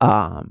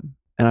 And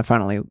I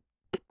finally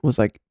was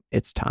like,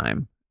 it's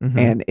time. Mhm.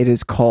 And it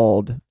is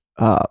called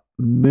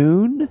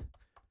Moon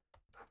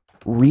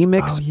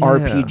Remix Oh,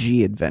 yeah.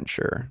 RPG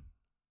Adventure.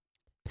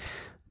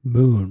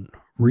 Moon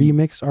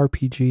Remix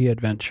RPG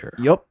Adventure.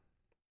 Yep.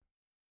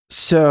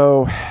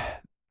 So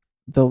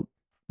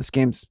this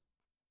game's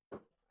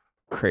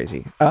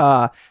crazy.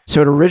 So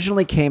it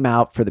originally came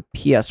out for the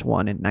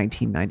PS1 in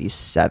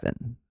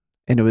 1997,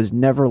 and it was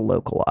never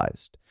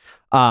localized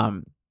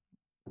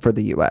for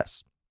the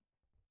US.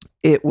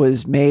 It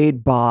was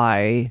made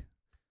by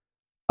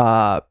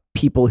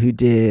people who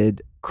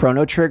did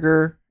Chrono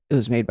Trigger. It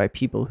was made by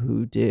people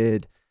who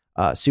did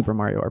Super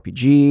Mario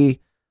RPG.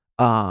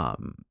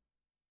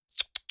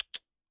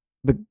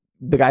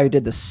 The guy who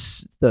did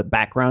the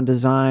background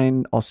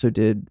design also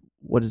did,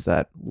 what is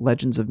that?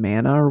 Legends of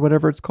Mana or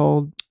whatever it's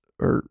called,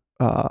 or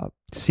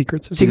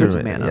Secrets of Secrets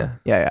of Mana, Mana.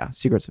 Yeah,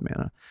 Secrets of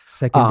Mana.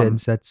 Second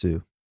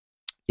Densetsu.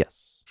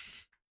 Yes.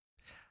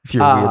 If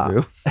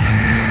you're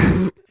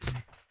weird,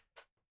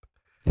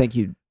 Thank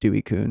you,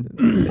 Dewey Coon.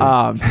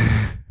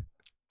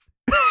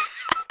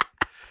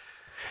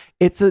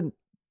 It's a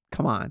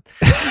come on.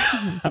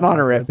 It's an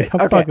honorific.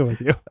 I'm Okay. fucking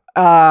with you.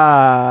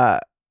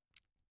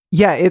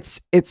 Yeah, it's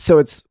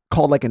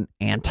called like an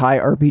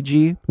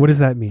anti-RPG. What does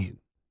that mean?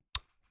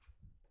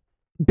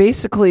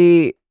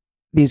 Basically,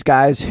 these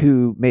guys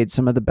who made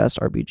some of the best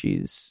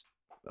RPGs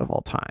of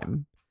all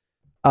time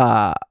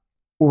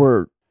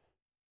were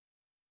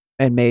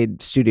and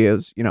made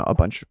studios, a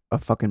bunch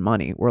of fucking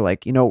money. We're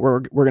like,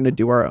 we're going to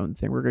do our own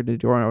thing. We're going to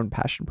do our own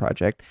passion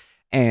project.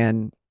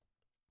 And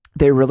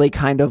they really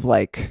kind of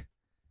like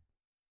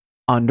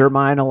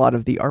undermine a lot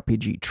of the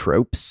RPG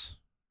tropes,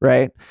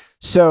 right?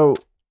 So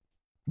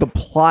the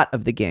plot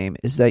of the game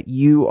is that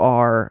you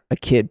are a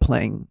kid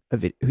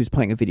who's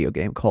playing a video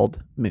game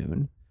called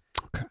Moon.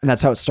 Okay. And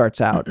that's how it starts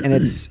out. And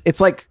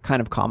it's like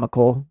kind of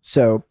comical.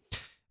 So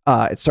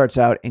it starts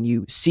out and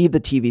you see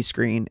the TV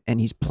screen and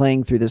he's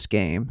playing through this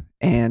game,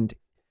 and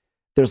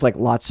there's like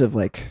lots of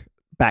like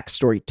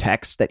backstory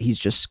text that he's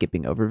just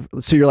skipping over.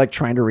 So you're like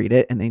trying to read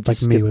it, and then he Like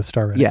just me with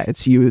Star Renegade. yeah,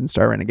 it's you in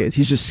Star Renegades.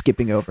 He's just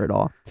skipping over it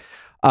all.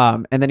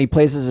 And then he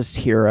plays as this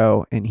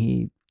hero and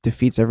he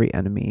defeats every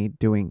enemy,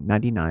 doing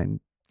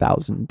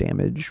 99,000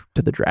 damage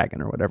to the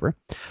dragon or whatever.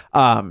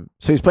 So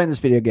he's playing this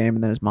video game,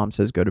 and then his mom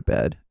says, go to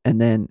bed. And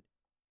then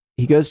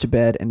he goes to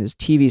bed and his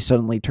TV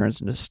suddenly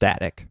turns into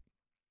static.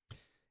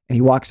 And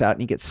he walks out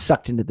and he gets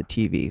sucked into the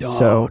TV. Oh,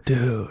 So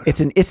dude.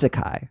 it's an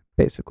isekai,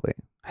 basically,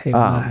 Hey,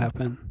 when that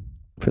happen?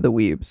 for the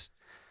weebs.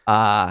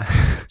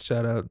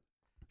 shout out.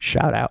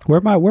 Shout out. Where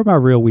my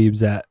real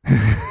weebs at?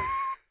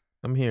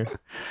 I'm here.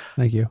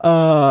 Thank you.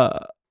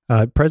 Uh,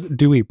 Present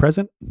Dewey,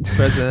 present?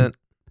 Present.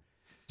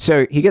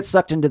 So he gets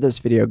sucked into this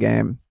video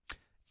game,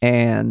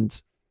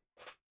 and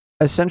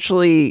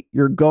essentially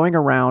you're going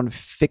around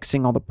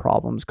fixing all the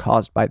problems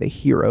caused by the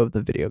hero of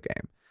the video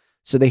game.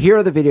 So the hero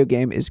of the video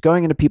game is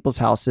going into people's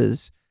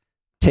houses,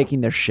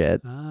 taking their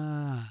shit.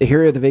 Ah. The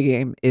hero of the video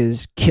game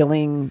is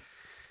killing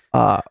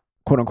quote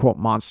unquote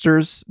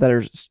monsters that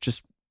are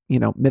just,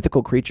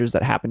 mythical creatures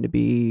that happen to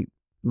be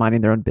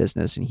minding their own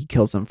business, and he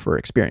kills them for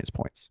experience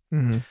points.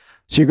 Mm-hmm.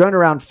 So you're going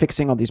around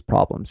fixing all these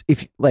problems.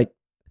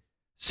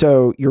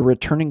 So you're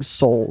returning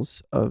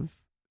souls of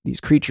these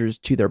creatures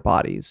to their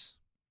bodies.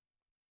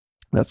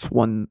 That's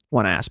one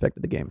aspect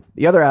of the game.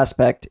 The other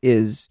aspect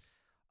is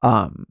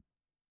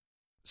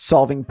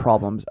solving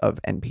problems of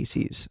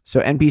NPCs.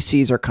 So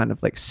NPCs are kind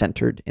of like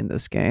centered in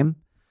this game.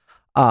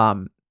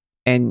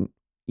 And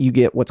you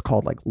get what's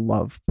called like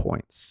love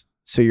points.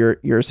 So you're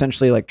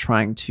essentially like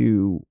trying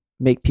to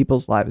make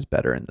people's lives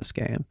better in this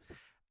game.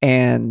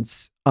 And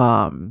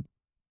I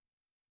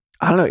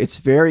don't know, it's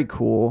very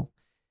cool.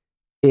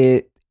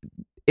 It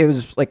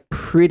was like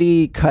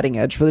pretty cutting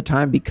edge for the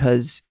time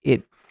because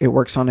it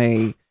works on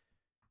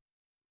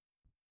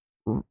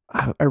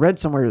I read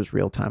somewhere it was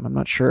real time. I'm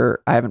not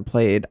sure. I haven't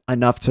played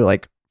enough to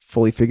like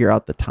fully figure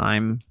out the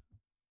time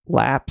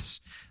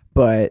lapse,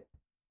 but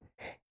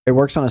it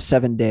works on a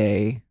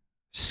 7-day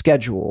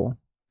schedule,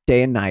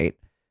 day and night.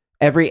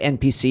 Every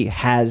NPC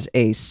has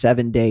a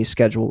 7-day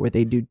schedule where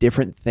they do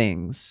different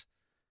things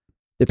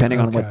depending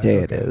on what day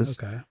it is.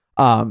 Okay.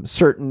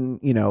 Certain,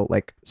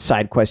 like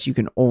side quests you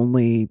can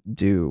only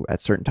do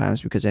at certain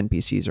times because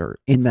NPCs are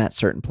in that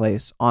certain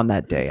place on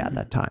that day at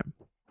that time.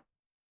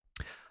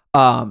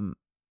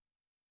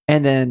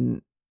 And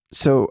then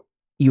so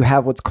you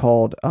have what's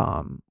called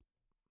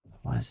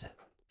what is it?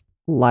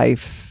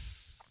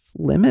 Life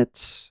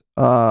limit?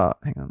 Hang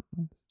on.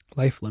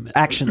 Life limit.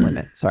 Action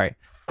limit. Sorry.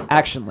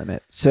 Action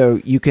limit. So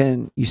you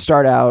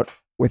start out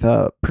with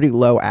a pretty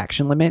low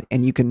action limit,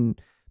 and you can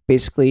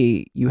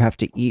basically you have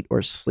to eat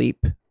or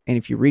sleep. And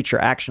if you reach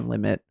your action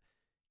limit,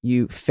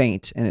 you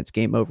faint and it's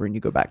game over and you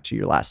go back to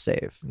your last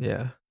save.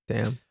 Yeah.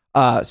 Damn.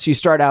 So you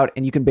start out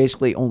and you can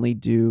basically only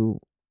do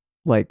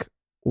like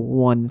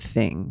one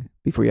thing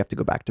before you have to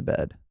go back to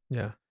bed.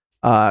 Yeah.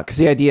 Because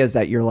the idea is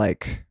that you're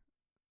like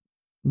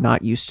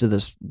not used to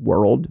this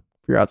world.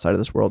 You're outside of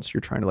this world, so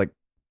you're trying to like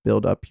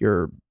build up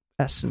your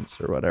essence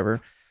or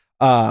whatever.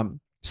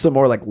 So the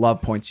more like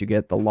love points you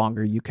get, the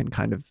longer you can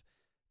kind of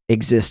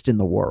exist in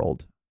the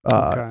world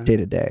day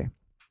to day.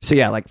 So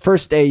yeah, like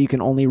first day you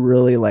can only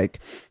really like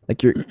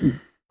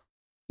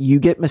you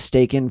get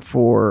mistaken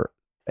for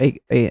an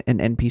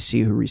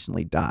NPC who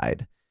recently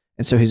died,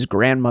 and so his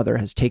grandmother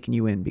has taken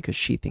you in because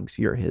she thinks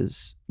you're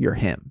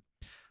him.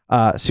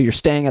 So you're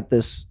staying at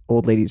this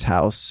old lady's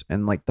house,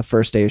 and like the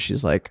first day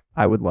she's like,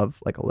 I would love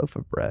like a loaf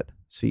of bread.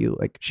 So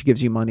she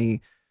gives you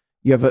money.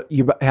 You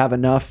have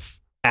enough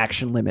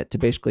action limit to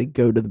basically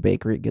go to the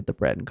bakery, get the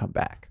bread, and come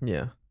back.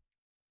 Yeah.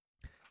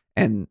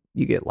 And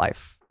you get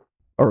life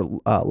or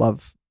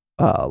love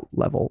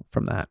level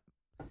from that.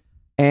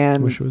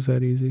 And Wish it was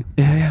that easy.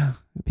 yeah,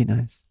 it'd be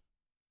nice.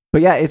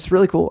 But yeah, it's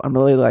really cool. I'm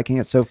really liking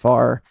it so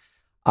far.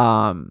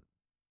 A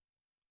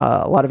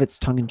lot of it's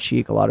tongue in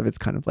cheek. A lot of it's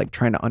kind of like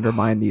trying to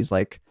undermine these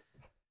like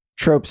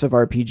tropes of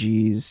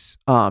RPGs.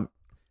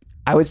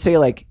 I would say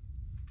like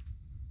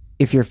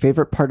if your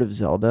favorite part of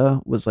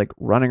Zelda was like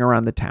running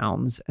around the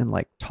towns and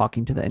like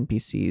talking to the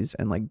NPCs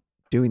and like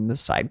doing the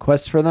side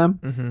quests for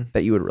them,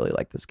 that you would really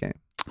like this game.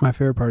 My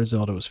favorite part of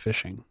Zelda was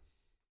fishing.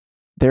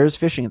 There's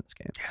fishing in this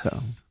game. Yes. So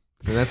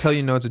And that's how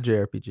you know it's a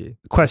JRPG.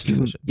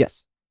 Question. Fishing.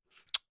 yes.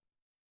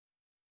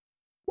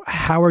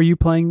 How are you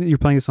playing? You're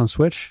playing this on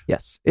Switch?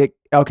 Yes.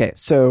 Okay.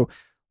 So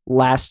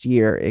last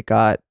year it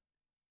got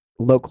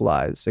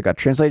localized. It got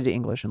translated to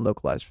English and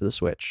localized for the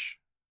Switch.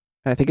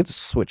 And I think it's a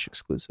Switch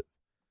exclusive.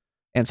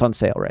 And it's on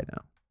sale right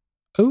now.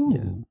 Oh.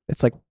 Yeah.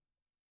 It's like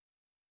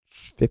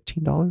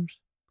 $15.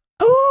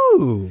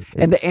 Oh.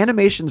 And the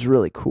animation's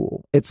really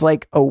cool. It's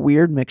like a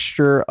weird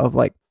mixture of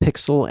like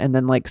pixel and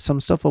then like some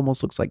stuff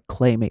almost looks like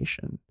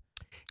claymation.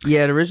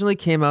 Yeah, it originally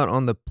came out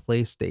on the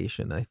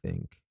PlayStation, I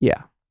think.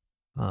 Yeah.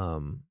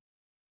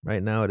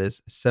 Right now it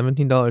is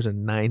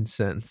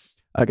 $17.09.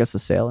 I guess the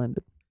sale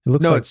ended. It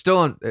looks No, like it's still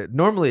on.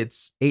 Normally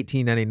it's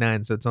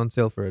 $18.99, so it's on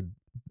sale for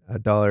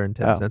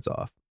 $1.10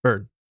 off,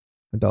 or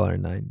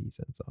 $1.90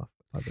 off.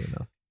 Oddly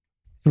enough.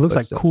 it looks but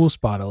like still. Cool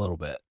Spot a little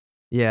bit.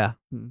 Yeah,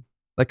 Hmm.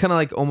 like kind of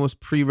like almost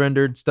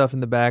pre-rendered stuff in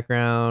the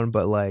background,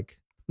 but like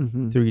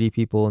Mm-hmm. 3D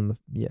people in the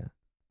yeah.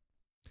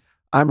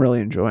 I'm really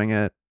enjoying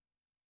it.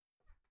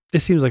 It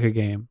seems like a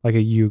game, like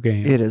a you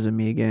game. It is a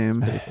me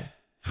game.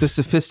 The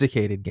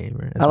sophisticated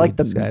gamer. as I we like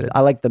described it.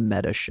 I like the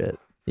meta shit.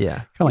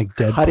 Yeah, Kind of like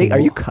Deadpool. Cutting? Are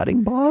you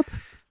cutting, Bob?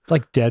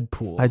 like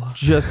Deadpool?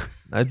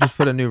 I just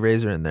put a new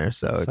razor in there,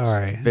 so it's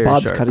Sorry. very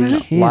Bob's sharp. cutting I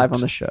it live can't. on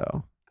the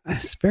show.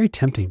 It's very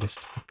tempting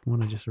just to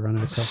want to just run it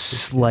across the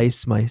skin.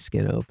 Slice my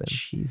skin open.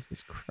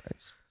 Jesus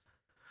Christ.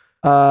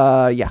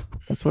 Yeah,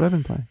 that's what I've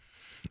been playing.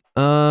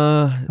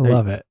 I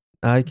love it.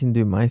 I can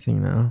do my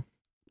thing now.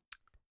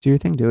 Do your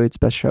thing, do it. It's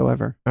best show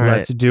ever. All right.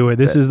 Let's do it.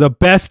 This is the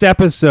best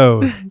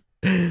episode.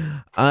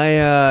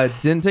 I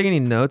didn't take any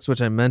notes,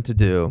 which I meant to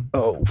do.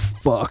 Oh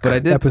fuck! But I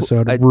did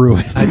episode I-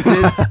 ruined.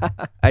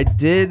 I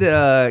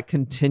did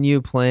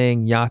continue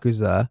playing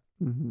Yakuza.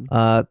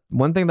 Mhm.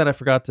 One thing that I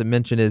forgot to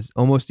mention is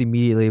almost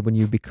immediately when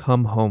you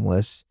become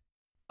homeless,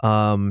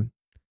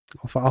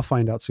 I'll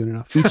find out soon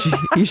enough.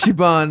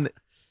 Ichiban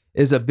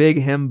is a big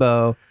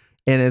himbo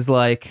and is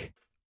like,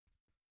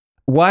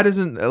 why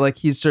doesn't like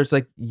he starts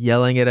like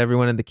yelling at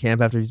everyone in the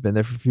camp after he's been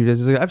there for a few days.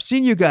 He's like, I've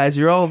seen you guys.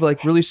 You're all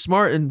like really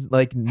smart and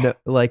like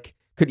like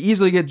could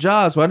easily get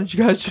jobs. Why don't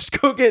you guys just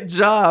go get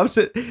jobs?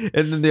 And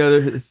then the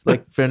other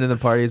like friend in the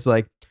party is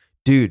like,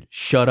 dude,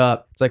 shut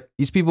up. It's like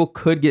these people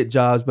could get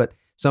jobs, but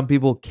some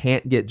people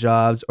can't get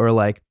jobs, or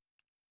like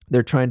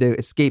they're trying to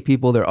escape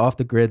people. They're off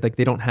the grid. Like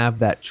they don't have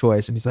that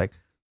choice. And he's like,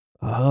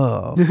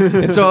 oh.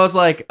 And so I was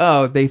like,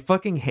 oh,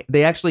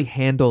 they actually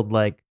handled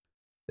like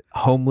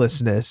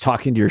homelessness.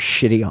 Talking to your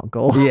shitty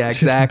uncle. Yeah,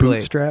 Just exactly.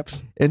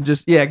 bootstraps. And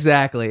just, yeah,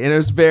 exactly. And it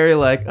was very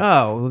like,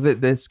 oh,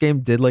 this game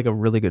did like a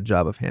really good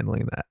job of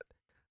handling that.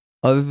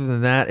 Other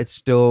than that, it's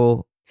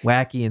still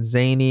wacky and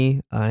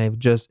zany. I've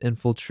just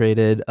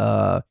infiltrated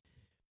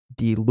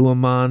the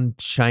Luoman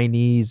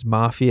Chinese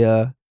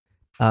mafia.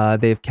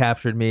 They've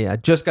captured me. I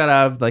just got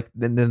out of like,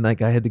 and then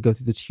like I had to go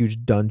through this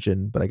huge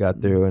dungeon, but I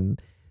got through,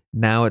 and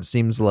now it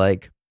seems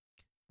like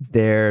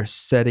they're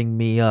setting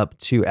me up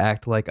to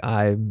act like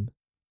I'm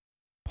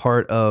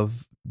part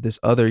of this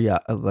other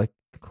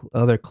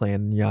other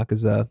clan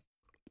Yakuza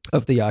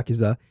of the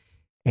Yakuza,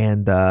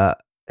 and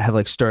have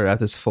like started out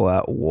this full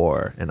out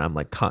war, and I'm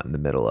like caught in the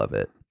middle of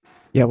it.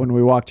 Yeah, when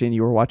we walked in,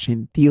 you were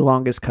watching the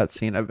longest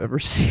cutscene I've ever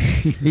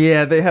seen.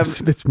 Yeah, they have.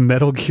 It's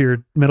Metal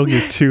Gear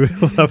 2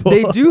 level.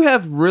 They do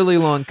have really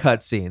long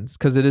cutscenes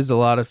because it is a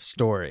lot of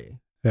story.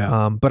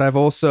 Yeah. But I've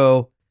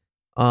also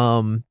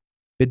been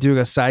doing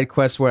a side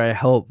quest where I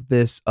help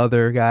this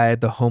other guy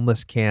at the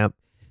homeless camp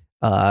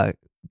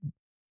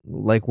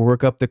like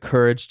work up the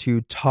courage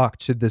to talk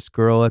to this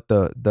girl at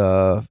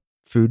the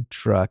food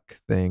truck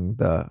thing,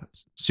 the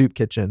soup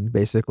kitchen,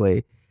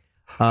 basically.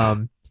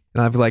 And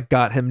I've like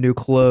got him new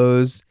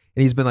clothes,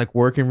 and he's been like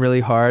working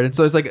really hard, and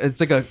so it's like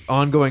a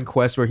ongoing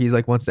quest where he's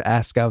like wants to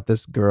ask out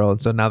this girl,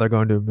 and so now they're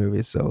going to a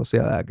movie, so we'll see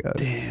how that goes.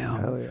 Damn.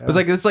 Hell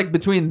yeah. It's like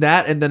between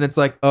that and then it's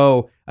like,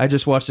 oh, I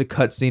just watched a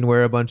cutscene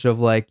where a bunch of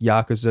like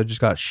yakuza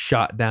just got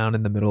shot down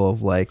in the middle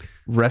of like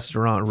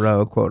Restaurant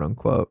Row, quote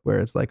unquote, where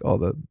it's like all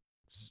the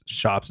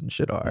shops and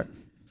shit are.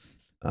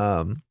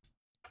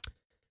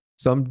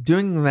 So I'm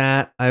doing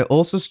that. I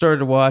also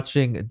started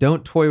watching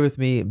Don't Toy With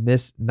Me,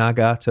 Miss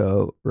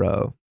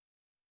Nagatoro.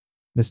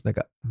 Miss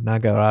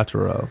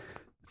Nagatoro.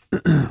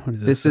 What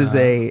is This is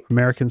a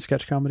American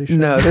sketch comedy show.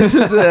 no. This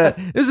is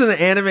an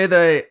anime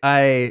that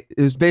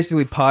it was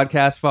basically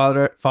podcast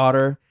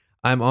fodder.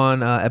 I'm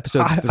on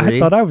episode 3. I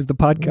thought I was the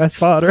podcast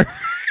fodder.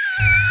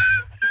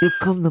 You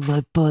come to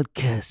my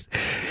podcast.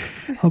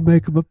 I'll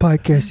make him a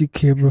podcast you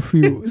can't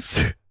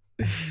refuse.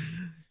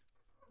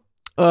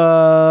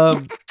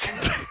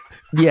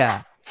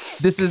 Yeah.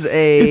 This is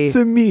a It's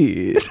a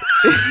me.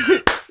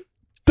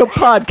 The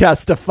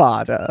podcast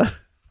fada.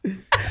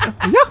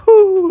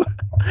 Yahoo!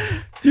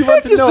 Do you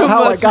want to you know so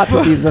how I much. got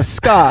to these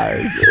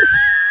scars?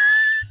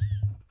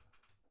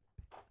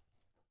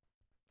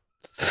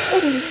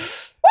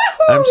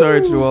 I'm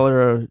sorry to all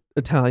our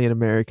Italian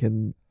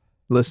American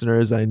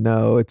listeners. I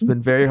know it's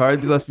been very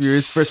hard these last few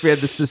years. First we had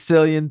the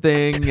Sicilian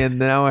thing, and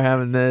now we're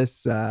having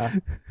this.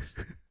 The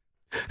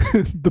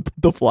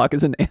Flock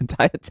is an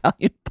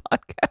anti-Italian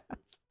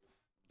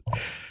podcast.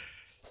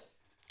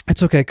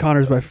 It's okay.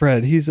 Connor's my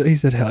friend. He's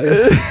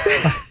Italian.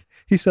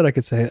 He said I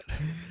could say it.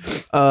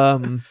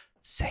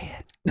 Say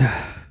it.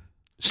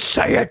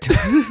 Say it.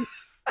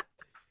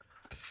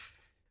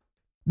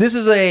 This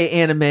is a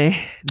anime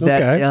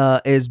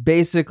that is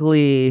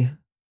basically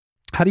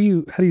How do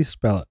you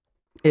spell it?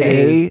 it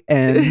is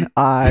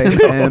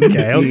A-N-I-M-E.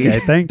 Okay.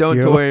 Thank don't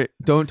you.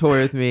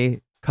 toy with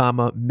me,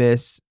 comma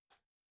Miss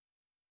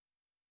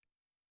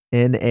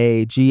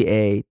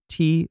Nagatoro.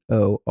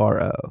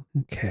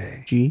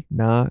 Okay. G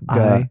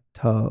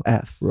Nagatoro.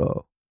 F.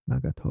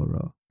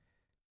 Nagatoro.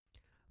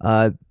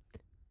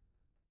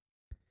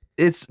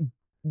 It's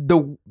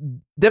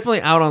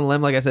definitely out on a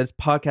limb. Like I said, it's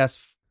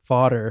podcast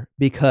fodder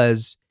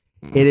because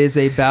it is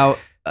about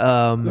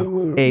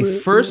a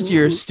first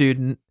year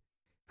student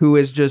who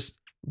is just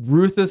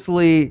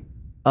ruthlessly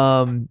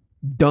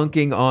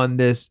dunking on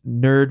this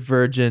nerd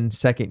virgin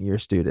second year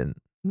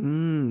student.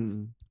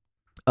 Mm.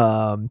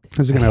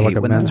 Is it gonna have like hate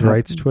a when that men's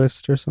rights happens.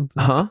 twist or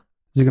something? Huh?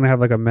 Is it gonna have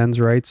like a men's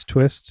rights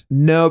twist?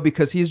 No,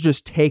 because he's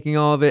just taking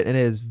all of it, and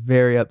it is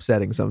very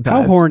upsetting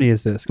sometimes. How horny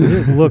is this? Because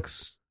it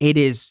looks. It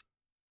is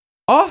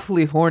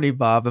awfully horny,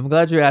 Bob. I'm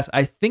glad you asked.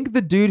 I think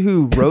the dude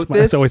who wrote That's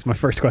this. always my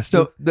first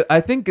question. So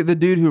I think the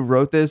dude who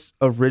wrote this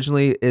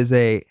originally is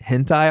a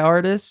hentai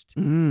artist,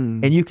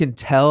 Mm. and you can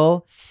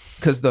tell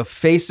because the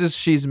faces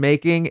she's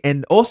making,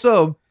 and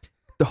also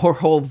the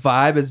whole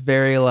vibe is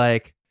very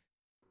like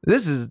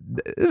this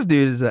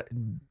dude is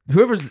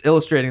whoever's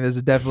illustrating this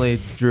is definitely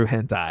drew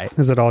hentai.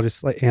 Is it all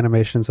just like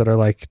animations that are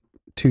like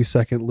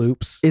 2-second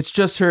loops? It's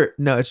just her.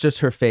 No, it's just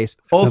her face.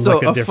 Also,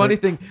 like a a funny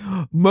thing: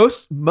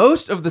 most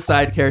of the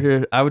side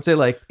characters, I would say,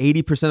 like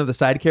 80% of the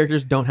side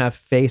characters don't have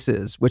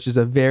faces, which is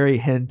a very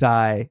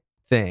hentai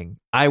thing.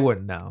 I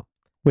wouldn't know.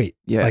 Wait,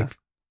 Yeah.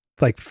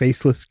 like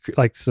faceless,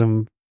 like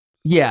some.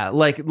 Yeah,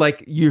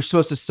 like you're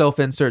supposed to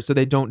self-insert, so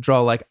they don't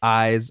draw like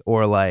eyes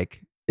or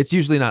like it's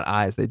usually not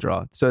eyes they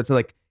draw. So it's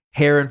like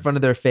hair in front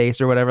of their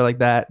face or whatever like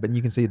that, but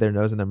you can see their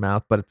nose and their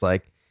mouth. But it's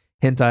like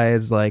hentai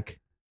is like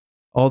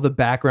all the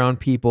background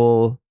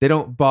people. They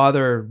don't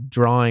bother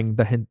drawing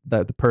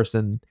the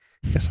person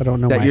Guess I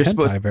don't know that my you're hentai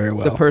supposed very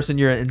well. the person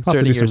you're I'll have to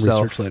inserting do some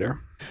yourself. research later.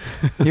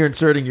 You're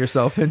inserting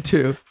yourself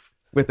into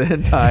with the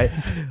hentai.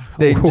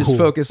 They just Oh.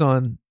 focus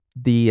on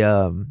the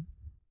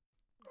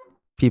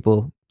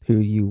people who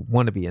you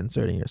want to be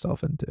inserting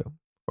yourself into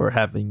or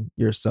having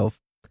yourself.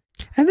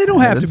 And they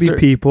don't have to be Insert.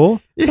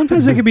 people.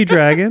 Sometimes they can be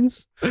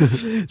dragons.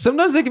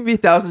 Sometimes they can be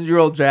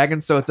 1,000-year-old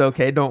dragons, so it's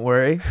okay. Don't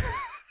worry.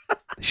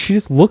 She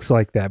just looks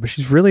like that, but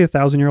she's really a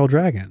 1,000-year-old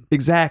dragon.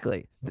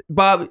 Exactly,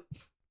 Bob.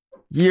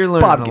 You're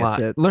learning Bob a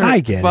gets lot. it. I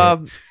get it.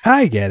 Bob,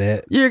 I get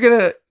it. You're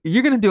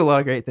gonna do a lot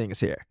of great things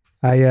here.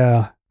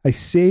 I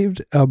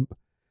saved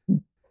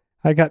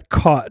I got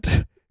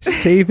caught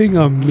saving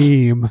a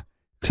meme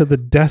to the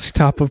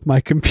desktop of my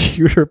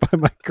computer by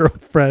my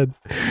girlfriend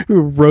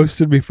who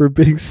roasted me for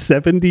being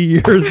 70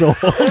 years old.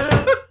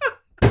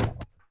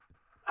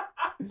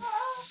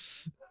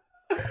 It's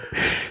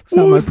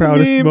not What my was the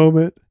proudest meme?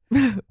 moment.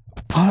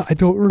 I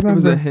don't It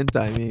was a remember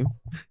hentai meme.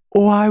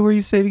 Why were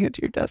you saving it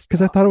to your desk?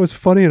 because I thought it was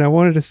funny and I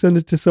wanted to send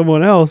it to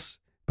someone else,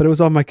 but it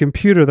was on my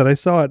computer that I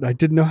saw it and I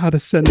didn't know how to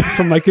send it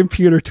from my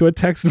computer to a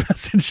text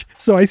message,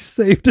 so I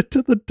saved it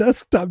to the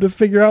desktop to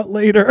figure out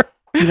later.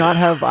 Do you not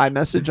have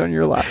iMessage on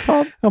your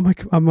laptop?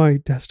 On my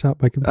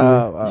desktop, my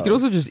computer. You could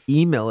also just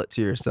email it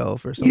to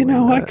yourself or something. You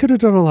know, like I that. could have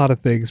done a lot of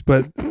things,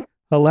 but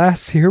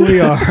alas, here we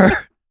are.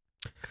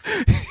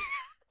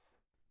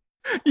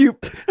 You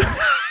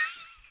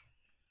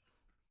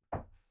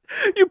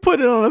you put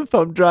it on a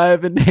thumb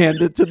drive and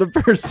hand it to the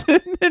person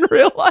in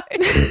real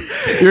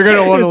life. You're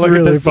gonna want to It's look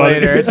really at this funny.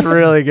 later. It's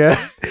really good.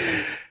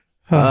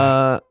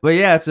 But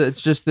yeah,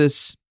 it's just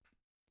this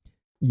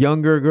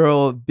younger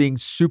girl being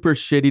super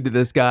shitty to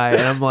this guy,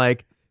 and I'm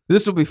like,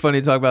 this will be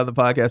funny to talk about in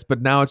the podcast.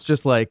 But now it's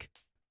just like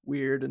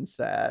Weird and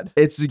sad.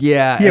 it's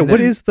yeah. and What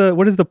then is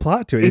the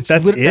plot to it? it's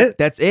That's lit- it.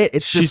 That's it.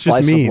 It's She's just just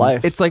Slice mean. of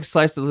life. it's like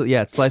slice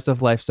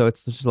of life. So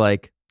it's just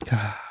like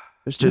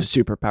There's no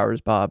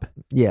superpowers, Bob.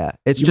 yeah,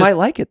 it's You just might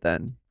like it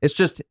then. it's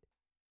just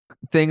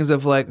things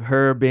of like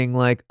her being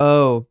like,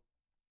 oh,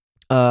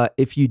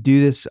 if you do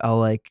this, I'll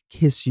like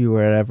kiss you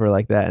or whatever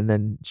like that, and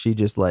then she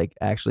just like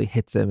actually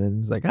hits him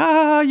and is like,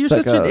 you're It's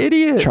such like an a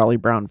idiot. Charlie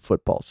Brown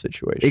football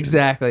situation.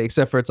 Exactly,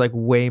 except for it's like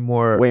way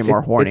more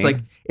horny.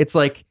 It's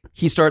like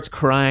he starts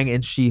crying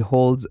and she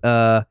holds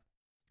a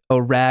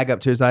rag up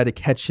to his eye to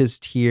catch his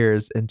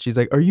tears, and she's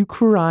like, "Are you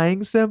crying,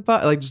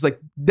 senpai?" Like just like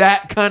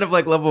that kind of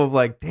like level of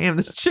like, damn,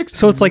 this chick's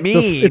So it's like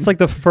mean. it's like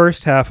the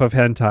first half of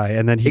hentai,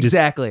 and then he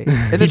exactly, and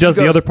he then she does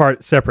the goes- other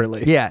part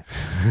separately. Yeah,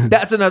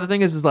 that's another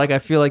thing is like I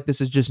feel like this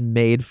is just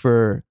made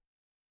for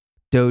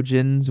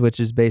dojins, which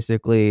is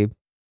basically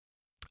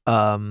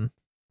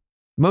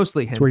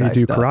mostly hentai It's where you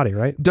do stuff. karate,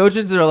 right?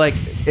 Dojins are like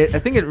I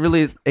think it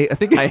really I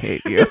think I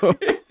hate you.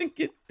 I think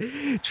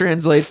it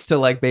translates to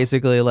like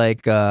basically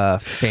like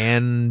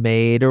fan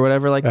made or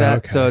whatever like that.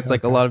 Okay, So it's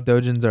like a lot of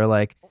dojins are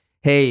like,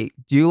 hey,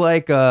 do you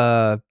like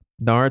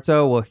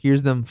Naruto? Well,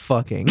 here's them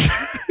fucking.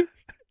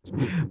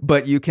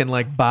 But you can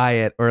like buy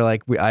it or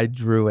like I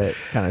drew it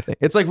kind of thing.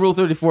 It's like Rule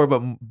 34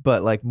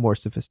 but like more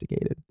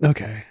sophisticated.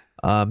 Okay.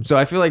 So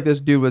I feel like this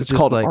dude was It's just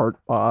called like art,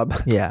 Bob.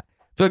 yeah.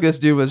 I feel like this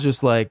dude was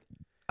just like,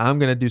 I'm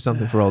gonna do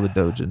something for all the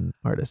dojin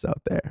artists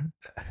out there.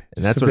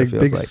 And that's Just a what big, it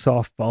feels big like.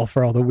 softball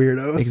for all the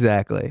weirdos.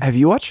 Exactly. Have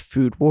you watched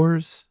Food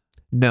Wars?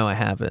 No, I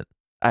haven't.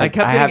 I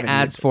kept getting haven't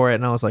ads either. for it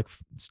and I was like,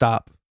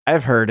 stop.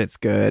 I've heard it's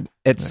good.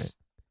 It's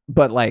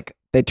but like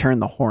they turn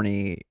the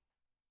horny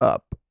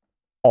up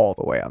all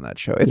the way on that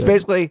show. It's Yeah.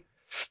 basically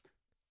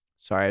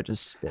sorry, I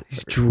just spit.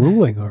 He's everywhere.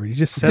 drooling over. You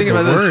just said Thinking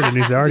the about those- word, and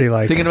he's already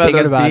like, Thinking about thinking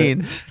those about it.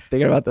 beans.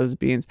 Thinking about those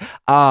beans.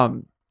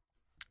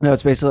 No,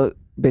 it's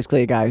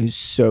basically a guy who's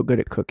so good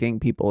at cooking,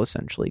 people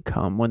essentially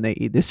come when they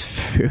eat this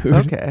food.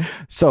 Okay.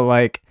 So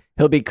like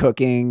he'll be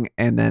cooking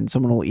and then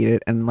someone will eat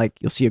it and like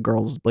you'll see a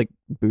girl's like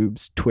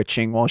boobs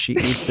twitching while she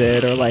eats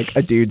it, or like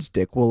a dude's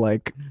dick will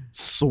like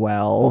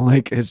swell,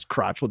 like his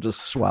crotch will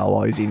just swell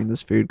while he's eating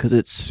this food because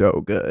it's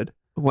so good.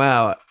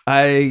 Wow.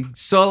 I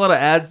saw a lot of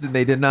ads and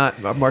they did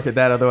not market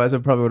that. Otherwise, I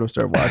probably would have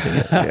started watching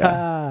it.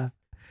 Yeah.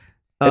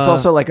 It's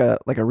also like a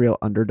real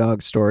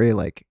underdog story.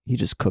 Like he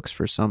just cooks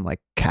for some like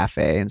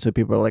cafe, and so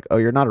people are like, "Oh,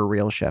 you're not a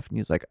real chef," and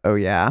he's like, "Oh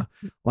yeah,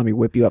 let me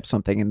whip you up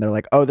something." And they're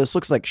like, "Oh, this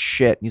looks like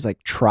shit," and he's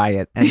like, "Try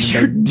it," and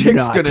your they're dick's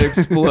not. gonna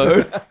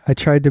explode. I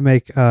tried to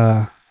make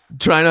Try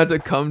not to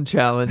come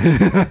challenge.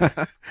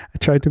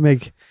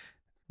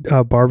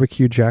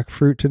 barbecue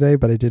jackfruit today,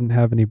 but I didn't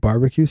have any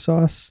barbecue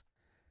sauce.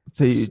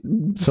 So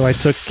you, So I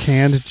took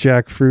canned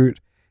jackfruit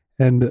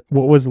and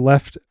what was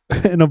left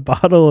in a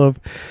bottle of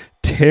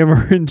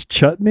tamarind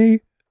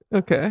chutney.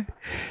 okay.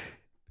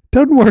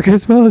 Doesn't work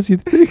as well as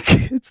you'd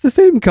think. It's the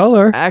same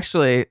color.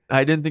 Actually,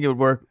 I didn't think it would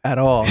work at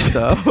all.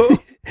 So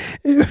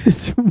It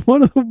was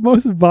one of the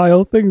most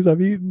vile things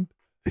I've eaten.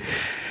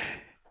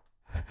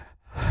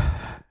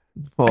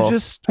 well,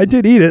 I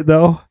did eat it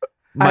though.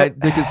 my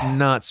dick is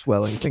not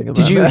swelling. Thinking about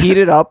Did you that. heat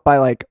it up by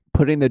like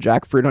putting the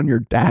jackfruit on your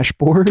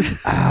dashboard?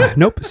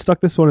 Nope.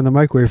 Stuck this one in the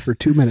microwave for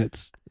 2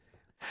 minutes.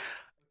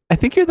 I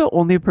think you're the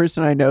only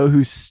person I know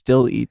who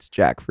still eats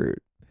jackfruit.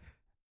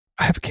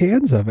 I have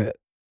cans of it.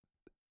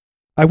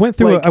 I went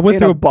through Like, I went in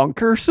through a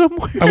bunker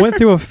somewhere. I went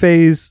through a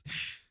phase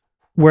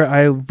where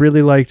I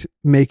really liked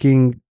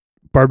making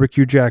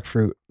barbecue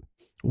jackfruit.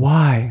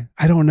 Why?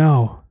 I don't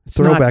know. It's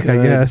not Throwback, I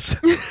good. guess.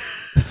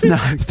 It's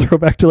not.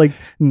 Throwback to like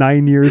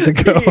 9 years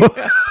ago.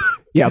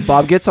 Yeah,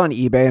 Bob gets on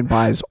eBay and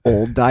buys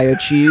old Daiya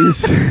cheese,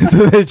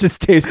 so it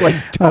just tastes like.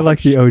 I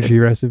like the OG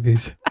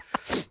recipes.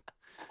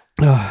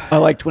 I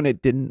liked when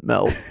it didn't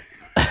melt.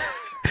 I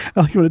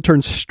like when it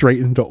turns straight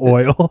into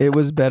oil. It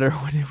was better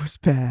when it was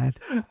bad.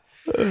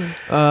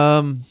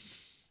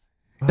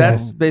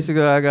 That's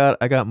basically I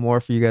got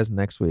more for you guys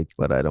next week,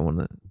 but I don't want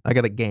to. I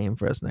got a game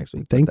for us next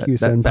week. but Thank that, you,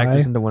 That Senpai.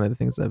 factors into one of the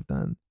things I've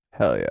done.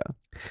 Hell yeah!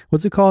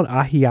 What's it called?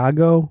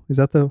 Ahiago? Is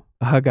that the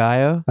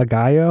Hagayo,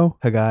 Agayo?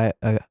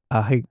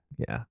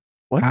 yeah.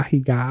 What?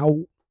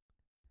 Ahigao?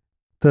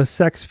 The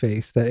sex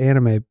face, that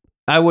anime.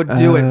 I would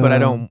do it, but I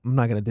Um, don't. I'm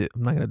not gonna do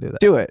that.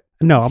 Do it.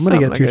 No, I'm gonna I'm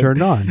get not too gonna-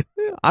 turned on.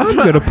 I'm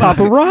gonna pop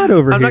a rod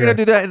over I'm here. not gonna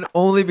do that, and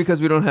only because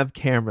we don't have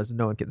cameras and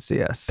no one can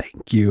see us.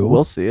 Thank you.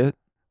 We'll see it.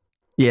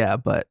 Yeah,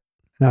 but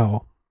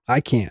No,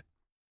 I can't.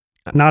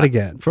 Not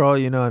again. for all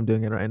you know, I'm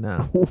doing it right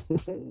now.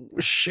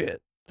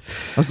 Shit.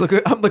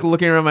 I'm like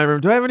looking around my room.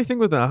 Do I have anything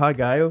with a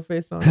Hagayo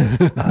face on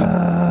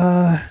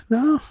it?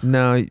 No.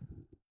 No.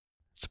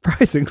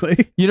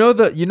 Surprisingly. You know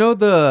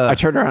the. I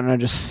turned around and I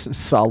just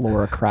saw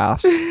Laura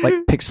Croft's like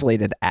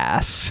pixelated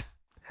ass.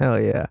 Hell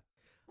yeah.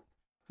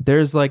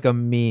 There's like a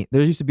meme.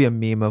 There used to be a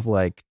meme of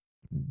like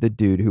the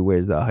dude who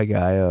wears the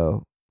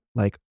Hagayo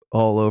like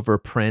all over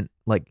print.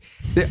 Like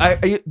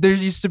there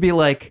used to be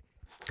like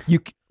You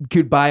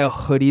could buy a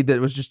hoodie that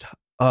was just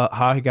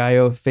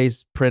Hagayo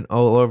face print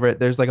all over it.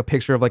 There's like a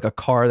picture of like a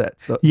car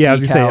that's the Yeah, I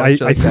was gonna decal say and I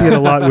shit see like it that. a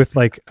lot with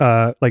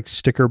like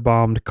sticker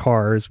bombed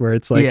cars where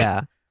it's like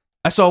yeah.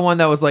 I saw one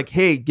that was like,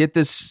 "Hey, get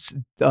this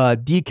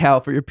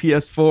decal for your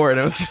PS4," and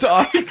it was just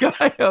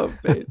Hagayo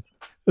face.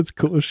 that's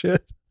cool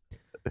shit.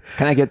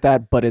 Can I get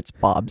that? But it's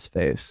Bob's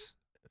face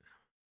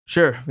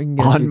Sure, we can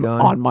get you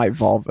going. on my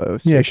Volvo. Yeah,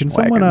 station can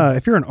someone wagon.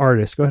 if you're an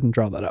artist, go ahead and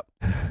draw that up.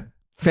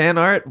 Fan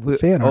art,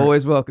 Fan art.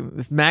 always welcome.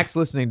 If Mac's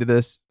listening to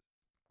this,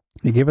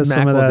 You gave us Mac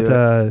some of will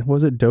that do what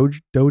was it,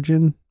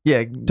 Dojin?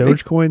 yeah,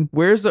 Dogecoin?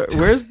 Where's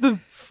the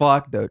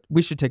flock Doge?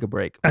 We should take a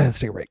break, Let's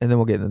take a break. and then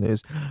we'll get into the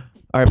news.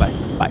 All right,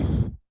 bye.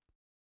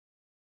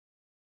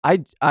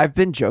 I've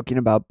been joking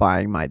about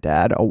buying my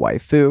dad a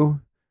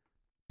waifu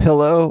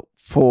pillow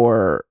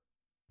for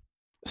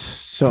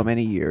so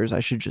many years. I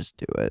should just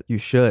do it. You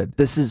should.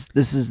 This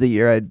is the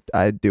year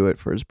I'd do it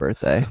for his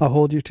birthday. I'll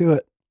hold you to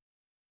it.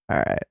 All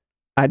right.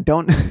 I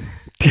don't.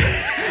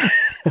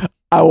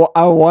 I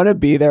want to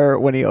be there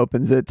when he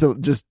opens it. To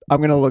just, I'm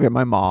gonna look at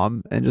my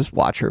mom and just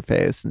watch her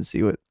face and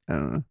see what I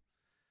don't know.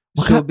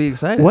 She'll be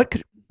excited. What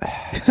could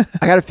I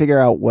got to figure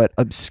out what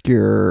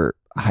obscure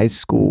high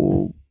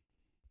school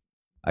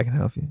I can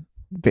help you.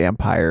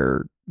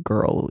 vampire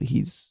girl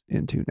he's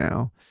into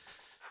now.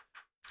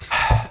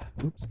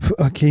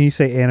 Can you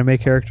say anime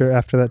character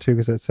after that too?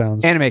 Because that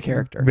sounds Anime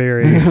character.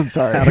 very I'm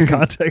sorry. out of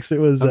context. It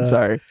was. I'm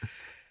sorry.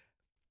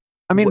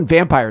 I mean,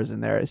 vampires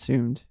in there. I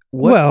assumed.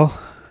 What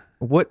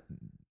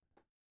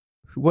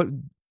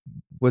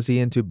was he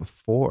into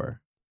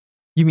before?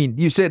 You mean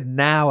you said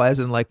now, as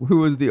in like who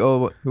was the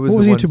what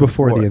was he into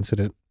before the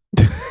incident?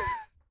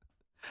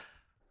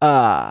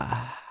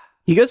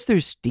 He goes through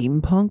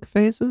steampunk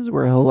phases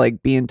where he'll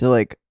like be into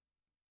like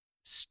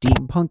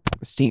steampunky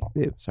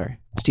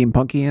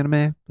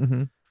anime.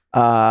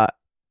 Mm-hmm.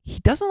 He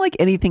doesn't like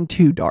anything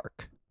too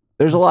dark.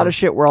 There's a lot of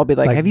shit where I'll be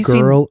like, have you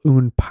seen? Girl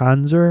und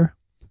Panzer?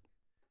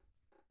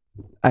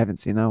 I haven't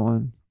seen that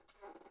one.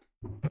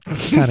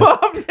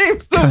 Bob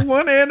names the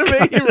one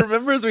anime he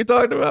remembers we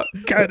talked about.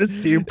 Kind of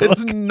steampunk.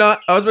 It's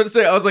not. I was about to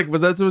say. I was like,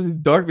 was that supposed to be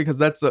dark? Because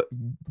that's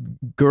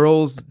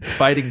girls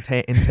fighting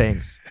in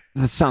tanks.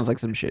 This sounds like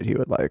some shit he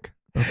would like.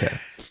 Okay,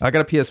 I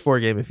got a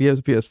PS4 game. If he has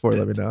a PS4,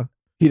 let me know.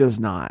 He does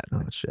not.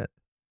 Oh shit.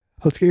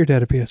 Let's get your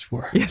dad a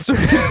PS4. Yeah, so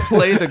we can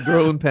play the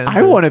girl in Panzer.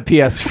 I want a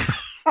PS4.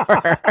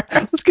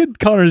 Let's get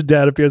Connor's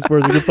dad a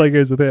PS4 so we can play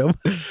games with him.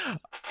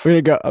 We're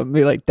gonna go. I'll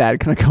be like, Dad,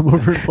 can I come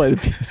over and play the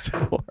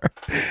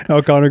PS4?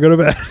 Oh, Connor, go to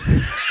bed.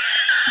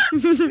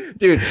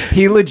 Dude,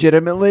 he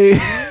legitimately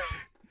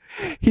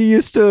he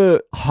used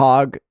to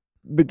hog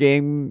the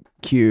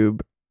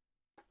GameCube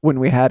when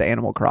we had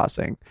Animal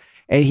Crossing.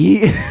 And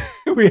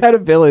we had a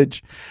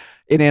village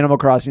in Animal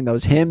Crossing that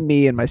was him,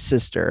 me, and my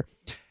sister.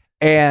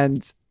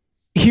 And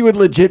he would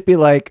legit be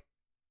like,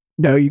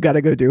 no, you got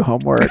to go do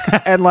homework.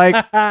 And like,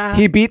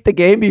 he beat the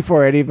game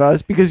before any of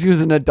us because he was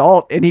an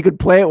adult and he could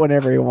play it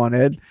whenever he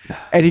wanted.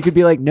 And he could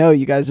be like, no,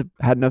 you guys have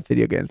had enough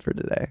video games for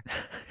today.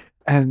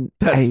 And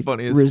That's I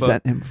funny as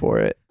resent him for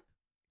it.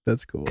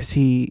 That's cool. Cause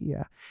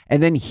yeah.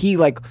 And then he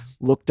like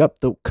looked up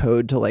the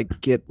code to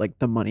like get like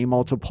the money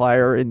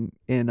multiplier in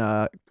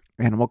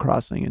Animal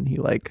Crossing, and he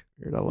like,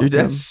 your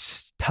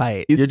dad's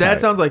tight. He's Your dad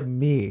tight. sounds like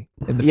me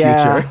in the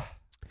Yeah. future.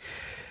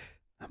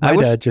 My I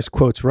wish- dad just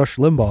quotes Rush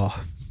Limbaugh.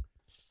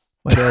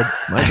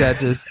 My dad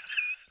just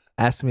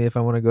asked me if I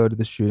want to go to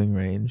the shooting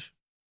range.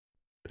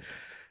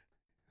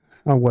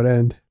 On what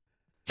end?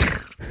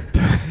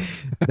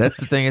 That's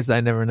the thing, is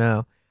I never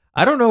know.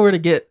 I don't know where to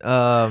get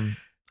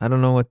I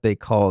don't know what they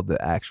call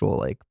the actual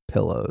like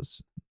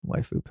pillows,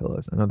 waifu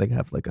pillows. I know they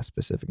have like a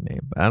specific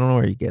name, but I don't know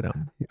where you get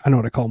them. I know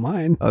what to call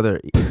mine. Other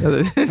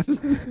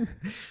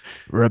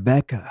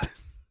Rebecca.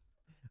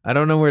 I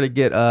don't know where to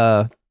get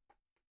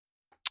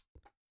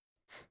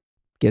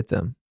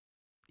them.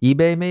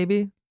 eBay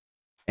maybe?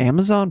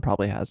 Amazon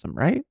probably has them,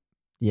 right?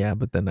 Yeah,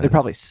 but then They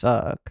probably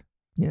suck.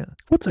 yeah.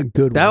 What's a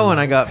good That one? one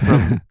I got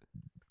from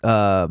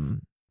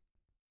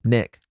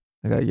Nick.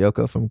 I got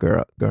Yoko from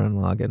Gurren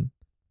Lagann,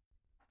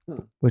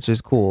 which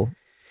is cool.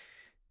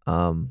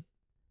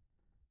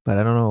 But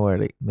I don't know where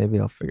to. Maybe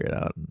I'll figure it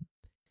out.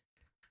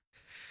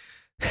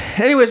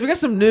 Anyways, we got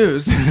some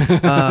news.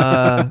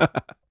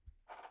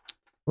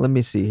 Let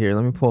me see here.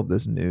 Let me pull up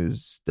this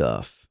news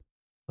stuff.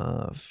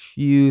 A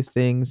few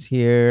things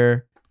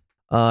here.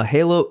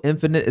 Halo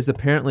Infinite is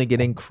apparently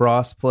getting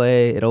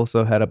crossplay. It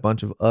also had a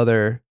bunch of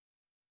other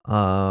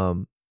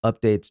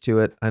updates to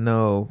it. I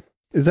know.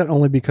 Is that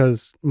only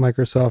because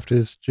Microsoft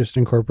is just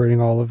incorporating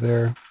all of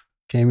their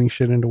gaming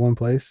shit into one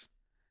place?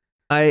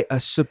 I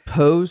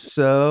suppose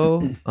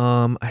so.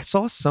 I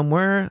saw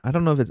somewhere, I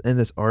don't know if it's in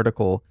this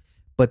article,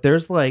 but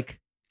there's like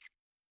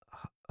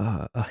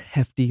a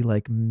hefty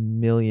like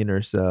million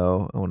or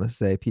so, I want to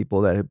say,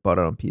 people that had bought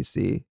it on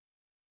PC.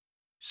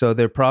 So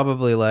they're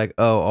probably like,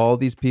 oh, all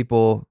these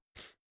people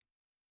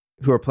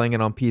who are playing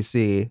it on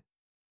PC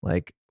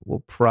like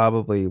will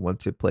probably want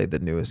to play the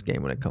newest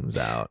game when it comes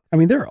out. I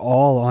mean, they're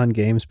all on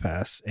Games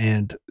Pass,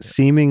 and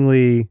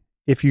seemingly,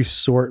 if you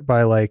sort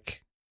by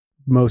like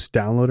most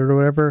downloaded or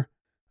whatever,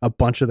 a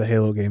bunch of the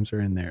Halo games are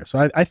in there.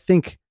 So I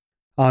think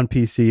on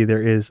PC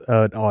there is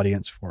an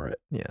audience for it.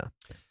 Yeah.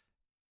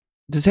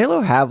 Does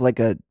Halo have like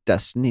a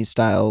Destiny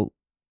style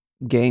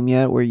game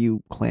yet where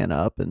you clan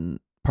up and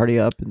party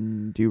up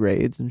and do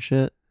raids and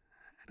shit?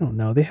 I don't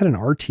know. They had an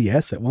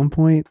RTS at one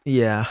point.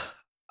 Yeah.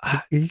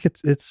 I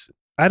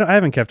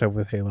haven't kept up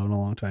with Halo in a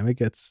long time.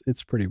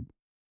 It's pretty,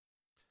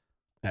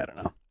 I don't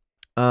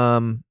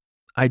know.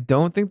 I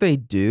don't think they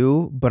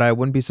do, but I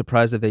wouldn't be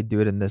surprised if they do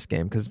it in this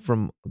game, because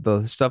from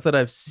the stuff that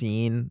I've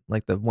seen,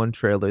 like the one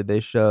trailer they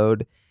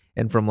showed,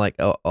 and from like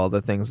all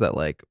the things that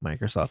like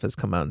Microsoft has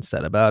come out and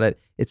said about it,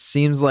 it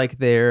seems like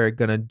they're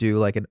gonna do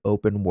like an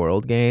open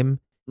world game.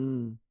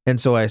 And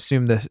so I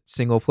assume the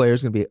single player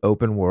is gonna be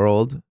open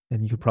world,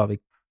 and you could probably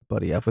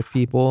buddy up with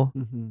people.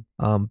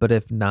 But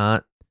if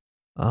not,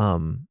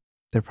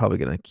 they're probably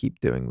gonna keep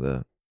doing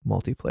the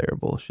multiplayer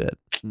bullshit.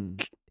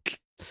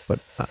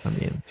 But I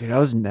mean, dude, I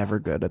was never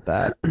good at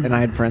that, and I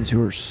had friends who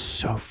were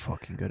so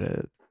fucking good at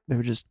it. They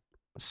would just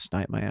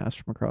snipe my ass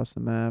from across the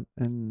map,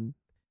 and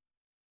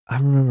I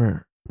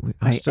remember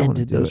I still wanna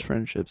ended do those it.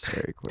 friendships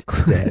very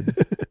quickly.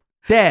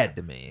 Dead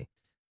to me.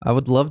 I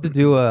would love to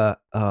do a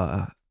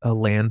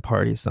LAN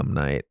party some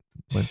night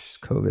once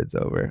COVID's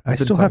over. I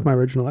still have my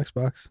original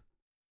Xbox.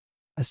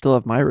 I still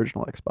have my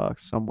original Xbox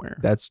somewhere.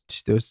 Those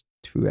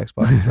two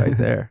Xboxes right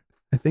there.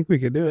 I think we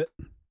could do it.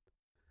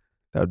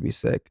 That would be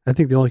sick. I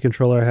think the only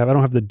controller I have, I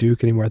don't have the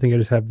Duke anymore. I think I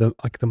just have the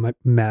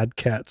Mad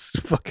Catz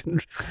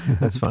fucking.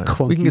 That's fine.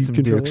 clunky We can get some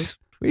controller. Dukes.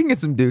 We can get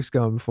some Dukes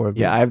going before.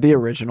 Yeah, I have the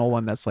original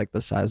one that's like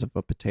the size of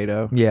a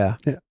potato. Yeah.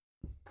 Yeah.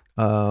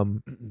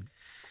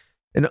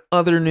 In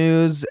other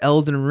news,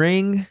 Elden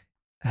Ring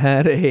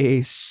had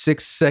a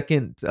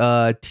 6-second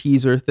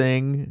teaser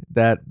thing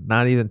that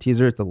not even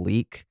teaser, it's a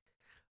leak.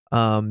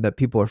 That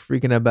people are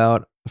freaking out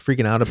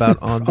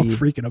about on I'm the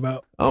freaking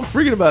about. I'm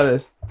freaking about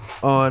this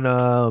on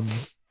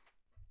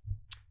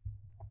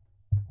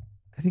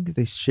I think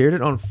they shared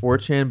it on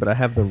 4chan, but I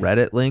have the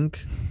Reddit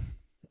link.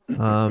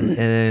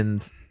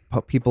 And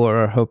people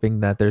are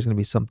hoping that there's going to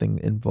be something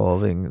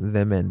involving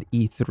them and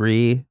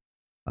E3.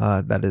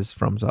 That is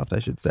FromSoft, I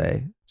should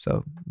say.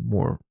 So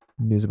more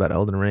news about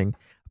Elden Ring.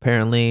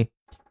 Apparently,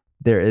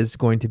 there is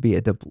going to be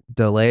a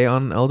delay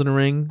on Elden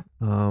Ring.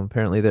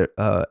 Apparently,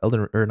 not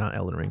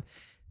Elden Ring.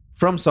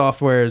 From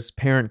Software's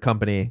parent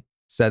company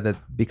said that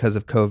because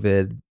of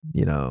COVID,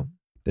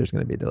 there's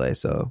going to be a delay.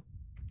 So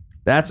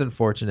that's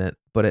unfortunate,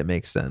 but it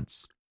makes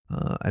sense.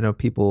 I know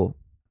people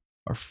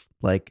are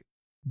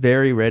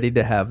very ready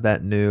to have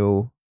that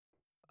new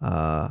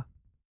Elden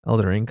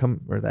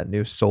Ring or that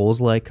new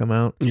Souls-like come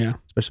out. Yeah.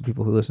 Especially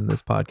people who listen to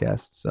this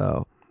podcast.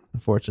 So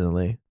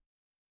unfortunately,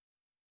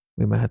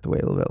 we might have to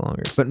wait a little bit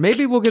longer. But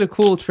maybe we'll get a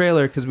cool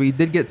trailer, because we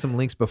did get some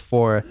links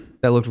before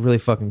that looked really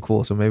fucking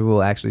cool. So maybe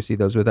we'll actually see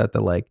those without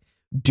the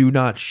do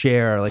not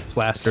share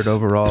plastered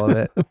over all of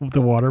it. The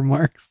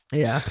watermarks.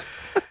 Yeah.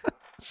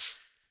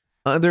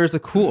 There's a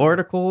cool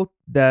article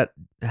that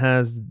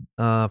has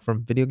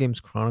from Video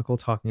Games Chronicle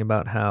talking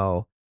about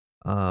how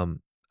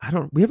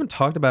we haven't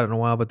talked about it in a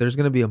while, but there's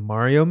going to be a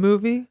Mario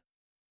movie,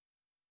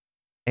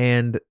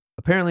 and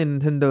apparently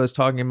Nintendo is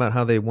talking about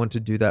how they want to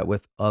do that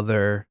with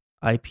other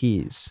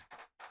IPs.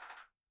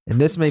 And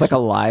this makes It's like a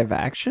live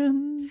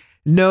action.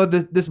 no,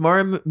 this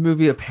Mario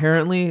movie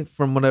apparently,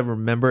 from what I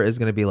remember, is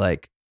going to be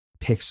like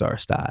Pixar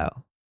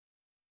style.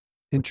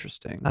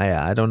 Interesting.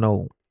 I don't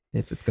know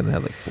if it's going to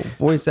have full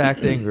voice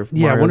acting, or if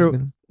Yeah, I Mario's wonder-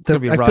 going to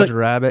be I feel Roger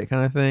Rabbit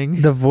kind of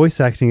thing. The voice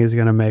acting is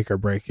going to make or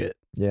break it.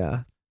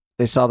 Yeah.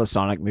 They saw the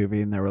Sonic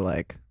movie and they were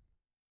like,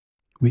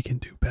 We can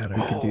do better.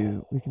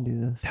 we can do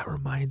this. That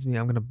reminds me,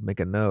 I'm going to make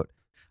a note.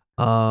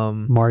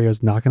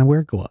 Mario's not going to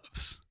wear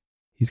gloves.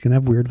 He's going to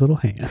have weird little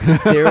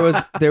hands.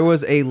 there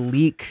was a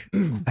leak.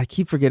 I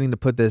keep forgetting to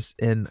put this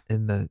in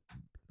the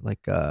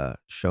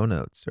show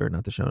notes, or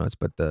not the show notes,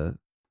 but the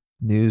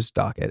news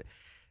docket.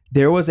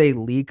 There was a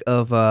leak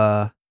of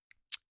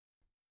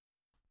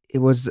it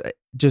was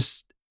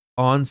just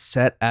on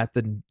set at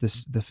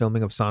the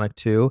filming of Sonic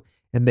 2,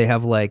 and they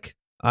have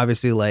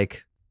obviously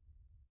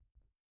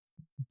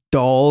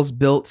dolls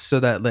built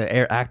so that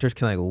the actors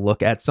can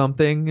look at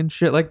something and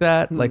shit like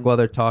that, while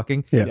they're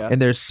talking. Yeah.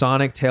 And there's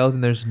Sonic, Tails,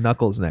 and there's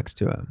Knuckles next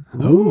to him.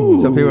 Ooh.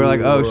 So people are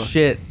like, "Oh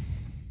shit,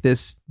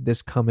 this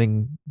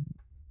coming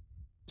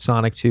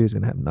Sonic 2 is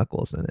gonna have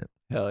Knuckles in it."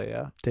 Hell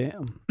yeah.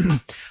 Damn.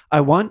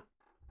 I want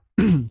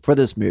for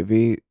this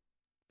movie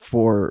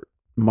for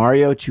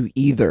Mario to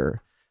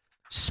either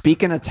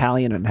speak in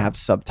Italian and have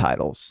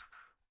subtitles,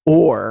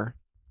 or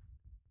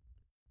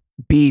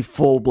be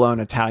full blown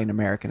Italian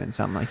American and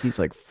sound like he's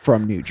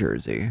from New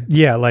Jersey.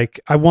 Yeah,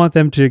 I want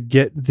them to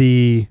get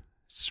the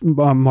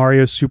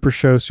Mario Super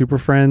Show Super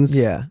Friends.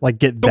 Yeah.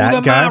 Get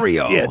that guy.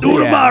 Mario. Yeah, do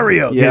the Yeah.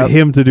 Mario. Yep. Get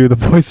him to do the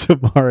voice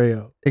of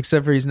Mario.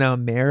 Except for he's now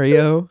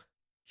Mario.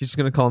 He's just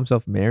gonna call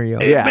himself Mario.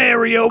 Yeah.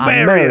 Mario,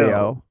 I'm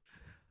Mario.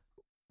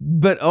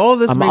 But all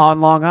this I'm makes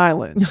on Long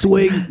Island.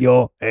 Swing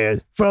your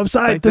head from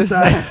side to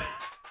side.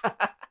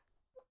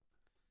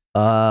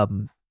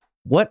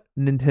 what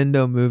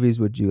Nintendo movies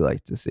would you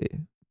like to see?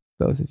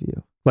 Both of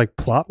you. Like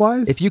plot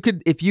wise? If you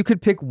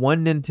could pick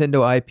one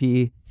Nintendo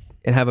IP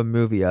and have a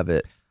movie of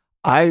it.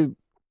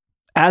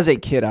 As a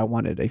kid, I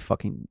wanted a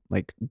fucking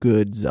like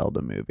good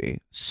Zelda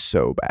movie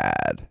so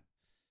bad,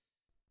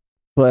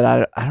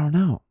 but I don't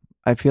know.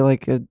 I feel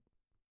like it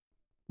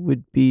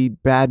would be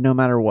bad no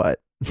matter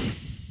what.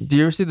 Do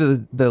you ever see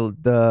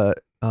the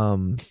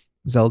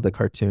Zelda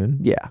cartoon?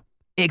 Yeah,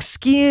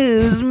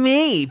 Excuse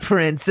me,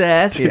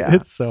 princess. Yeah.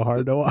 It's so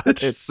hard to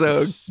watch. It's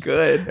so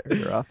good.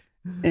 very rough.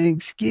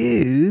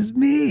 Excuse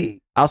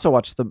me. I also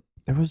watched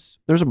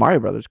there's a Mario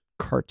Brothers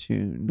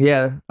cartoon.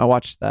 Yeah, I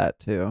watched that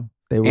too,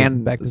 they were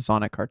and back the to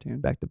Sonic cartoon.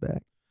 back to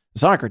back. The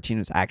Sonic cartoon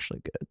is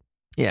actually good.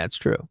 Yeah, it's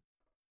true.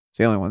 It's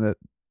the only one that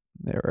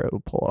they were able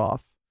to pull it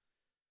off.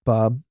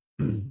 Bob,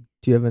 do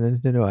you have a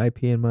Nintendo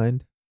IP in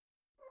mind?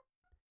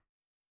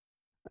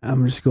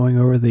 I'm just going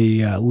over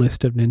the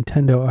list of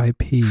Nintendo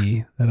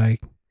IP that I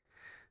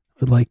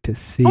would like to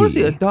see. I want to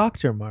see a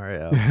Dr.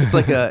 Mario. It's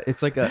like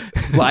a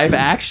live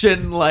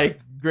action like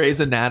Grey's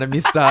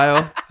Anatomy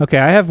style. Okay,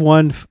 I have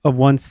one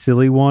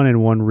silly one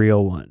and one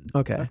real one.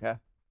 Okay. Okay.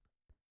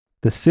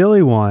 The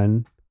silly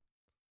one,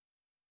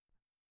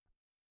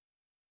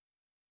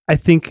 I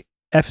think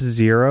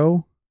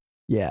F-Zero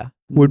Yeah.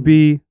 would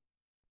be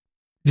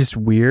just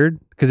weird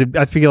because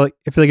I feel like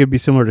it'd be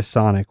similar to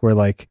Sonic, where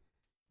like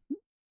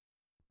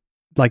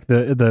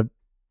the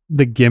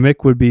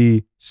gimmick would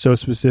be so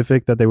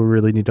specific that they would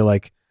really need to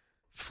like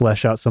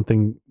flesh out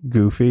something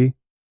goofy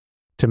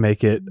to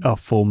make it a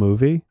full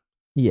movie.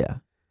 Yeah.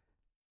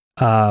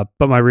 But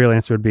my real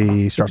answer would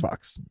be Star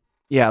Fox.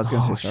 Yeah, I was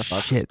gonna Oh, say Star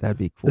Fox. shit, that'd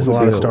be cool. There's a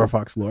lot of too. Star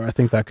Fox lore. I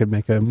think that could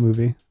make a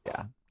movie.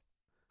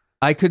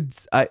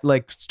 I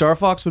like Star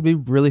Fox would be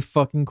really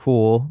fucking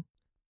cool.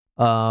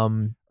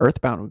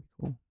 Earthbound would be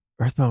cool.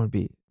 Earthbound would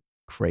be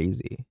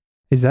crazy.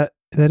 That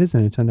is a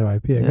Nintendo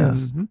IP, I Yeah.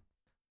 guess.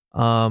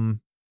 Mhm.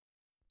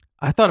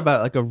 I thought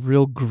about like a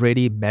real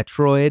gritty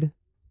Metroid.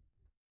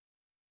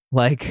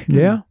 Like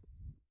Yeah.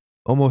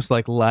 almost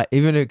like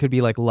even it could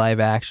be like live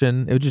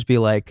action. It would just be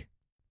like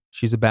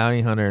she's a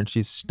bounty hunter and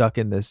she's stuck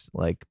in this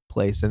like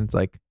place and it's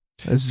like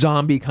a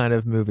zombie kind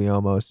of movie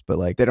almost, but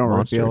like They don't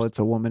monsters. reveal it's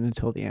a woman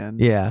until the end.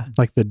 Yeah.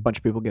 Like the A bunch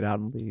of people get out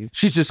and leave.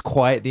 She's just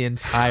quiet the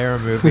entire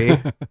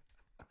movie.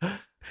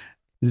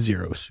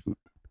 Zero suit.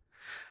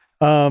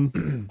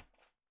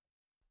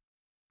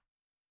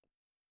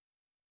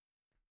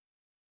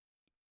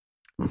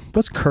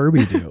 What's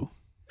Kirby do?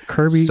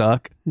 Kirby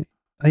Suck.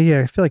 Yeah,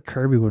 I feel like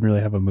Kirby wouldn't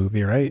really have a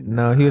movie, right?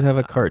 No, he would have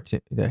a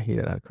cartoon. Yeah, he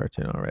had a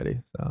cartoon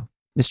already. So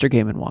Mr.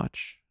 Game and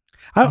Watch.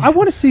 I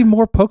want to see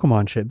more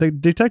Pokemon shit. The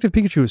Detective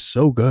Pikachu is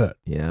so good.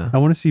 yeah. I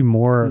want to see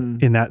more Hmm.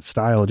 in that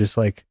style, just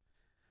like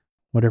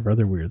whatever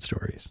other weird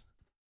stories.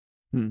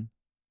 Hmm.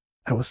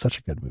 That was such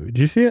a good movie. Did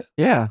you see it?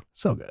 Yeah.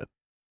 So good.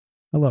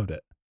 I loved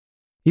it.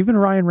 Even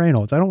Ryan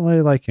Reynolds. I don't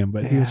really like him,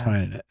 but he was Yeah.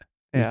 fine in it.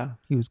 Yeah.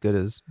 He was good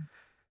as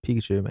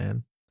Pikachu,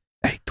 man.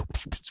 Hey,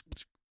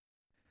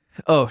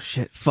 Oh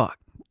shit! Fuck.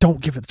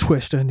 don't give it the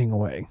twist ending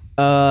away.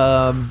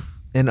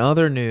 In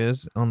other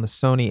news, on the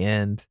Sony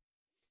end,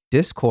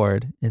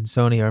 Discord and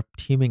Sony are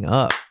teaming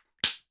up.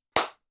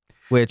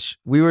 Which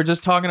we were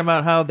just talking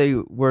about how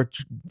people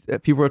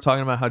were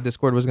talking about how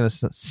Discord was going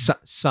to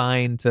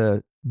sign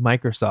to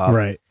Microsoft,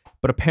 Right.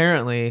 But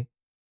apparently,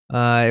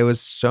 it was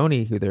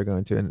Sony who they're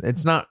going to, and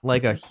it's not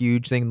like a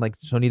huge thing. Like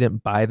Sony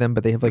didn't buy them,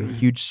 but they have like a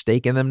huge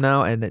stake in them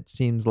now, and it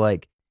seems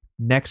like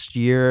next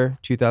year,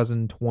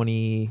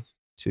 2022,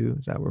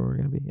 is that where we're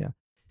going to be? Yeah,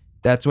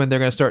 that's when they're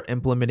going to start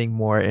implementing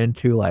more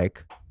into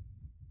like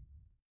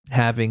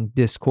having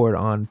Discord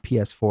on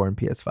PS4 and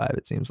PS5.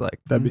 It seems like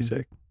That'd be Mhm.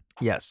 sick.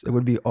 yes, it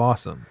would be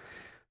awesome.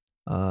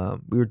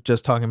 We were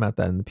just talking about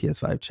that in the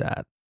PS5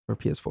 chat or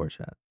PS4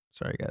 chat.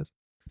 Sorry, guys.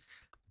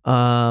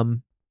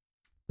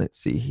 Let's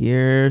see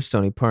here.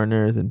 Sony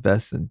partners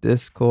invest in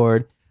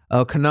Discord.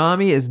 Oh,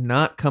 Konami is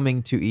not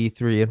coming to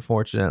E3,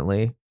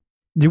 unfortunately.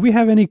 Do we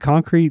have any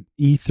concrete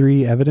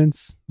E3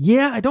 evidence?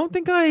 Yeah, I don't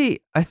think I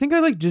think I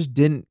like just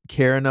didn't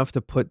care enough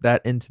to put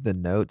that into the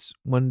notes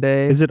one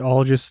day. Is it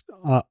all just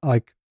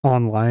like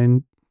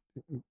online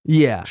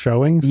Yeah.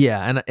 showings?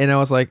 Yeah, and I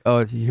was like,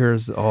 oh,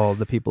 here's all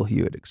the people who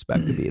you would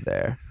expect to be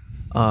there.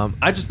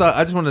 I just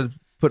wanted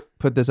to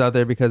put this out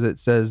there because it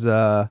says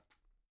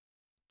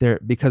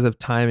because of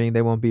timing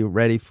they won't be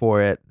ready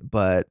for it,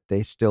 but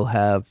they still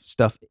have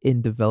stuff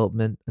in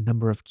development, a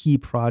number of key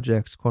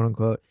projects, quote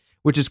unquote,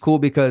 which is cool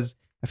because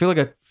I feel like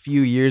a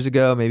few years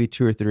ago, maybe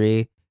 2 or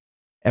 3,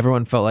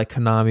 everyone felt like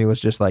Konami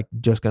was just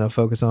gonna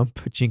focus on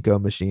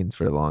pachinko machines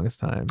for the longest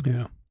time.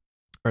 Yeah.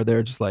 Or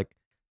they're just like,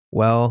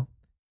 well,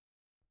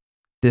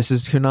 this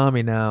is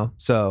Konami now.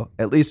 So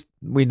at least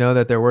we know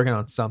that they're working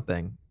on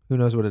something. Who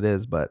knows what it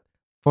is, but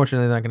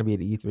fortunately they're not going to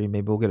be at E3.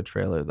 Maybe we'll get a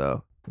trailer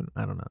though.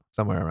 I don't know,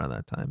 somewhere around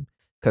that time.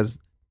 Because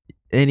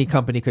any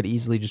company could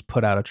easily just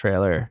put out a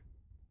trailer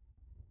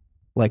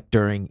like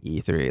during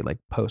E3, like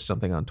post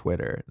something on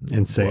Twitter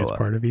And say blow it's up.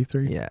 part of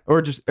E3? Yeah.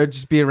 Or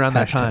just be around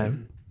that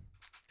Hashtag.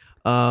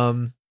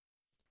 time.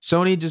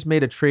 Sony just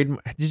made a trade.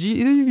 Did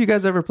either of you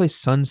guys ever play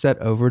Sunset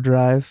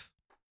Overdrive?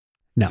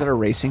 No. Is that a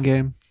racing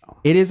game?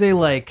 It is a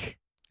like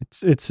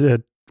It's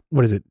a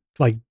what is it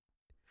like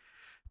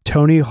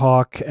Tony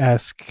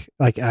Hawk-esque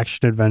like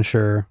action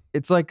adventure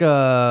It's like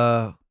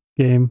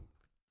game.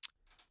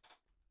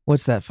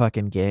 what's that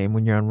fucking game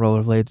when you're on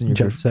rollerblades and you're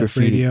Jet Set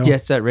graffiti? Radio.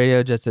 Jet Set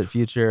Radio, Jet Set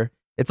Future.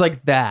 It's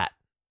like that.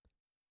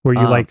 Where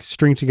you Um, like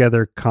string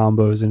together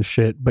combos and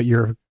shit, but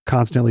you're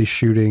constantly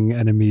shooting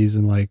enemies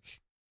and like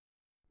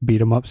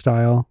beat 'em up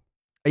style.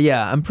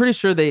 Yeah, I'm pretty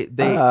sure they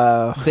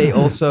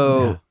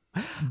also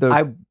the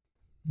I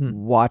Hmm.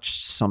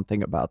 watched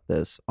something about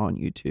this on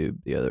YouTube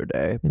the other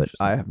day, but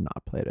Interesting. I have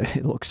not played it.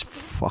 It looks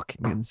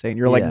fucking insane.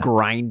 You're like Yeah.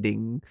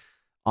 grinding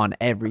on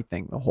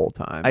everything the whole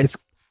time. I- It's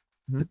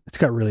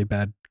got really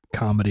bad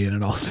comedy in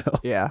it also.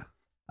 yeah.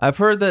 I've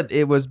heard that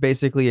it was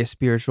basically a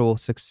spiritual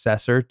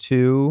successor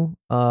to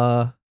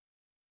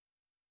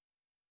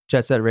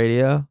Jet Set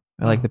Radio.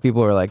 Like the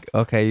people were like,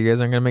 okay, you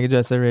guys aren't gonna make a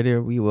Jet Set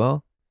Radio, we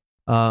will.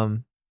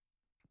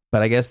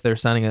 But I guess they're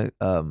signing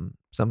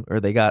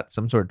they got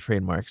some sort of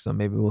trademark, so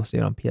maybe we'll see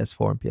it on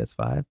PS4 and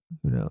PS5.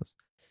 Who knows?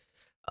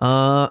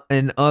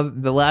 And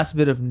the last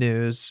bit of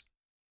news,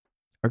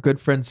 our good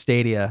friend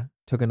Stadia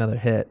took another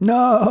hit.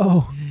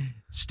 No,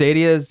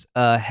 Stadia's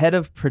head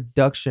of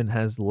production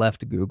has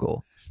left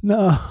Google,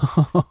 no,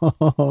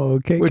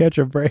 can't catch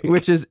a break.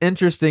 which is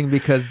interesting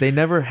because they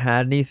never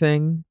had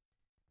anything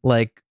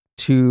like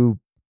to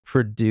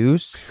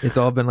produce. It's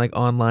all been like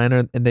online,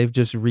 and they've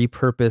just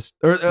repurposed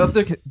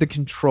the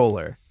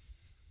controller.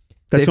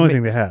 That's they've the only ma-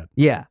 thing they had.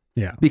 Yeah,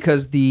 Yeah.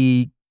 because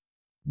the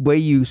way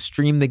you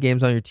stream the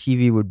games on your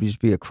TV would just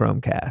be a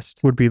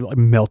Chromecast. Would be like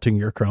melting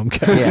your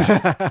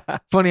Chromecast.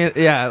 Funny,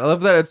 yeah. I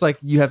love that it's like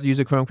you have to use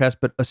a Chromecast,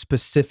 but a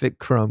specific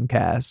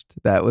Chromecast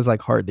that was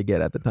like hard to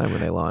get at the time when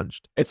they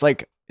launched. It's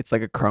like a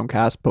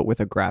Chromecast, but with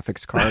a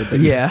graphics card. that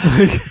Yeah.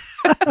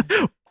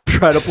 you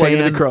try to plug in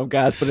Fan- the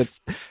Chromecast, but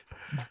it's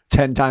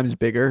 10 times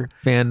bigger.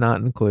 Fan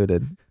not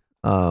included.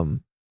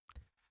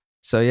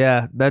 So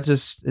yeah, that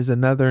just is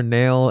another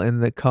nail in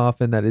the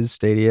coffin that is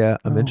Stadia.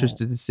 I'm Oh.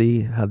 interested to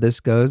see how this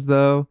goes,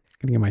 though.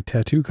 Gonna get my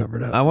tattoo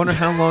covered up. I wonder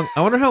how long.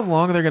 I wonder how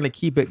long they're going to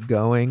keep it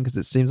going, because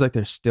it seems like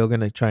they're still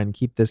going to try and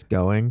keep this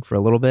going for a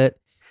little bit.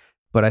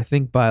 But I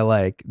think by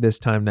like this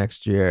time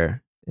next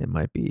year, it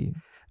might be.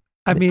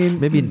 I mean,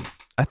 maybe.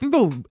 I think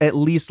they'll at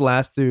least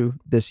last through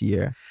this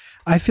year.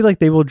 I feel like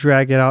they will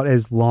drag it out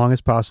as long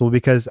as possible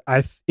because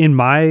in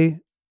my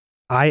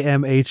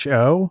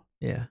IMHO,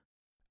 Yeah.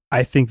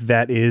 I think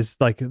that is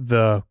like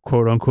the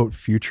quote unquote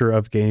future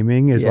of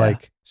gaming is Yeah.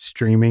 like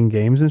streaming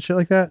games and shit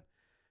like that.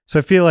 So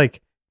I feel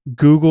like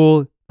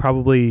Google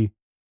probably,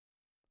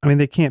 I mean,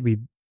 they can't be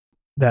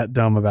that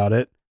dumb about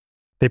it.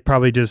 They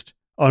probably just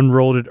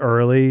unrolled it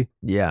early.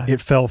 Yeah.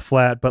 It fell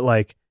flat, but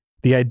like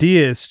the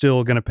idea is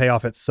still going to pay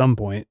off at some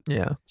point.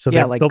 Yeah. So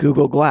Yeah, they- like they'll-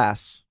 Google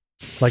Glass.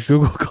 like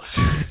Google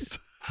Glass.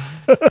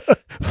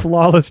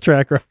 Flawless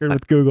track record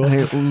with Google.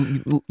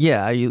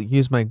 Yeah. I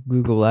use my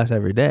Google Glass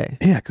every day.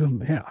 Yeah,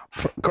 Google, yeah,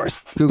 of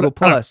course. Google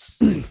But, Plus.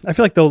 I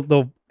feel like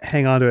they'll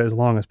hang on to it as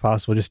long as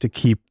possible just to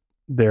keep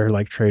their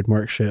like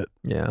trademark shit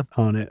Yeah.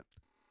 on it.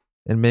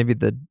 And maybe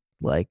the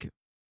like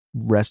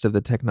rest of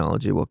the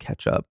technology will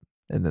catch up,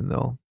 and then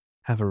they'll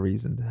have a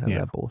reason to have Yeah.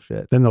 that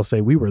bullshit. Then they'll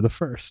say we were the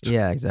first.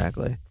 Yeah,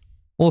 exactly.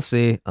 We'll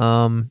see.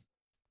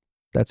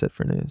 That's it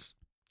for news.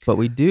 But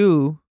we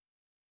do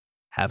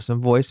have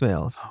some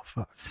voicemails. Oh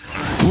fuck.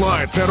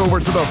 Let's head over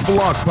to the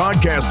Flock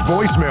Podcast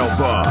voicemail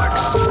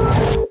box.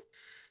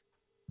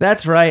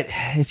 That's right.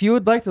 If you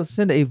would like to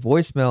send a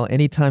voicemail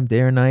anytime,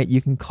 day or night,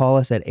 you can call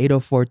us at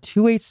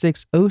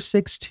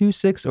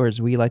 804-286-0626, or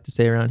as we like to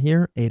say around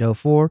here,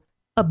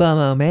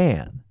 804-ABAMA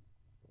man.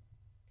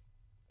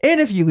 And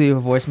if you leave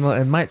a voicemail,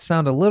 it might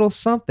sound a little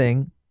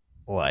something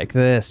like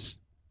this.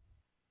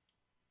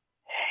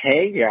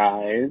 Hey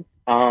guys,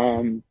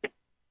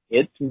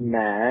 it's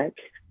Mac,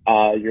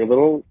 your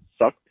little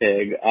suck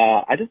pig.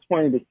 I just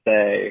wanted to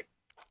say,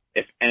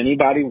 if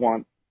anybody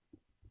wants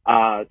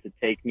to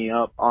take me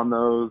up on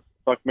those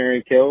fuck,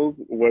 marry, kills,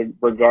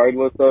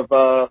 regardless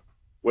of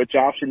which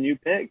option you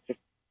pick, just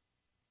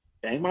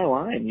bang my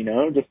line.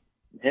 Just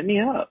hit me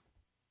up.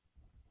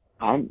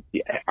 I'm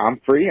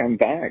free. I'm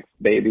vaxxed,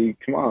 baby.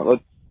 Come on,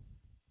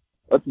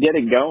 let's get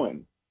it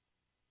going.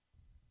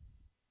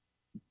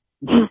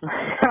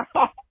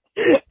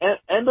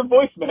 and the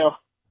voicemail.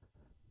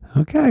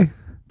 Okay.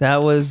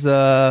 That was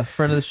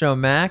friend of the show,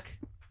 Mac.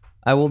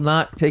 I will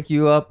not take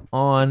you up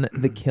on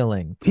the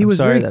killing. He I'm was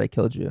sorry very- that I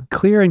killed you.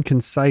 Clear and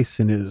concise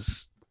in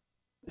his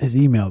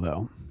email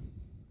though.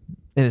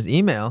 In his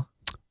email.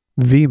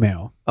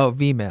 Vmail. Oh,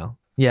 Vmail.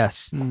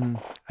 Yes.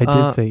 I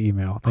did say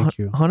email. Thank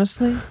you.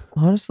 Honestly,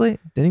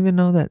 didn't even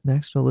know that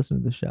Mac still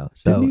listened to the show.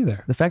 So Didn't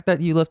either. the fact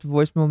that you left a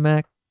voicemail,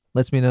 Mac,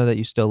 lets me know that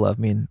you still love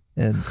me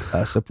and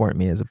support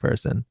me as a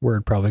person.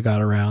 Word probably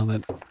got around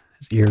that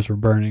his ears were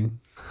burning.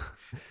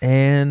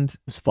 And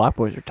Those flat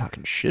boys are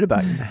talking shit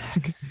about you,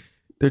 Mac.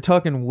 they're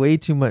talking way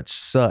too much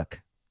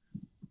suck.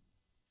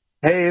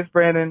 Hey, it's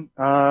Brandon.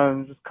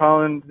 Just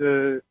calling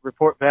to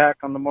report back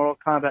on the Mortal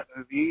Kombat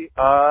movie.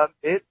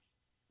 It's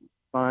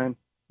fine.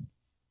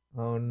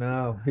 Oh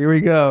no! Here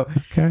we go.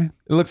 Okay.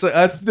 It looks like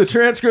the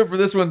transcript for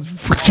this one's.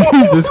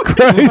 Jesus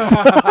Christ.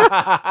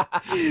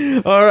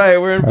 All right,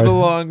 we're in for the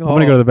long haul. I'm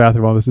gonna go to the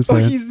bathroom while this is Oh,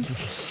 playing.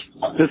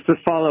 Just to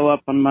follow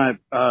up on my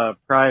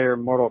prior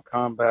Mortal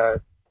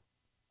Kombat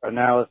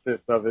analysis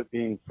of it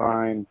being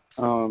fine,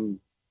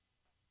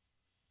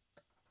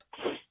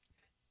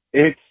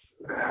 it's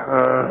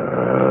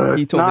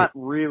He it's told me- not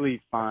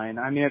really fine.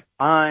 I mean, it's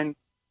fine.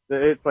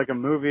 It's like a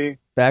movie.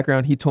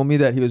 Background. He told me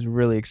that he was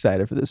really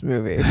excited for this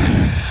movie.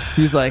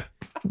 He was like,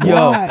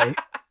 "Yo," Why?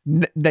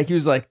 like he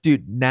was like,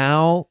 "Dude,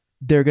 now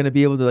they're gonna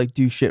be able to like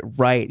do shit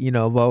right, you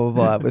know, blah blah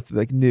blah, with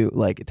like new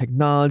like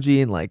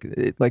technology and like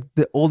like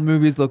the old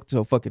movies look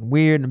so fucking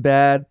weird and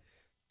bad."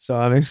 So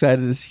I'm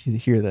excited to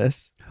hear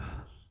this.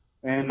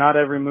 And not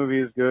every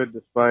movie is good,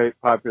 despite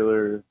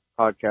popular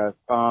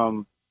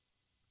podcasts.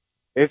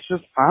 It's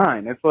just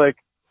fine. It's like,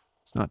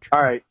 It's not true.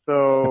 all right,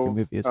 Every so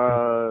movie is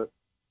good.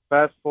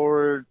 fast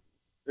forward,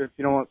 if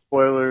you don't want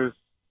spoilers,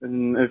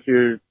 and if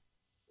you're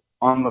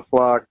on the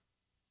flock,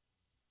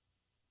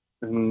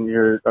 and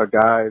you're a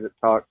guy that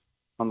talks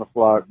on the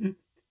flock,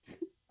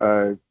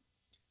 oh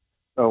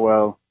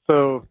well.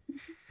 So,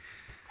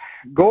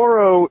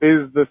 Goro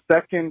is the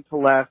second to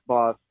last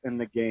boss in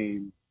the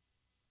game,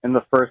 in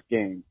the first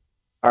game.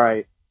 All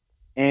right.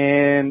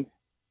 And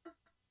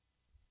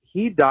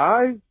he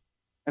dies,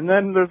 and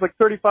then there's like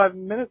 35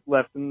 minutes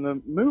left in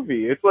the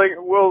movie. It's like,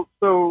 well,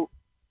 so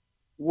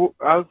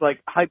I was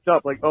like hyped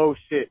up, like, oh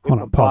shit, it's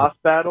Hold on, a pause boss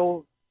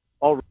battle.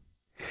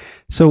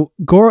 So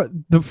Goro,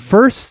 the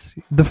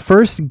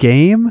first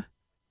game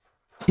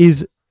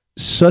is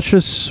such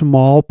a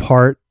small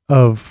part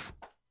of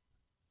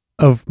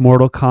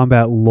Mortal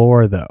Kombat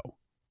lore, though.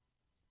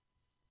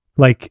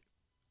 Like,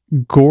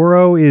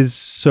 Goro is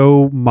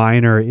so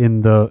minor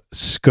in the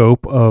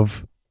scope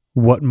of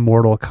what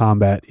Mortal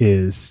Kombat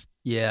is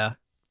Yeah,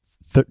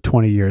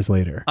 20 years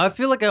later. I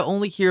feel like I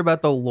only hear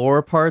about the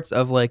lore parts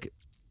of like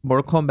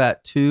Mortal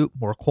Kombat 2,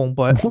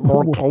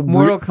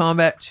 Mortal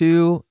Kombat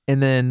 2,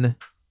 and then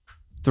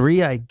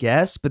 3, I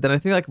guess. But then I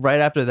think like right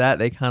after that,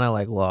 they kind of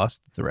like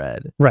lost the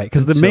thread. Right,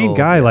 because the main Until-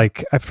 guy, yeah.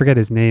 like, I forget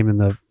his name in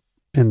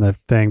the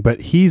thing,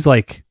 but he's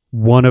like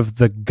one of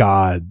the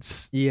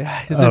gods Yeah,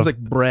 his name's Of-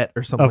 like Brett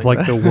or something of like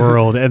that. the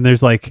world, and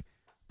there's like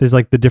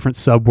the different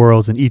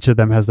subworlds, and each of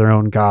them has their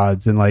own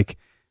gods, and like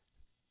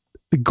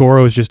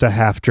Goro's just a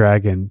half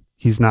dragon.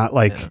 He's not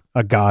like Yeah.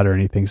 a god or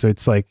anything, so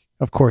it's like,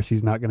 of course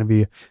he's not going to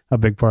be a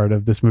big part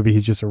of this movie.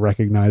 He's just a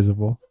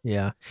recognizable.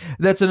 Yeah,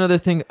 that's another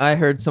thing I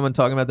heard someone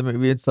talking about the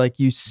movie. It's like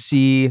you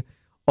see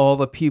all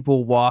the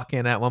people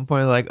walking at one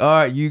point, like, all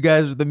right, you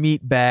guys are the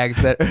meat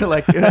bags that are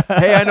like,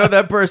 hey, I know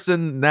that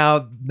person.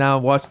 Now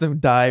watch them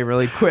die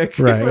really quick.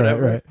 Right.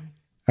 Whatever. All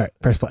right,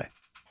 press play.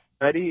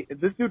 Eddie,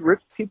 this dude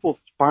rips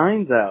people's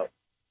spines out.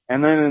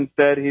 And then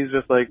instead he's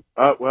just like,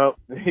 oh, well,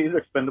 he's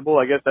expendable.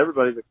 I guess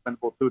everybody's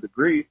expendable to a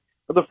degree.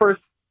 But the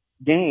first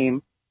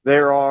game,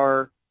 there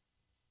are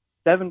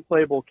 7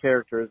 playable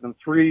characters and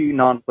 3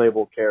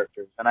 non-playable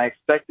characters. And I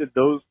expected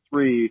those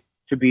 3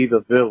 to be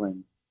the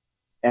villains.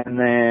 And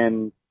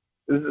then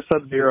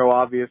Sub-Zero,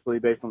 obviously,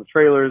 based on the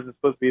trailers, is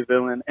supposed to be a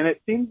villain. And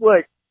it seems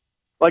like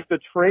the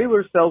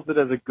trailer sells it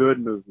as a good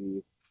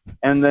movie.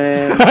 And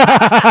then...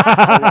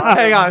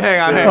 Hang on.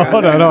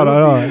 Hold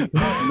on.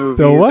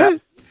 Movie, The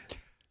what?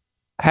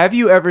 Have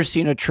you ever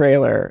seen a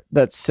trailer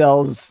that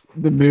sells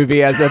the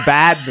movie as a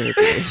bad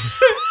movie?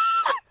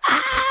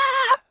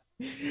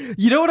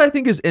 You know what I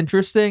think is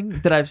interesting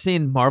that I've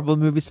seen Marvel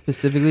movies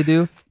specifically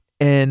do,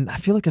 and I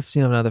feel like I've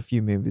seen another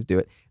few movies do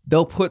it.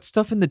 They'll put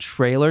stuff in the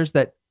trailers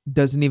that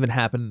doesn't even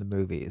happen in the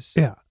movies.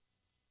 Yeah.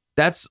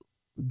 That's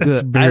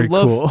very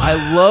cool.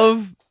 I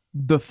love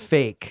the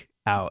fake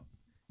out.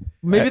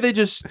 Maybe they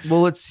just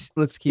let's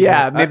keep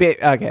Yeah, it. maybe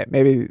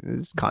maybe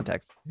there's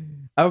context.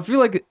 I would feel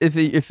like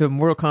if a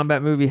Mortal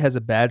Kombat movie has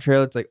a bad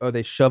trailer, it's like, oh,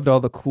 they shoved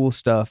all the cool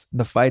stuff and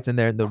the fights in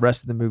there, and the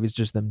rest of the movie is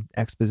just them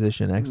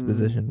exposition,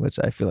 which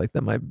I feel like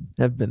that might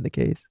have been the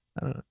case.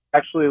 I don't know.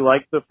 actually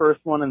like the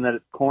first one and that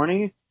it's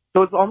corny.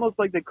 So it's almost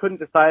like they couldn't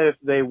decide if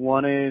they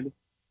wanted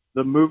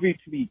the movie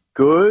to be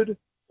good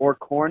or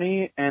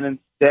corny, and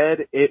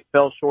instead it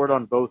fell short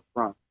on both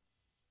fronts.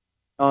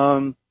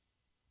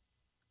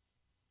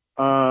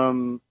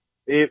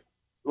 It,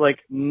 like,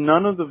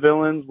 none of the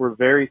villains were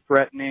very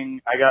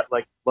threatening. I got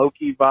like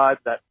Loki vibes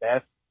at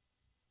best,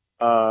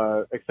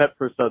 except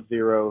for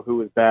Sub-Zero, who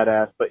was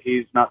badass, but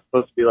he's not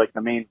supposed to be like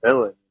the main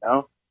villain,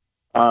 you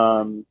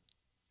know?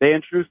 They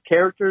introduced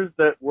characters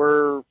that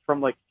were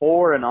from like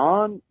 4 and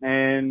on,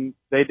 and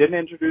they didn't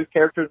introduce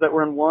characters that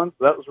were in 1,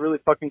 so that was really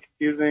fucking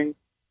confusing.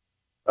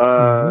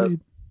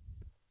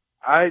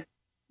 I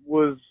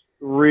was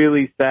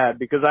really sad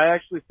because I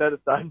actually set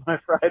aside my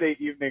Friday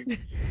evening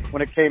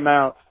when it came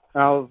out.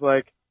 And I was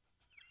like,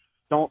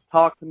 don't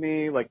talk to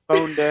me, like,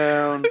 phone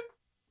down. It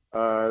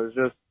was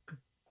just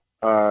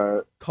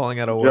Calling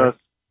out a word. just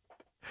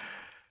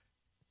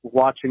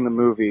watching the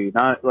movie.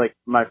 Not like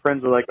my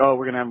friends were like, oh,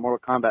 we're gonna have a Mortal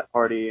Kombat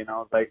party, and I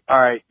was like,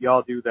 all right,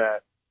 y'all do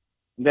that.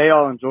 And they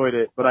all enjoyed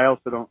it, but I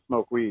also don't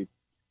smoke weed.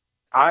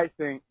 I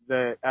think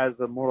that as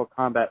a Mortal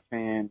Kombat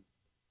fan,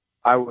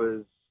 I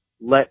was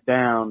let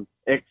down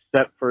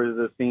except for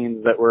the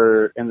scenes that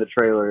were in the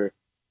trailer,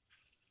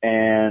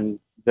 and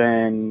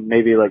then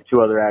maybe like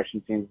 2 other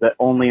action scenes that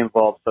only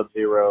involve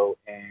Sub-Zero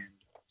and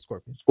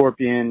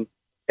Scorpion,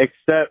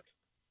 except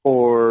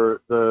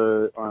for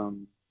the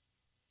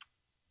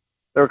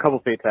there were a couple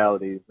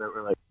fatalities that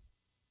were like,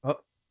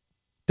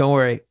 Don't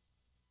worry.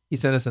 He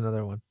sent us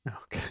another one.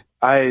 Okay.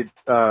 I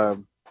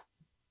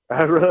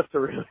left a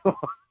really long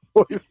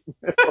voicemail.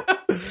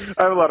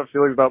 I have a lot of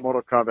feelings about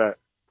Mortal Kombat,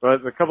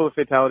 but a couple of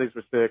fatalities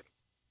were sick,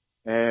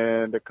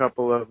 and a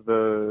couple of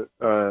the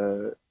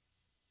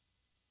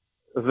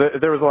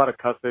there was a lot of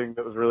cussing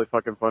that was really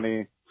fucking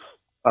funny.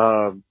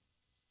 Do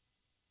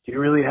you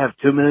really have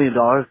 $2 million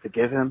to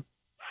give him?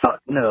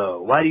 Fuck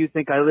no. Why do you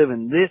think I live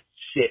in this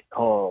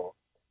shithole?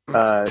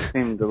 It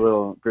seemed a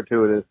little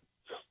gratuitous,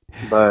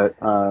 but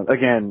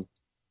again,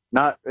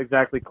 not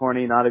exactly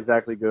corny, not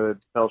exactly good.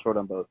 Fell short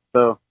on both.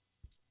 So,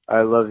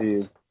 I love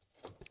you.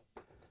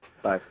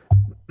 Bye.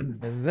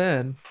 And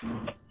then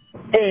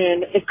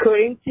And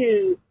according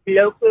to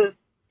local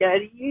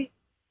studies,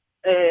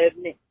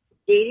 85%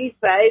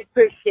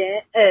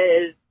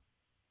 of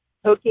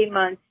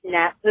Pokemon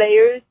Snap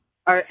players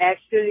are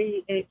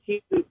actually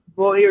into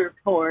voyeur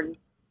porn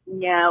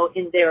now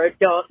in their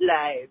adult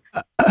lives.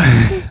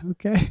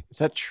 Okay. Is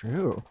that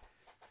true?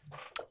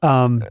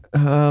 I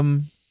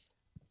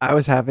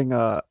was having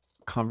a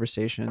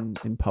conversation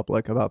in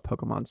public about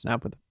Pokemon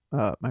Snap with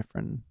my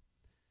friend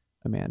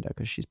Amanda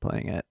because she's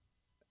playing it,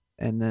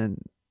 and then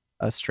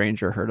a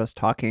stranger heard us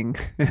talking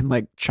and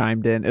like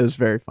chimed in. It was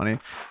very funny.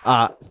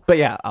 But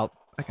yeah, I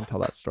can tell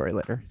that story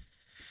later.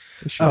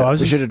 We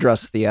should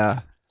address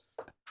the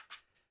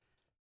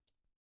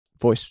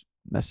voice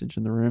message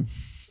in the room.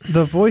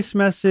 The voice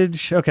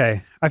message.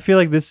 Okay, I feel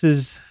like this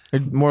is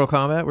Mortal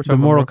Kombat. We're the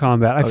talking Mortal about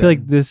Kombat. I Okay. feel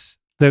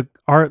like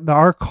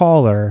our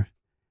caller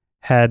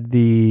had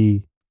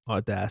the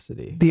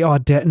audacity, the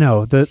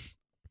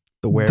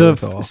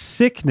wherewithal.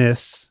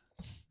 sickness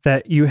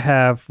that you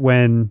have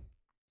when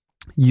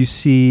you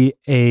see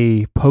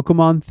a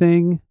Pokemon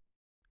thing,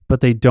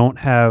 but they don't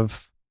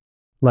have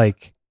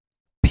like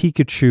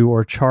Pikachu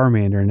or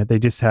Charmander in it. They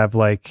just have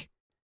like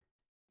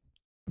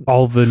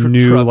all the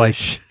new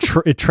Trubbish.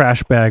 like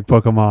trash bag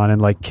Pokemon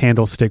and like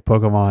candlestick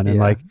Pokemon and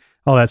Yeah. like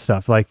all that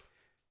stuff. Like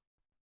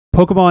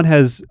Pokemon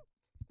has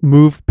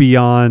moved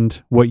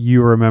beyond what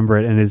you remember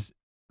it and is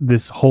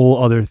this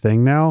whole other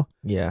thing now.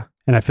 Yeah.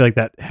 And I feel like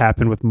that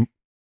happened with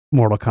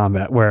Mortal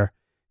Kombat, where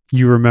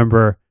you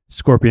remember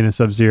Scorpion and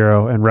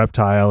Sub-Zero and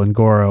Reptile and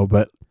Goro,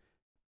 but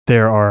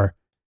there are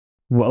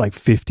like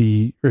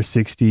 50 or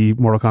 60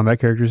 Mortal Kombat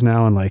characters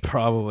now, and like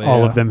Probably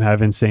all of them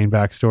have insane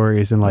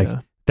backstories, and like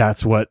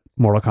that's what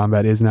Mortal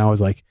Kombat is now,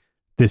 is like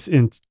this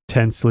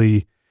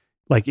intensely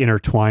like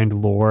intertwined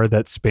lore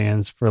that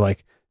spans for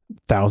like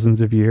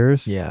thousands of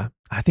years. Yeah.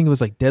 I think it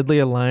was like Deadly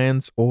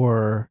Alliance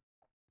or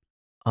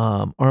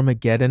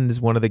Armageddon is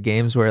one of the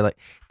games where like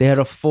they had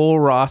a full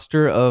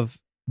roster of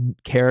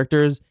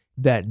characters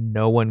that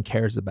no one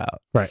cares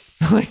about. Right.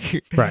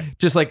 Like Right.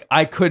 just like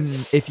I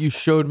couldn't, if you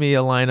showed me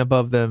a line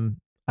above them,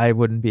 I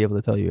wouldn't be able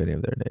to tell you any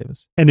of their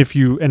names. And if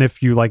you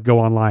like go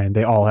online,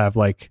 they all have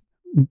like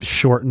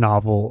short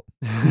novel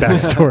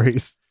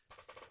backstories.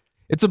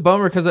 It's a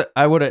bummer because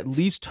I would at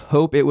least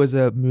hope it was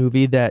a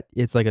movie that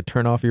it's like a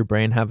turn off your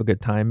brain, have a good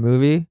time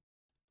movie.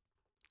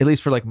 At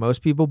least for like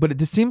most people, but it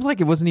just seems like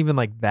it wasn't even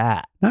like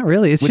that. Not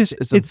really. It's which just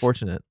is it's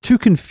unfortunate. too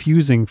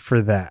confusing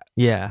for that.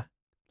 Yeah.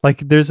 Like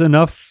there's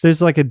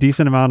like a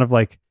decent amount of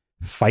like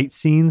fight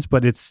scenes,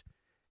 but it's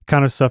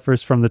kind of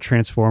suffers from the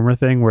Transformer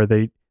thing where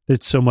there's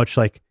so much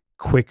like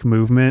quick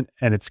movement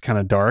and it's kind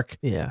of dark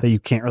Yeah. that you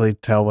can't really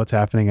tell what's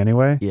happening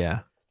anyway. Yeah.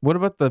 What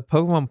about the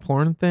Pokemon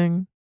porn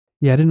thing?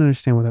 Yeah, I didn't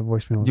understand what that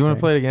voicemail was Do you want saying. to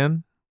play it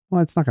again?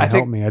 Well, it's not going I to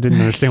help think- me. I didn't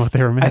understand what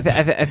they were meant.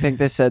 I think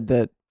they said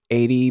that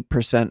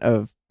 80%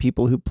 of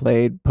people who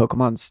played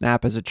Pokemon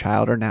Snap as a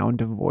child are now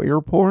into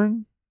voyeur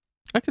porn.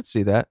 I could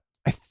see that.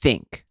 I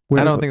think.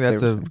 I don't what think they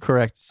that's were a saying.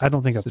 correct I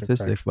don't think that's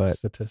statistic, a correct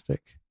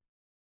statistic.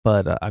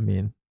 but I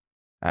mean,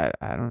 I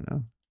don't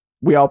know.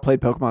 We all played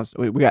Pokemon.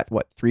 We got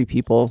what, 3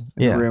 people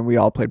in Yeah. the room. We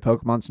all played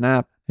Pokemon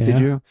Snap. Yeah. Did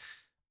you?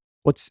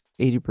 What's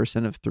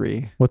 80% of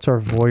 3? What's our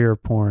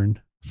voyeur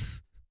porn?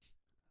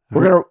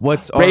 We're gonna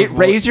what's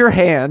raise your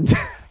hand.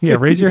 Yeah,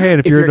 raise your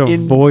hand if you're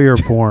into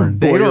voyeur porn.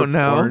 They voyeur don't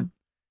know. porn.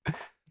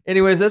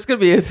 Anyways, that's gonna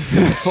be it for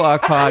the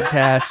Flock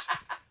Podcast.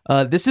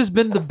 This has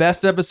been the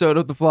best episode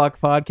of the Flock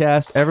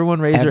Podcast. Everyone,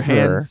 raise your Ever.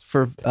 hands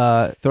for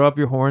throw up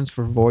your horns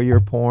for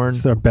voyeur porn.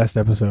 It's our best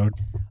episode.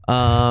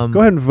 Go Go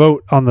ahead and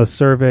vote on the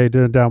survey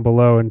down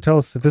below and tell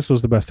us if this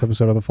was the best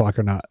episode of the Flock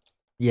or not.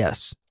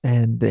 Yes,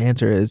 and the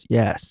answer is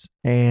yes.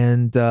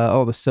 And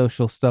all the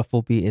social stuff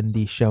will be in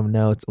the show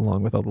notes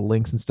along with all the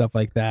links and stuff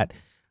like that.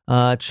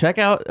 Check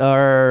out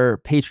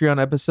our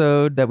Patreon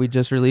episode that we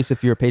just released.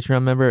 If you're a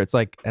Patreon member, it's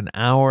like an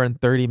hour and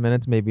 30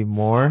 minutes, maybe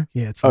more.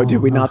 Yeah, it's Oh, did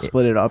we long, huh? not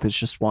split it up? It's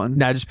just one.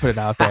 No, I just put it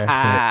out there.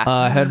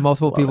 I had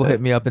multiple Love people it.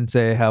 hit me up and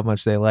say how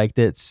much they liked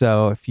it.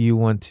 So if you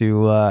want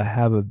to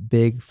have a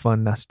big,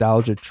 fun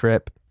nostalgia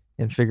trip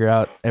and figure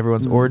out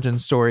everyone's origin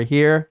story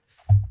here,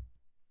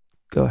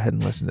 go ahead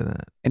and listen to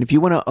that. And if you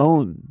want to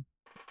own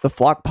the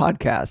Flock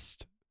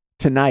podcast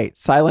tonight,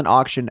 silent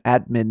auction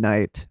at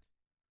midnight.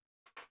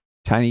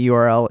 Tiny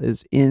URL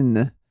is in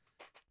the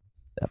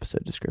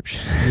episode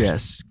description.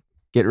 Yes.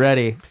 Get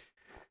ready.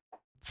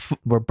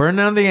 We're burning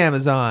down the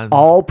Amazon.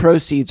 All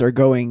proceeds are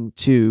going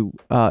to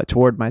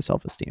toward my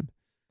self-esteem.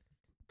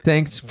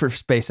 Thanks for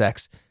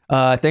SpaceX.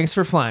 Thanks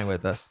for flying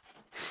with us.